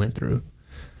one I went through.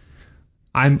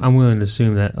 I'm willing to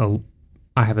assume that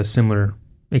I have a similar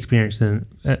experience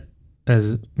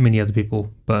as many other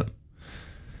people, but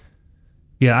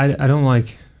yeah, I don't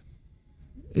like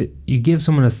it. You give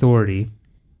someone authority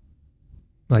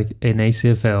like an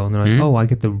ACFL, and they're like, "Oh, I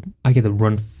get to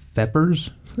run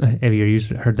feppers." Have you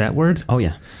heard that word? Oh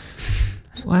yeah.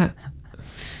 What?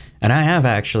 And I have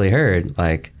actually heard,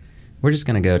 like, we're just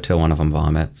going to go till one of them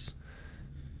vomits.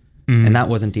 And that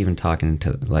wasn't even talking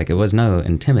to, like, it was no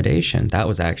intimidation. That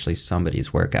was actually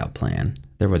somebody's workout plan.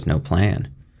 There was no plan.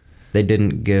 They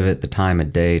didn't give it the time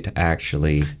of day to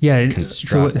actually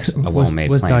construct a well-made plan.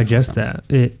 Let's digest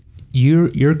that.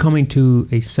 You're coming to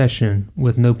a session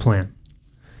with no plan,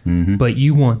 but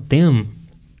you want them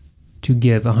to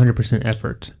give 100%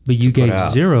 effort, but you gave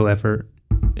 0 effort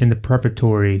in the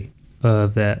preparatory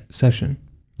of that session.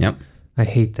 Yep. I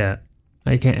hate that.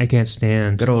 I can't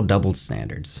stand good old double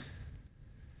standards.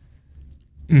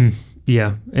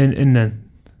 Yeah, and then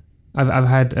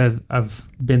I've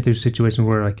been through situations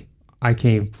where like I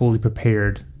came fully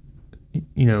prepared,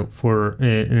 for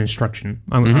an instruction.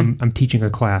 I'm teaching a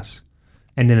class,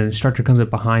 and then an instructor comes up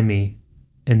behind me,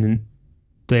 and then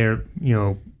they're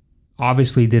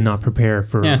obviously did not prepare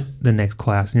for the next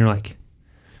class, and you're like,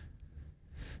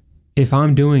 if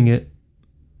I'm doing it,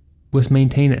 let's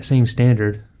maintain that same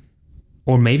standard.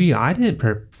 Or maybe I didn't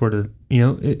prep for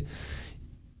the,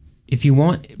 if you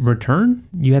want return,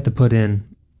 you have to put in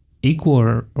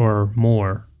equal or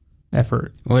more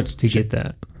effort to get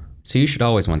that. So you should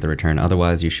always want the return.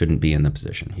 Otherwise, you shouldn't be in the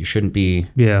position. You shouldn't be.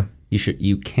 Yeah.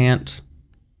 You can't.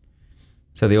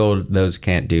 So the old those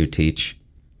can't do teach.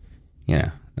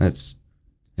 Yeah, it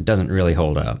doesn't really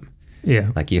hold up. Yeah.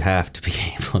 Like you have to be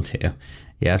able to.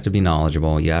 You have to be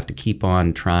knowledgeable. You have to keep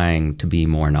on trying to be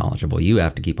more knowledgeable. You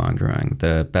have to keep on growing.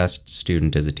 The best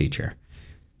student is a teacher.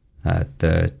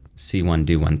 The see one,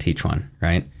 do one, teach one,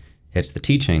 right? It's the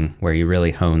teaching where you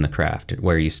really hone the craft,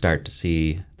 where you start to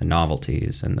see the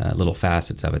novelties and the little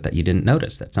facets of it that you didn't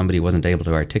notice, that somebody wasn't able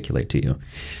to articulate to you.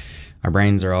 Our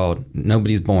brains are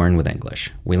nobody's born with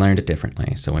English. We learned it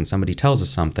differently. So when somebody tells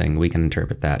us something, we can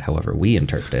interpret that however we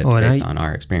interpret it based on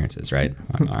our experiences, right?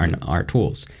 Our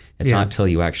tools. It's not until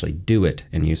you actually do it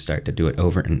and you start to do it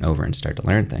over and over and start to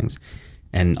learn things.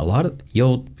 And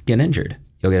you'll get injured.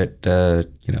 You'll get,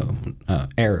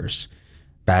 errors,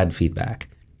 bad feedback.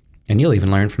 And you'll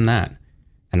even learn from that.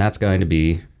 And that's going to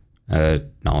be a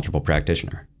knowledgeable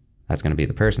practitioner. That's going to be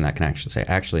the person that can actually say,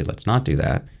 actually, let's not do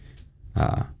that.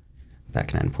 That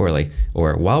can end poorly.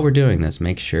 Or while we're doing this,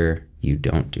 make sure you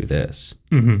don't do this.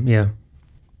 Mm-hmm, yeah.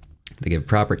 They give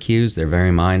proper cues. They're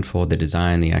very mindful. They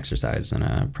design the exercise in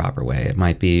a proper way. It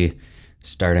might be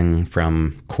starting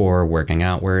from core, working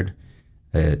outward.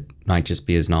 It might just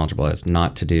be as knowledgeable as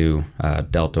not to do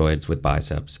deltoids with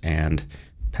biceps and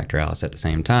pectoralis at the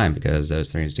same time, because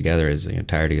those things together is the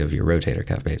entirety of your rotator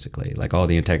cuff, basically, like all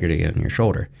the integrity in your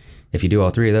shoulder. If you do all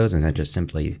three of those and then just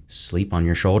simply sleep on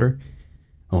your shoulder,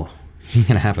 you're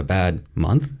going to have a bad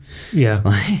month. Yeah.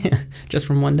 Just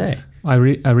from one day. I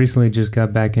recently just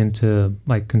got back into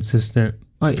consistent,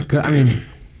 I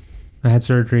had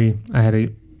surgery. I had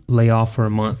to lay off for a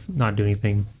month, not do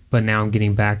anything, but now I'm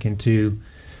getting back into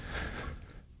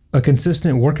a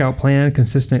consistent workout plan,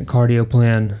 consistent cardio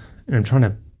plan, and I'm trying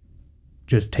to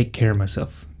just take care of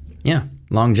myself. Yeah.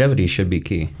 Longevity should be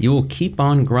key. You will keep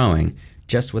on growing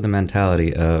just with the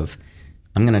mentality of,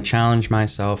 I'm going to challenge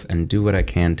myself and do what I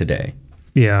can today.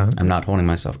 Yeah. I'm not holding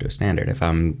myself to a standard. If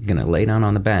I'm going to lay down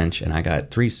on the bench and I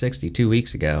got 360 2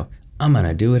 weeks ago, I'm going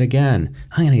to do it again.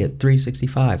 I'm going to get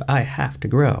 365. I have to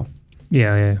grow.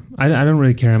 Yeah. I don't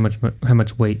really care how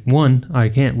much weight. One, I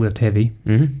can't lift heavy.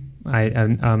 Mm-hmm.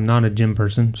 I'm not a gym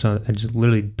person, so I just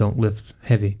literally don't lift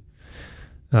heavy.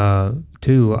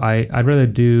 Two, I'd rather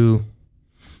do,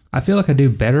 I feel like I do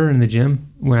better in the gym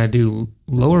when I do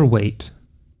lower weight,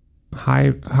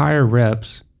 higher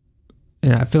reps,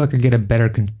 and I feel like I get a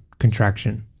better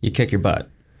contraction. You kick your butt.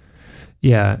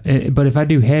 Yeah, but if I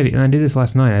do heavy, and I did this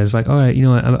last night, I was like, all right, you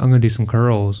know what, I'm going to do some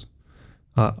curls.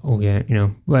 But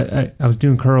I was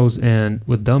doing curls and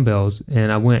with dumbbells,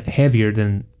 and I went heavier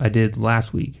than I did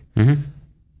last week. Mm-hmm.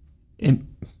 And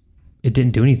it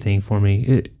didn't do anything for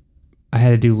me. I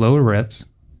had to do lower reps,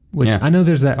 which I know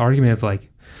there's that argument of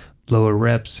lower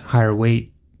reps, higher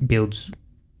weight builds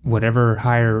whatever,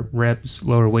 higher reps,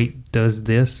 lower weight does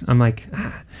this. I'm like,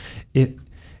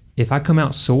 if I come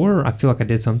out sore, I feel like I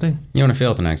did something. You want to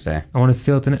feel it the next day. I want to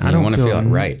feel it. I don't want to feel it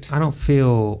right. I don't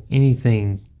feel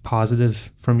anything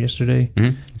positive from yesterday.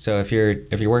 Mm-hmm. So if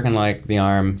you're working like the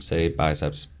arm, say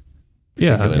biceps,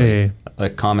 yeah. A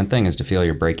common thing is to feel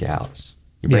your brachialis.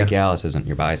 Your brachialis isn't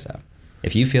your bicep.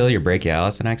 If you feel your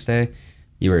brachialis the next day,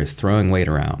 you were throwing weight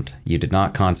around. You did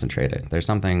not concentrate it. There's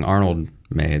something Arnold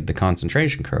made, the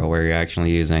concentration curl, where you're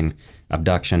actually using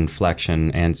abduction,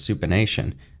 flexion, and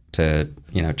supination to,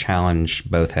 challenge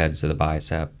both heads of the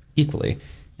bicep equally.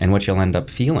 And what you'll end up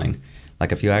feeling,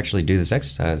 like if you actually do this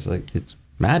exercise, it's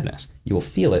madness. You will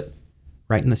feel it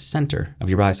right in the center of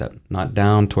your bicep, not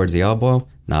down towards the elbow,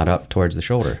 not up towards the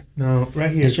shoulder. No, right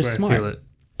here. It's just smart. I feel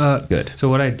it. Good. So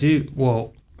what I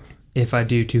do, if I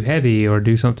do too heavy or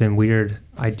do something weird,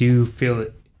 I do feel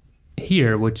it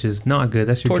here, which is not good.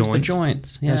 That's your towards joint. The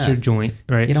joints. Yeah. That's your joint,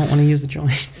 right? You don't want to use the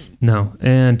joints. No,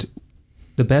 and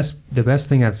the best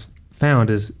thing I've found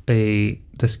is the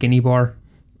skinny bar.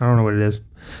 I don't know what it is.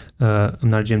 I'm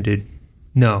not a gym dude.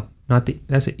 No, not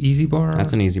that's an easy bar.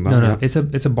 That's an easy bar. No, it's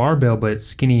a barbell, but it's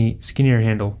skinnier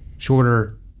handle,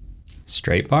 shorter.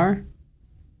 Straight bar?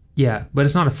 Yeah, but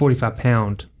it's not a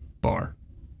 45-pound bar.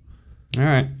 All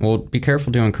right. Well, be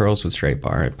careful doing curls with straight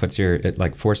bar. It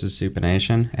forces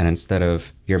supination, and instead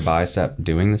of your bicep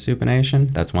doing the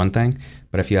supination, that's one thing.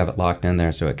 But if you have it locked in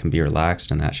there so it can be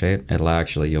relaxed in that shape,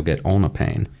 you'll get ulna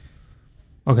pain.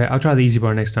 Okay, I'll try the easy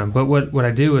bar next time. But what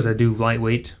I do is I do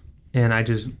lightweight, and I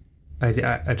try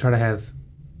to have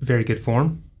very good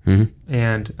form, mm-hmm.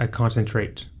 and I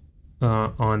concentrate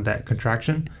on that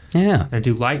contraction. Yeah. And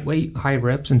do lightweight, high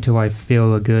reps until I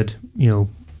feel a good,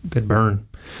 good burn.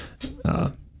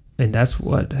 And that's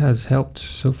what has helped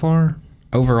so far.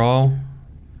 Overall,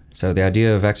 so the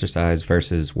idea of exercise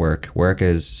versus work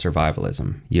is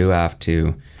survivalism. You have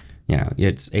to,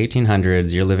 it's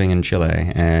 1800s, you're living in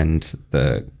Chile, and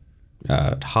the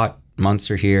hot months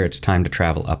are here. It's time to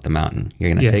travel up the mountain.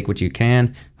 You're going to take what you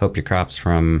can, hope your crops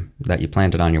from that you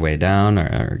planted on your way down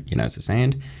are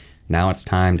sustained. Now it's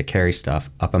time to carry stuff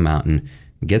up a mountain,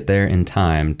 get there in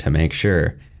time to make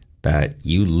sure that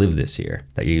you live this year,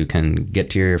 that you can get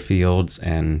to your fields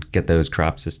and get those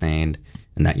crops sustained,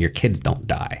 and that your kids don't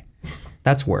die.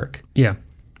 That's work. Yeah.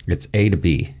 It's A to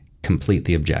B, complete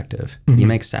the objective. You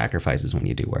make sacrifices when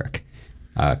you do work.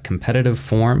 Competitive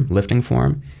form, lifting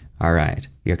form, all right,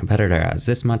 your competitor has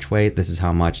this much weight, this is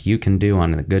how much you can do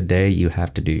on a good day, you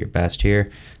have to do your best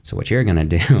here. So what you're gonna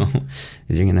do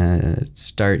is you're gonna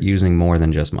start using more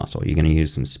than just muscle. You're gonna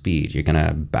use some speed, you're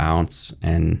gonna bounce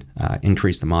and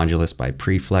increase the modulus by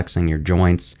pre-flexing your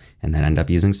joints, and then end up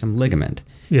using some ligament.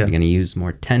 Yeah. You're gonna use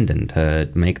more tendon to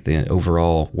make the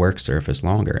overall work surface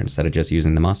longer instead of just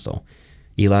using the muscle.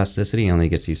 Elasticity only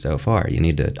gets you so far. You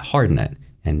need to harden it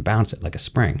and bounce it like a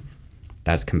spring.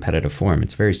 That's competitive form.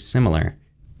 It's very similar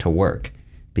to work,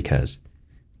 because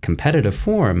competitive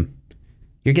form,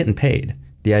 you're getting paid.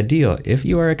 The ideal, if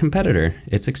you are a competitor,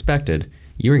 it's expected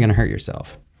you are going to hurt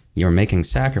yourself. You're making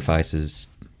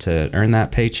sacrifices to earn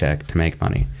that paycheck to make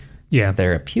money. Yeah.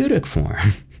 Therapeutic form,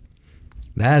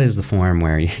 that is the form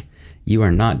where you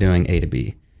are not doing A to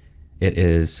B. It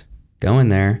is go in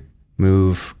there,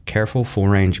 move, careful full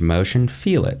range motion,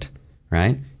 feel it,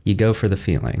 right? You go for the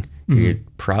feeling. You're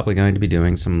probably going to be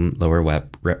doing some lower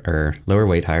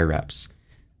weight, higher reps,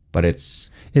 but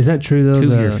it's Is that true though? to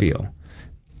your feel.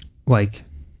 Like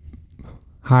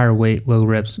higher weight, low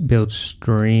reps build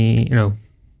strength.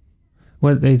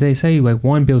 What they say, like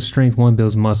one builds strength, one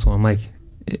builds muscle. I'm like,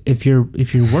 if you're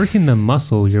working the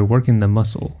muscle, you're working the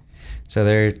muscle. So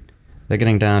they're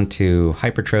getting down to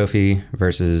hypertrophy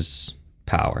versus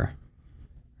power,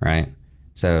 right?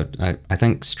 So I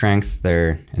think strength,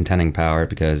 they're intending power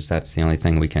because that's the only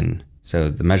thing we can. So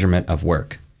the measurement of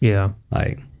work, Yeah.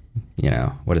 like,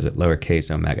 what is it? Lowercase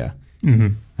omega.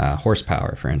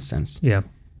 Horsepower, for instance. Yeah.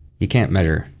 You can't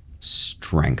measure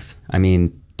strength. I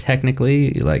mean,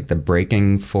 technically, like the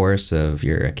braking force of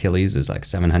your Achilles is like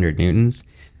 700 newtons.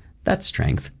 That's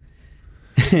strength.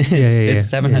 It's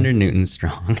 700 newtons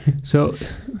strong. So,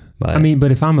 But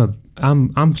but if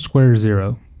I'm square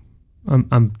zero,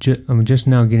 I'm just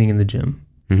now getting in the gym.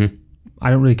 Mhm. I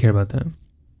don't really care about that.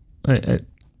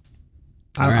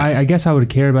 Alright. I guess I would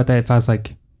care about that if I was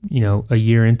like, a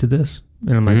year into this,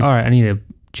 and I'm like, all right, I need to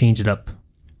change it up.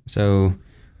 So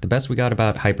the best we got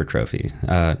about hypertrophy,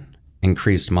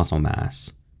 increased muscle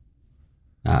mass.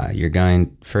 You're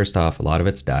going, first off, a lot of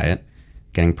it's diet,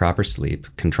 getting proper sleep,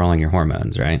 controlling your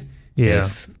hormones, right? Yeah.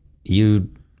 If you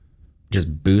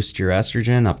just boost your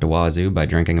estrogen up to wazoo by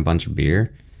drinking a bunch of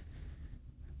beer,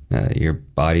 your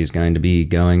body's going to be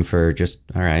going for just,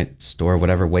 all right, store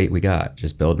whatever weight we got,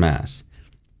 just build mass.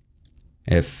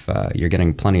 If you're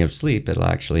getting plenty of sleep, it'll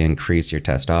actually increase your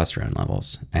testosterone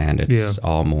levels, and it's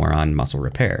all more on muscle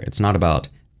repair. It's not about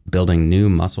building new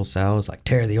muscle cells, like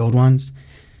tear the old ones.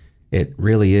 It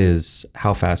really is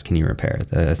how fast can you repair.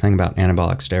 The thing about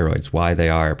anabolic steroids, why they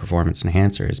are a performance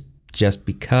enhancer, is just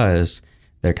because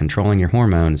they're controlling your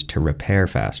hormones to repair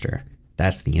faster.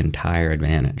 That's the entire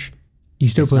advantage. You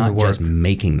still It's put in the not work. just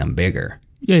making them bigger.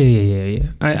 Yeah.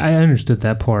 I understood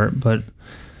that part, but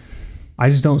I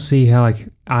just don't see how like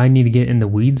I need to get in the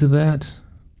weeds of that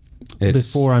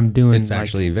before I'm doing. It's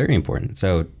actually very important.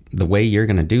 So the way you're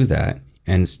going to do that,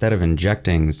 instead of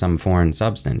injecting some foreign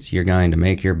substance, you're going to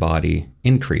make your body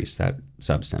increase that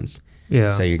substance. Yeah.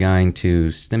 So you're going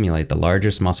to stimulate the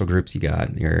largest muscle groups you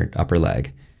got, your upper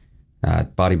leg.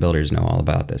 Bodybuilders know all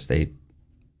about this.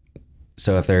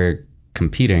 So if they're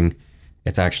competing,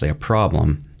 it's actually a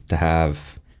problem to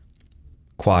have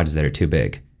quads that are too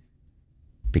big,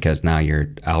 because now you're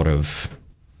out of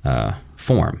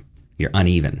form. You're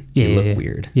uneven. You look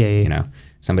weird. Yeah.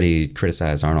 Somebody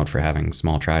criticized Arnold for having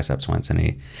small triceps once, and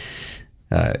he,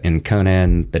 in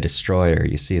Conan the Destroyer,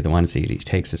 you see the one scene, he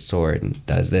takes his sword and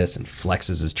does this and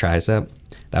flexes his tricep.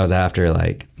 That was after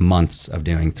like months of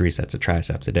doing 3 sets of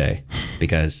triceps a day,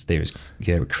 because they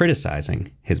were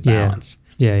criticizing his balance.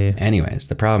 Yeah. Anyways,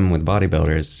 the problem with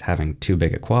bodybuilders having too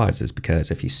big of quads is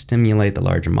because if you stimulate the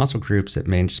larger muscle groups, it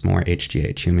makes more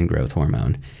HGH, human growth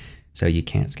hormone. So you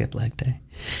can't skip leg day.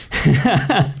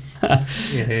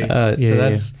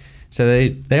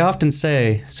 So they often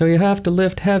say, so you have to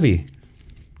lift heavy.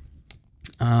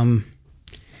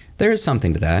 there is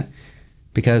something to that,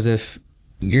 because if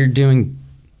you're doing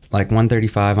like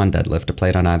 135 on deadlift, a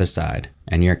plate on either side,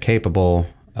 and you're capable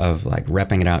of like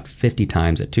repping it out 50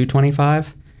 times at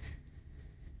 225,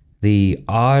 the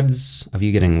odds of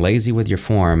you getting lazy with your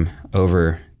form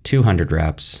over 200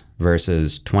 reps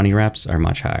versus 20 reps are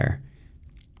much higher.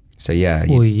 So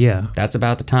yeah, that's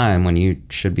about the time when you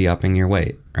should be upping your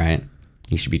weight, right?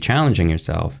 You should be challenging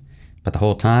yourself, but the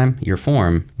whole time, your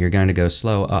form, you're going to go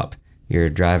slow up. You're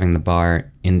driving the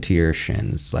bar into your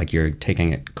shins, like you're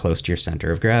taking it close to your center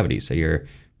of gravity. So you're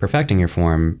perfecting your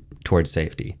form towards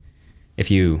safety. If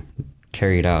you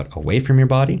carry it out away from your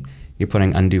body, you're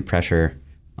putting undue pressure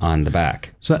on the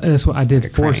back. So that's what I did.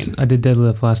 Like I did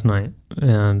deadlift last night,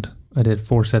 and I did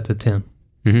 4 sets of 10.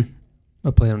 Mm-hmm.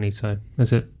 A plate on each side.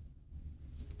 That's it.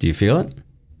 Do you feel it?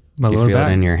 My Do you lower feel back.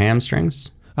 it in your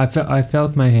hamstrings? I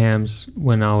felt my hams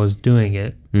when I was doing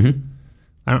it. Mm-hmm.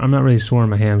 I'm not really sore in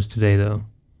my hams today though.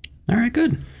 All right,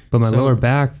 good. But my lower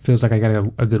back feels like I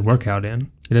got a good workout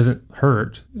in. It doesn't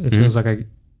hurt. It feels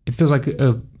like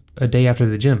a day after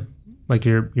the gym. Like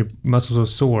your muscles are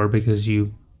sore because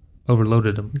you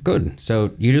overloaded them. Good.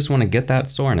 So you just want to get that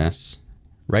soreness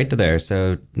right to there.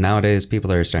 So nowadays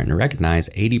people are starting to recognize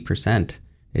 80%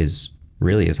 is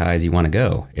really as high as you want to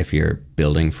go if you're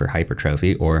building for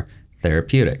hypertrophy or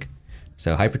therapeutic.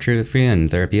 So hypertrophy and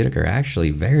therapeutic are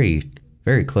actually very,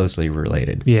 very closely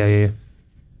related. Yeah.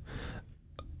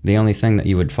 The only thing that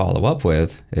you would follow up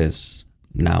with is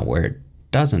now where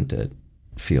doesn't it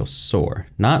feel sore?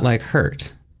 Not like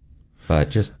hurt,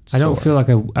 but just sore. I don't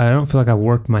feel like I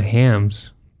worked my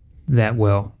hams that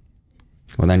well.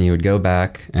 Well, then you would go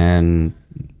back and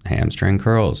hamstring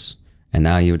curls, and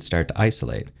now you would start to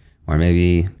isolate. Or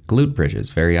maybe glute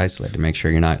bridges, very isolated, to make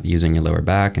sure you're not using your lower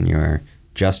back and you're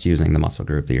just using the muscle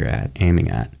group that you're aiming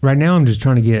at. Right now, I'm just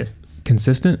trying to get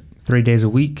consistent 3 days a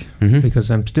week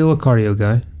because I'm still a cardio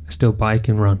guy. I still bike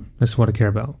and run. That's what I care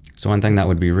about. So one thing that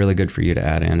would be really good for you to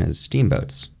add in is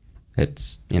steamboats.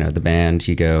 It's, the band,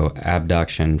 you go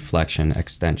abduction, flexion,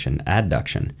 extension,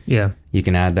 adduction. Yeah. You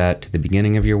can add that to the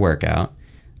beginning of your workout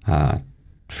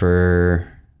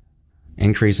for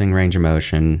increasing range of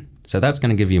motion. So that's going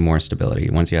to give you more stability.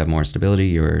 Once you have more stability,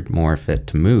 you're more fit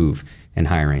to move in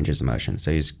higher ranges of motion.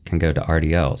 So you can go to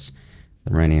RDLs,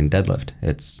 the Romanian deadlift.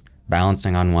 It's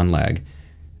balancing on one leg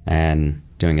and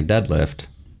doing a deadlift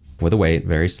with a weight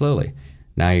very slowly.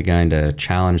 Now you're going to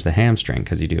challenge the hamstring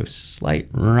because you do a slight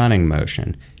running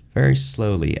motion very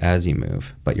slowly as you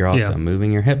move, but you're also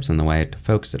moving your hips in the way to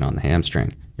focus it on the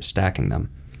hamstring. You're stacking them.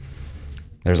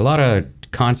 There's a lot of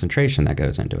concentration that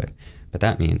goes into it, but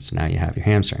that means now you have your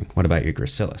hamstring. What about your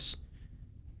gracilis?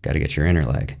 Got to get your inner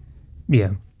leg.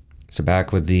 Yeah. So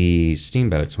back with the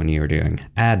steamboats when you were doing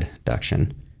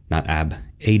adduction, not ab,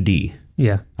 AD,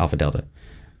 alpha delta,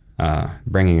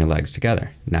 bringing your legs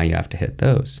together. Now you have to hit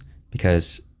those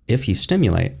because if you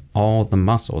stimulate all the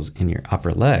muscles in your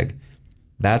upper leg,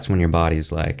 that's when your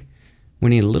body's like, we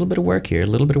need a little bit of work here, a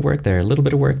little bit of work there, a little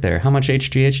bit of work there. How much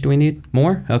HGH do we need?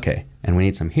 More? Okay. And we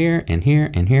need some here and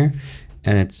here and here.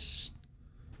 And it's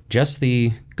just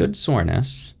the good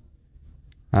soreness,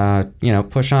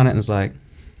 push on it and it's like,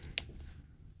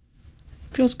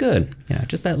 feels good.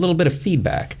 Just that little bit of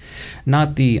feedback.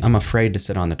 Not the, I'm afraid to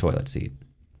sit on the toilet seat.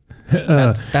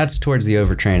 That's towards the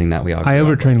overtraining that we all I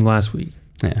overtrained last week.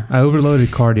 Yeah. I overloaded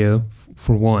cardio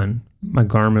for one. My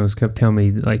Garmin kept telling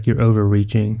me like you're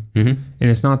overreaching, and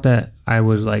it's not that I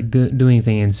was like doing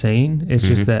anything insane. It's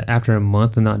just that after a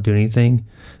month of not doing anything,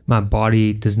 my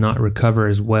body does not recover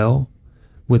as well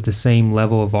with the same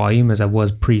level of volume as I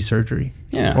was pre-surgery.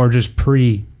 Yeah. Or just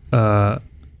a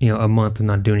month of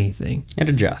not doing anything. It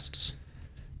adjusts.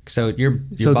 So your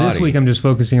so body, this week I'm just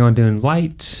focusing on doing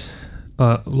light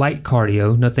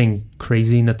cardio, nothing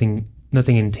crazy, nothing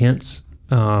intense,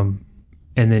 and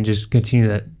then just continue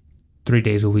that 3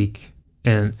 days a week.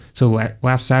 And so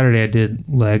last Saturday I did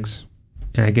legs,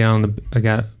 and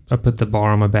I put the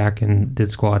bar on my back and did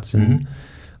squats, and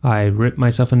I ripped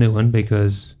myself a new one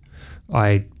because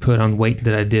I put on weight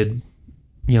that I did,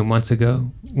 months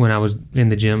ago when I was in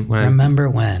the gym. Remember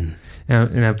when?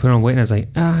 And I put on weight and I was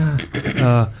like,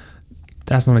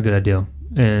 that's not a good idea.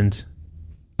 And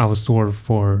I was sore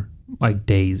for like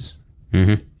days.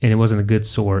 And it wasn't a good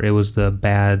sore. It was the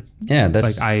bad. Yeah,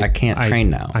 that's I can't train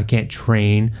now. I can't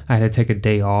train. I had to take a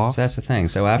day off. So that's the thing.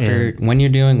 So when you're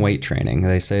doing weight training,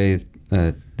 they say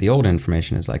the old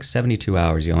information is like 72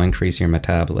 hours, you'll increase your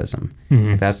metabolism.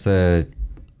 Like that's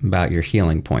about your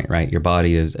healing point, right? Your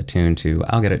body is attuned to,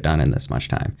 I'll get it done in this much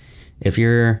time. If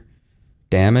your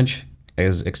damage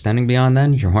as extending beyond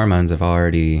then, your hormones have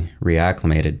already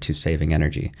reacclimated to saving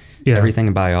energy. Yeah. Everything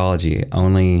in biology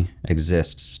only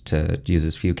exists to use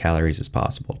as few calories as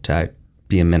possible, to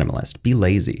be a minimalist, be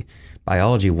lazy.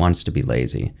 Biology wants to be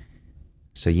lazy.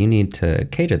 So you need to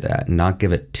cater that and not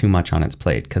give it too much on its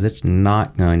plate, because it's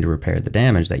not going to repair the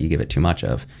damage that you give it too much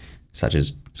of, such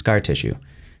as scar tissue.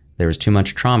 There was too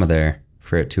much trauma there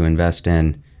for it to invest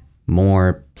in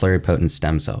more pluripotent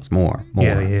stem cells, more.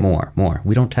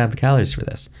 We don't have the calories for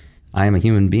this. I am a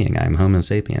human being. I am Homo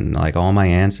sapien. Like all my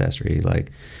ancestry, like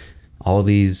all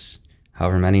these,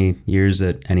 however many years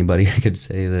that anybody could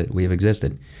say that we have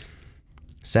existed,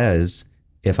 says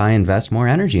if I invest more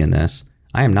energy in this,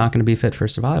 I am not going to be fit for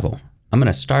survival. I'm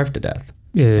going to starve to death.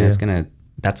 Yeah. And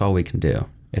that's all we can do.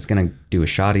 It's going to do a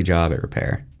shoddy job at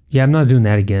repair. Yeah, I'm not doing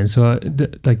that again. So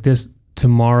like this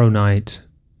tomorrow night,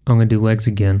 I'm gonna do legs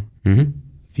again. Mm-hmm.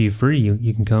 If you're free,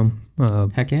 you can come.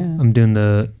 Heck yeah. I'm doing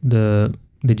the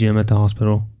gym at the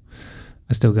hospital.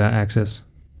 I still got access.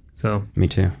 So Me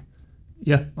too.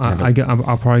 yeah,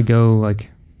 I'll probably go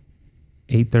like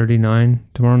 8:39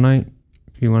 tomorrow night.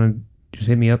 If you want to just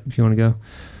hit me up if you want to go.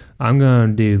 I'm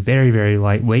gonna do very, very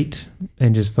lightweight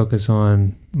and just focus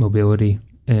on mobility.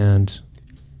 And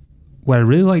what I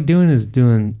really like doing is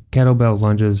doing kettlebell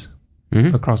lunges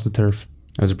across the turf.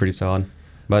 Those are pretty solid.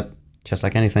 But just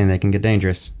like anything, they can get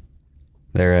dangerous.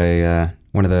 They're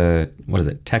one of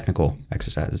the, technical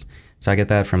exercises. So I get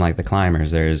that from like the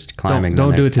climbers. There's climbing, don't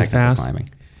then do there's it too technical fast. climbing.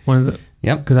 One of the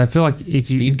Yep. because I feel like if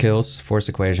Speed kills, force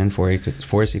equation,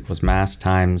 force equals mass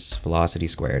times velocity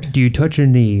squared. do you touch your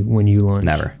knee when you lunge?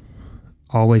 Never.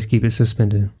 Always keep it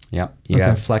suspended. Yep. You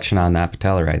got flexion on that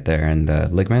patella right there. And the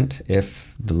ligament,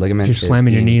 if the ligament If you're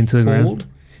slamming your knee into the ground pulled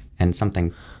and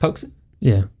something pokes it.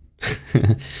 Yeah.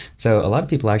 So a lot of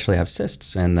people actually have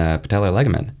cysts in the patellar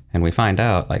ligament. And we find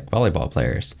out, like volleyball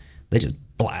players, they just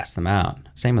blast them out.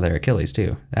 Same with their Achilles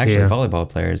too. Actually, volleyball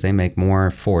players, they make more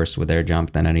force with their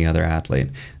jump than any other athlete.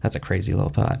 That's a crazy little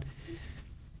thought.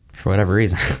 For whatever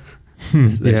reason.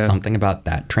 There's something about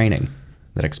that training,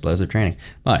 that explosive training.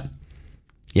 But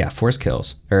yeah, force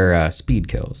kills, or speed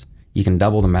kills. You can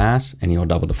double the mass and you'll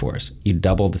double the force. You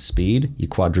double the speed, you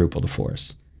quadruple the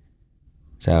force.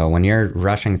 So when you're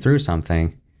rushing through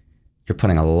something, you're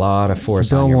putting a lot of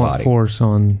force on your body. Don't want force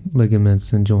on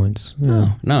ligaments and joints.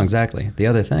 Yeah. No, exactly. The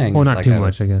other thing Well, is not like too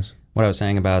much, I guess. what I was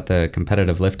saying about the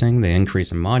competitive lifting, the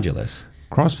increase in modulus.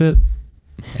 CrossFit.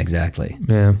 Exactly.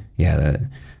 Yeah. Yeah.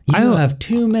 You have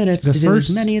 2 minutes to do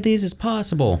as many of these as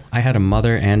possible. I had a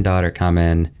mother and daughter come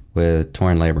in with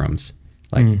torn labrums,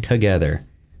 like together,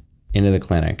 into the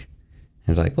clinic.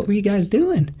 I was like, what were you guys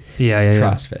doing? Yeah.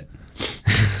 CrossFit.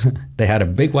 They had a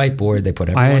big whiteboard. They put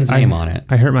everyone's name on it.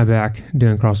 I hurt my back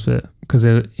doing CrossFit because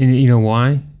you know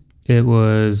why? It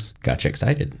was Got you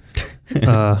excited.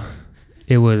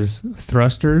 it was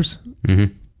thrusters,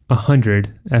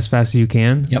 100 as fast as you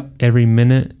can. Yep. Every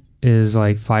minute is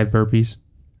like 5 burpees.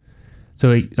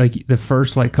 So like the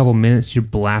first like couple minutes you're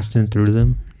blasting through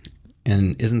them.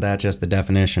 And isn't that just the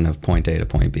definition of point A to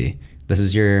point B? This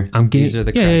is these are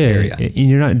the criteria. criteria. And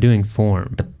you're not doing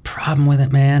form. The problem with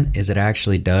it, man, is it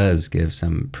actually does give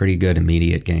some pretty good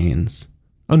immediate gains.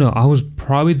 Oh no, I was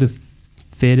probably the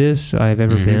fittest I've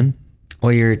ever been.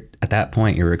 Well, at that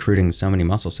point, you're recruiting so many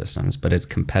muscle systems, but it's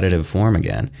competitive form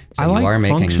again. So I like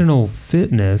functional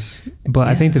fitness, but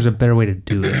I think there's a better way to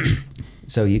do it.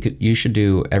 So you should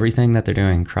do everything that they're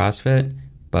doing in CrossFit,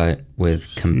 but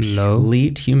with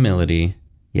complete humility,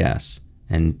 yes.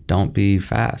 And don't be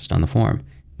fast on the form.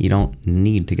 You don't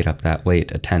need to get up that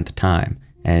weight a 10th time,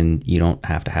 and you don't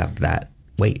have to have that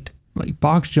weight. Like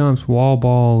box jumps, wall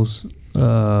balls,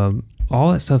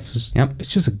 all that stuff is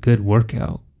it's just a good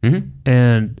workout.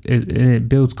 And it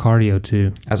builds cardio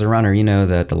too. As a runner, you know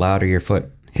that the louder your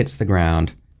foot hits the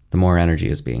ground, the more energy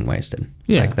is being wasted.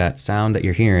 Yeah. Like that sound that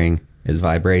you're hearing is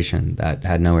vibration that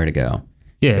had nowhere to go.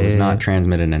 Yeah. It was not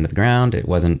transmitted into the ground. It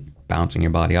wasn't bouncing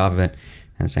your body off of it.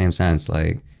 In the same sense,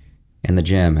 like in the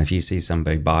gym, if you see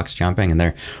somebody box jumping and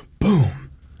they're boom,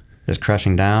 just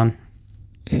crushing down.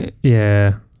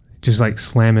 Yeah. Just like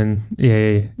slamming.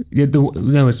 Yeah.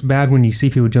 No, it's bad when you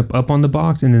see people jump up on the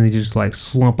box and then they just like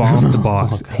slump off the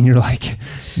box. And you're like,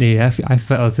 dude, I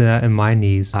felt that in my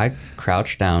knees. I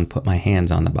crouch down, put my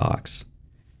hands on the box,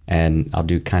 and I'll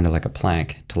do kind of like a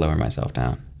plank to lower myself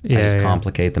down. I just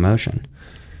complicate the motion.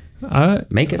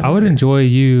 Make it. I would enjoy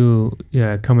you,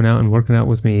 coming out and working out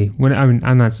with me. I'm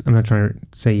not trying to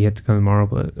say you have to come tomorrow,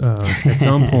 but at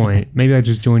some point, maybe I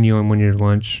just join you on one of your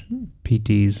lunch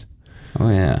PTs. Oh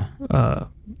yeah.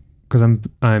 Because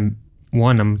I'm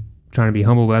trying to be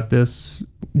humble about this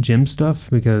gym stuff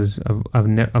because I've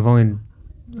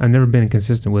never been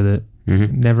consistent with it.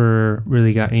 Never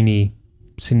really got any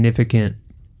significant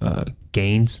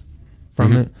gains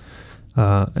from it.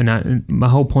 And the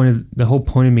whole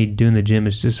point of me doing the gym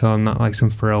is just so I'm not like some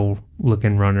frail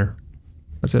looking runner.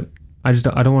 That's it. I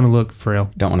don't want to look frail.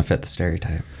 Don't want to fit the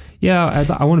stereotype. Yeah,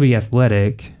 I want to be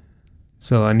athletic,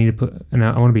 so I need to and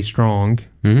I want to be strong.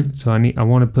 So I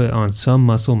want to put on some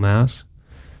muscle mass,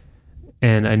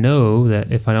 and I know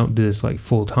that if I don't do this like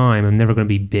full time, I'm never going to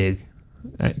be big,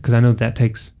 because I know that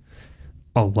takes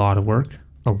a lot of work,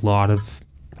 a lot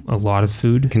of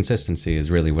food. Consistency is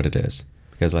really what it is,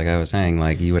 because like I was saying,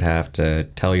 like you would have to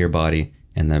tell your body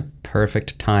in the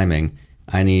perfect timing,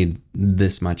 I need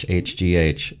this much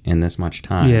HGH in this much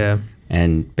time. Yeah.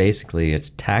 And basically it's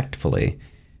tactfully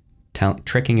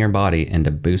tricking your body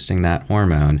into boosting that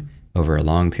hormone over a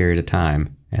long period of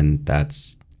time, and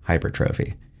that's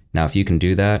hypertrophy. Now, if you can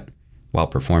do that while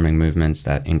performing movements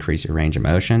that increase your range of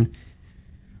motion,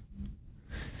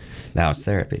 that was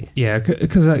therapy. Yeah,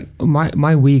 because like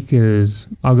my week is,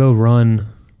 I'll go run.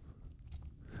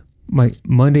 My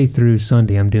Monday through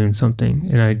Sunday, I'm doing something,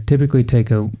 and I typically take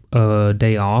a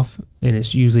day off, and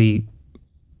it's usually,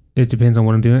 it depends on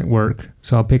what I'm doing at work.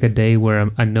 So I'll pick a day where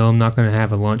I know I'm not going to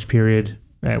have a lunch period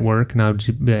at work, and I'll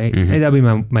just be like, hey, that'll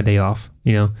be my day off,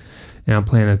 and I'll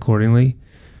plan accordingly.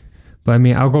 But I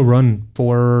mean, I'll go run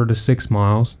 4 to 6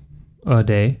 miles a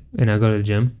day, and I'll go to the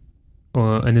gym.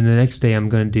 And then the next day I'm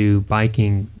going to do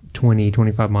biking 20,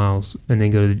 25 miles, and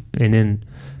then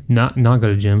not go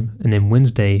to the gym. And then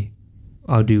Wednesday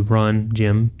I'll do run,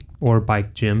 gym, or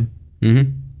bike gym.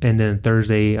 And then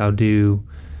Thursday I'll do,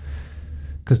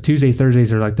 because Tuesday,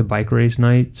 Thursdays are like the bike race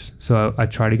nights. So I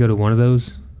try to go to one of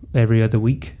those every other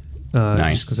week.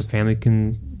 Nice. Just because the family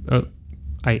can,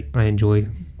 I enjoy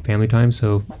family time.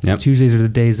 So Yep. Tuesdays are the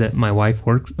days that my wife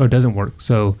works or doesn't work.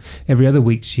 So every other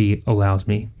week she allows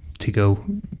me to go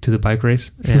to the bike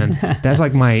race, and that's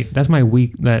my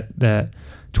week that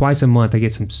twice a month I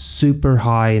get some super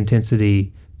high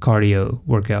intensity cardio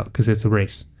workout because it's a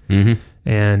race.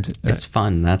 And It's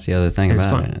fun. That's the other thing about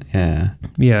fun. it. Yeah.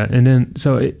 Yeah, and then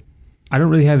I don't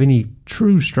really have any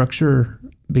true structure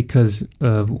because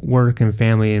of work and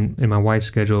family and my wife's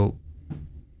schedule,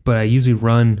 but I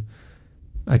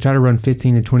try to run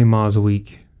 15 to 20 miles a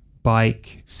week,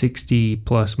 bike 60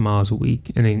 plus miles a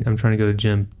week, and then I'm trying to go to the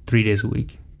gym 3 days a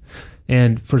week.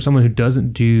 And for someone who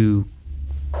doesn't do,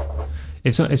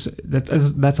 that's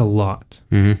a lot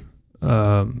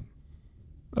of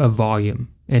volume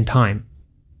and time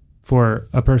for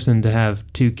a person to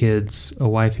have 2 kids, a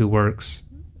wife who works,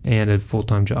 and a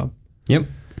full-time job. Yep.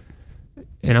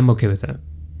 And I'm okay with that.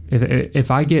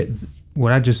 If I get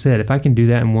what I just said, if I can do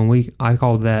that in 1 week, I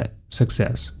call that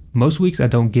success. Most weeks I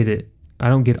don't get it. I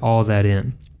don't get all that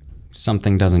in.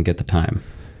 Something doesn't get the time.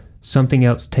 Something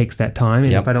else takes that time,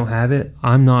 and Yep. if I don't have it,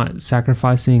 I'm not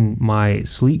sacrificing my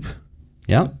sleep.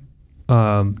 Yep.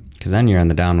 Because then you're in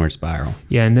the downward spiral.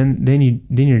 Yeah, and then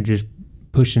you're just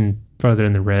pushing further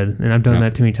in the red, and I've done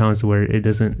that too many times to where it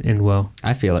doesn't end well.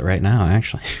 I feel it right now,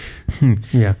 actually.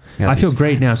 Yeah, Got I feel these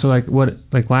great now. So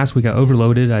like last week I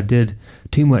overloaded. I did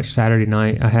too much Saturday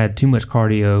night. I had too much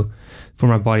cardio for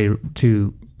my body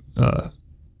to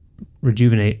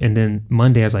rejuvenate, and then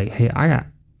Monday I was like, hey,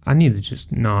 I need to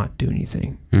just not do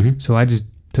anything. So I just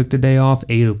took the day off,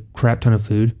 ate a crap ton of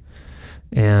food,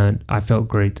 and I felt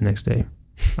great the next day.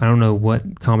 I don't know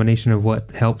what combination of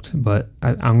what helped, but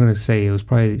I'm going to say it was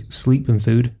probably sleep and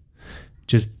food.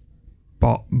 Just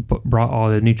brought all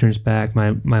the nutrients back.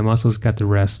 My muscles got the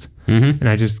rest. And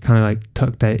I just kind of like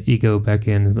tucked that ego back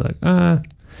in and be like,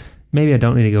 maybe I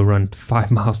don't need to go run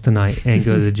 5 miles tonight and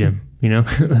go to the gym.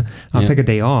 I'll take a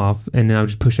day off, and then I'll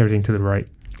just push everything to the right.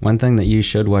 One thing that you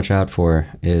should watch out for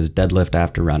is deadlift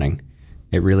after running.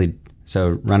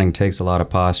 So running takes a lot of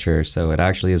posture, so it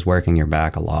actually is working your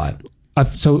back a lot. I'm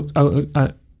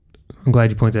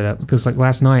glad you pointed that out, because like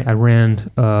last night I ran,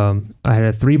 I had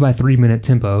a 3x3 minute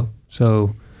tempo. So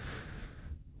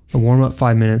a warm up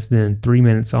 5 minutes, then 3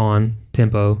 minutes on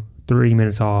tempo, 3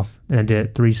 minutes off, and I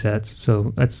did 3 sets.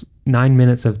 So that's 9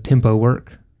 minutes of tempo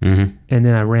work. And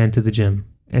then I ran to the gym,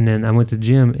 and then I went to the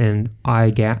gym, and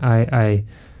I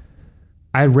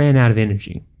ran out of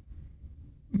energy.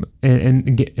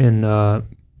 And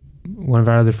one of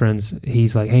our other friends,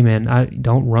 he's like, hey man,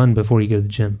 don't run before you go to the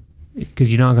gym,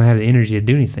 because you're not going to have the energy to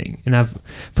do anything. And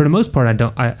for the most part,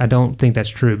 I don't think that's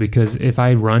true, because if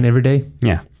I run every day,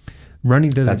 running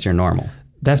doesn't. That's your normal.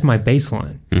 That's my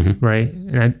baseline, right?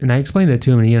 And I explained that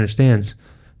to him, and he understands.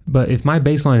 But if my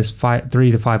baseline is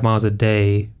 3 to 5 miles a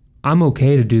day, I'm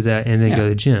okay to do that and then go to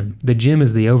the gym. The gym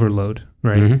is the overload,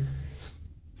 right?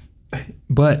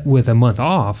 But with a month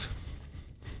off,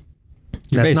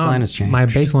 Your baseline has changed. My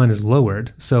baseline is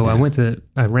lowered. So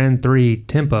I ran 3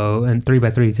 tempo and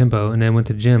 3x3 tempo, and then went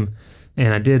to the gym,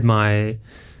 and I did my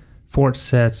 4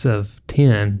 sets of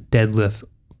 10 deadlift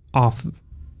off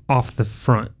the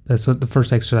front. That's what the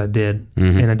first exercise I did.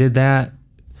 And I did that,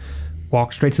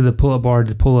 walked straight to the pull-up bar,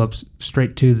 did pull-ups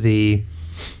straight to the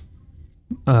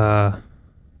I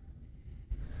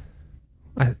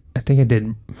think I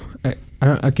did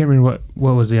I can't remember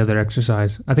what was the other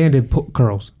exercise. I think I did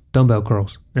curls, dumbbell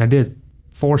curls, and I did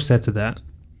 4 sets of that.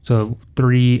 So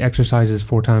 3 exercises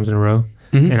 4 times in a row,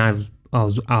 and I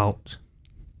was out.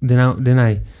 Then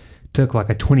I took like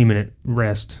a 20-minute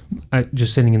rest,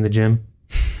 just sitting in the gym,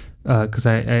 because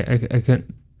I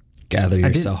couldn't gather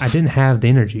yourself. I didn't have the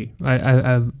energy.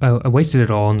 I wasted it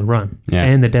all on the run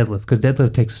and the deadlift, because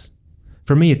deadlift takes,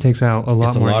 for me, it takes out a lot more.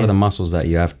 It's a lot of the muscles that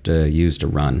you have to use to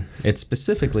run. It's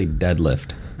specifically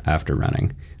deadlift after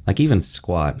running. Like even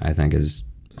squat, I think is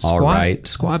all right.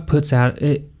 Squat puts out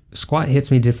it. Squat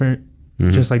hits me different,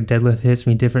 just like deadlift hits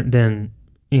me different than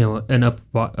an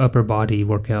upper body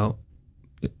workout.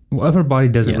 Upper body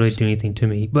doesn't really do anything to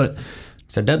me, but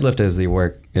so deadlift is the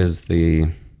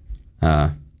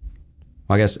I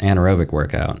guess anaerobic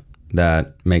workout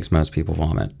that makes most people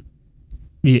vomit.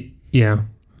 Yeah.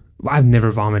 I've never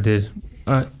vomited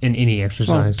in any exercise.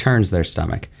 Well, it turns their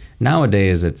stomach.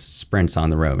 Nowadays, it's sprints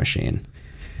on the row machine.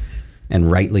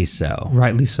 And rightly so.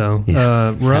 Rightly so.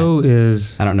 Yeah. Row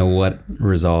is... I don't know what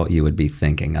result you would be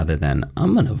thinking other than,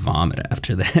 I'm going to vomit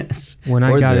after this.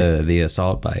 The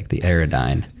assault bike, the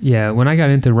Aerodyne. Yeah, when I got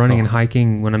into running and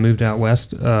hiking, when I moved out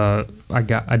west, I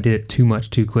did it too much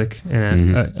too quick,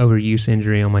 and overuse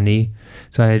injury on my knee.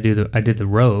 So I did the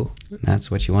row.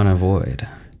 That's what you want to avoid.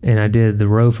 And I did the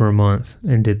row for a month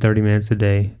and did 30 minutes a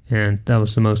day. And that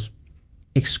was the most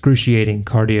excruciating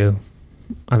cardio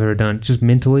I've ever done, just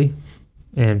mentally,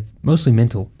 and mostly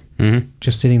mental.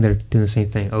 Just sitting there doing the same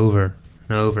thing over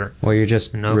and over. Well, you're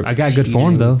just I got good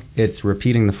form, though. It's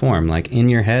repeating the form. Like in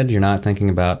your head, you're not thinking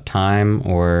about time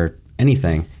or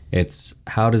anything. It's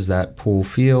how does that pull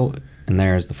feel? And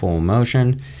there's the full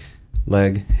motion.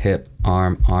 Leg, hip,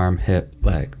 arm, hip,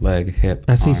 leg, hip.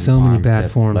 I see so many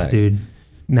bad forms, leg. Dude.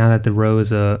 Now that the row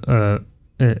is a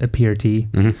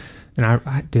PRT, and I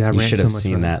ran. You should have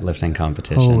seen better. That lifting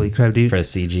competition. Holy crap, dude! For a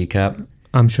CG Cup,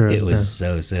 I'm sure it was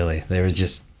so silly. There was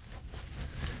just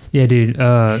dude.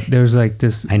 There was like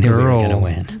this. I knew girl, we were gonna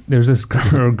win. There's this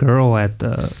girl at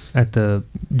the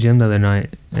gym the other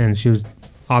night, and she was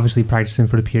obviously practicing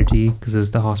for the PRT because it's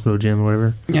the hospital gym or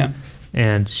whatever. Yeah,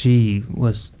 and she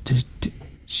was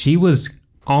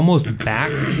almost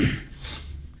back.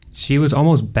 She was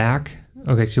almost back.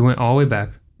 Okay, she went all the way back,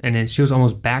 and then she was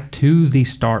almost back to the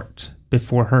start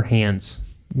before her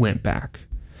hands went back.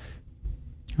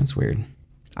 That's weird.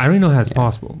 I don't even know how it's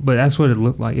possible, but that's what it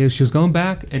looked like. She was going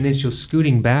back, and then she was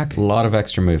scooting back. A lot of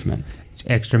extra movement.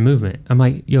 I'm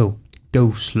like, yo,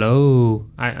 go slow.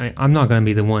 I'm not going to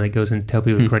be the one that goes and tell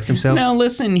people to correct themselves. Now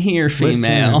listen here,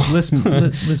 female. Listen.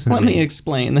 Let me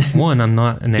explain this. One, I'm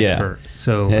not an expert,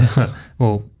 so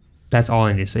well, that's all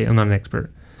I need to say. I'm not an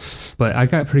expert. But I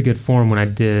got pretty good form when I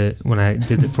did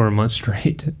it for a month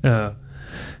straight.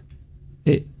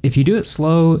 If you do it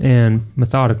slow and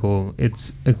methodical,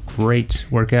 it's a great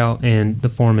workout, and the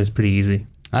form is pretty easy.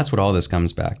 That's what all this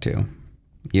comes back to.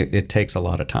 It takes a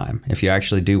lot of time. If you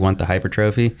actually do want the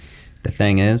hypertrophy, the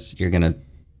thing is, you're going to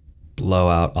blow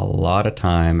out a lot of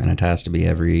time, and it has to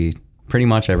be pretty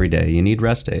much every day. You need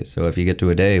rest days. So if you get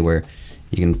to a day where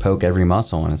you can poke every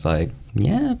muscle and it's like,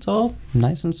 yeah, it's all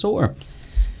nice and sore.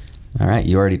 All right,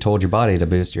 you already told your body to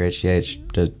boost your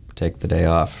HGH to take the day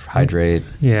off, hydrate,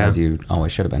 as you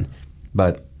always should have been.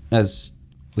 But as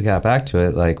we got back to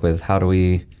it, like with how do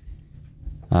we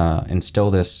instill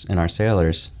this in our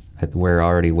sailors, we're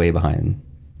already way behind.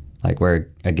 Like we're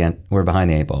behind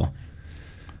the 8 ball.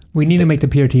 We need to make the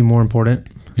PRT more important.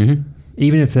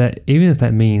 Even if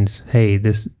that means, hey,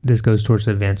 this goes towards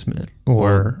advancement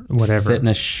or whatever.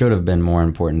 Fitness should have been more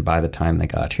important by the time they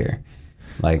got here.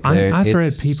 Like I've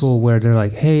read people where they're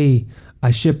like, hey, I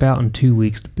ship out in 2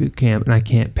 weeks to boot camp and I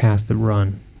can't pass the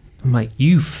run. I'm like,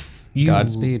 you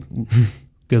Godspeed.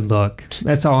 Good luck.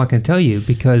 That's all I can tell you,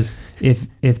 because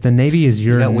if the Navy is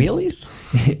you got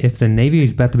wheelies? If the Navy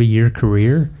is about to be your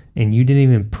career and you didn't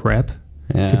even prep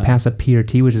to pass a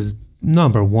PRT, which is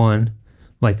number one,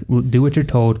 like do what you're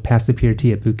told, pass the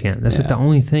PRT at boot camp. That's like the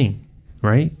only thing,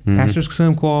 right? Pass your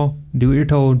swim qual, do what you're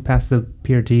told, pass the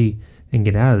PRT, and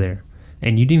get out of there.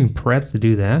 And you didn't even prep to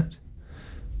do that.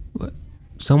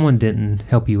 Someone didn't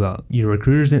help you out. Your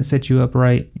recruiters didn't set you up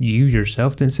right. You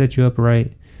yourself didn't set you up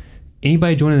right.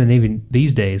 Anybody joining the Navy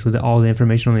these days with all the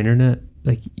information on the internet,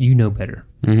 like, you know better.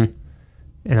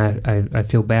 and I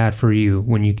feel bad for you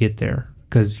when you get there,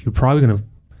 because you're probably going to,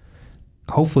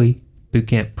 hopefully boot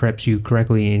camp preps you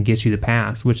correctly and gets you the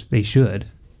pass, which they should.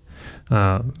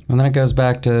 And then it goes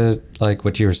back to like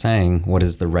what you were saying. What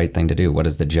is the right thing to do? What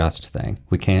is the just thing?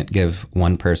 We can't give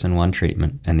one person one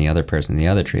treatment and the other person the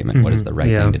other treatment. What is the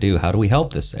right thing to do? How do we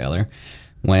help this sailor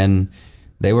when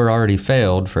they were already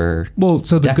failed for so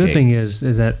the decades? good thing is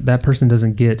that person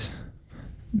doesn't get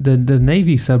the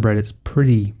Navy subreddit's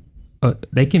pretty.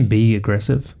 They can be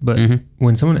aggressive, but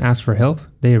when someone asks for help,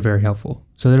 they are very helpful.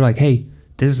 So they're like, "Hey,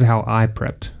 this is how I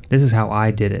prepped. This is how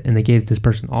I did it," and they gave this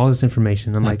person all this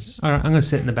information. I'm like, all right, I'm going to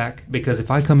sit in the back, because if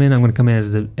I come in, I'm going to come in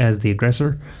as the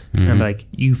aggressor, and I'm like,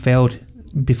 you failed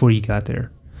before you got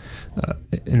there,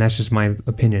 and that's just my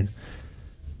opinion.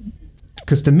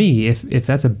 Because to me, if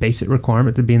that's a basic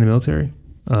requirement to be in the military,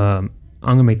 I'm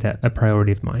going to make that a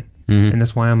priority of mine, and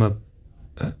that's why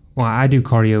I do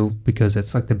cardio, because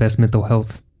it's like the best mental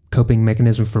health coping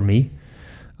mechanism for me.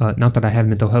 Not that I have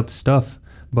mental health stuff,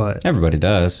 but everybody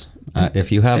does.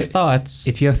 If you have thoughts,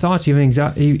 you have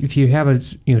anxiety, if you have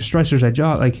stressors at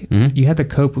job, like you have to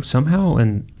cope with somehow,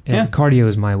 and cardio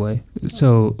is my way.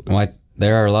 So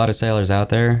there are a lot of sailors out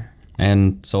there,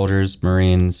 and soldiers,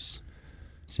 Marines,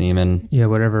 seamen. Yeah,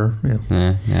 whatever.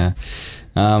 Yeah.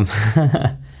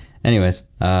 Anyways,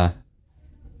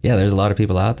 there's a lot of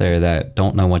people out there that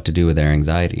don't know what to do with their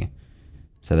anxiety.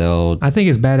 So I think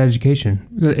it's bad education.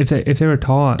 If they were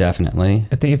taught, definitely.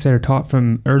 I think if they're taught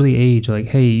from early age, like,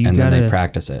 hey, then they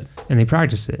practice it. And they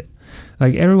practice it.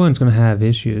 Like, everyone's going to have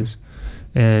issues,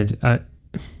 and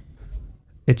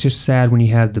it's just sad when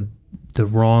you have the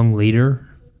wrong leader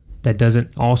that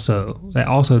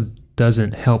also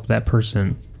doesn't help that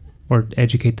person or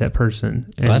educate that person.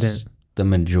 And that's the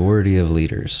majority of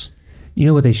leaders. You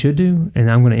know what they should do,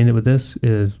 and I'm going to end it with this,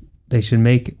 is they should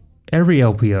make every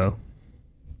LPO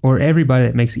or everybody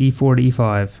that makes E4 to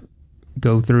E5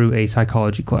 go through a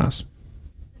psychology class.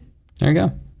 There you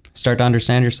go. Start to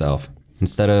understand yourself.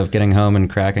 Instead of getting home and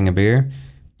cracking a beer,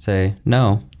 say,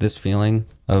 no, this feeling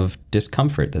of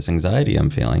discomfort, this anxiety I'm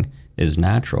feeling is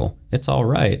natural. It's all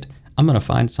right. I'm going to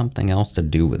find something else to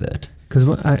do with it.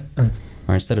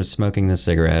 Or instead of smoking this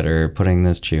cigarette or putting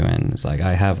this chew in, it's like,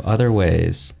 I have other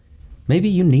ways. Maybe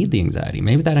you need the anxiety.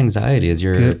 Maybe that anxiety is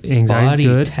your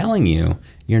body telling you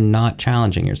you're not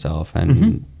challenging yourself,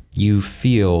 and you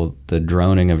feel the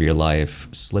droning of your life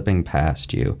slipping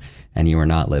past you, and you are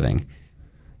not living.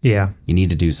 Yeah. You need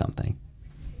to do something.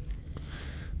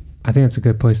 I think that's a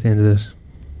good place to end this.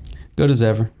 Good as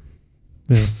ever.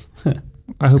 Yeah.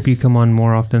 I hope you come on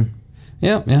more often.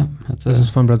 Yeah. This was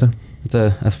fun, brother. It's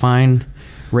a fine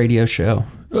radio show.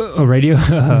 A radio?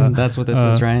 That's what this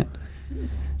is, right?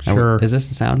 Sure. Is this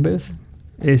the sound booth?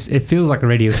 It feels like a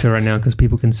radio show right now because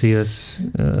people can see us.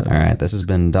 All right. This has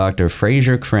been Dr.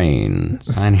 Fraser Crane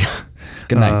signing off.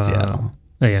 Good night, Seattle.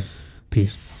 Oh, yeah.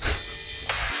 Peace.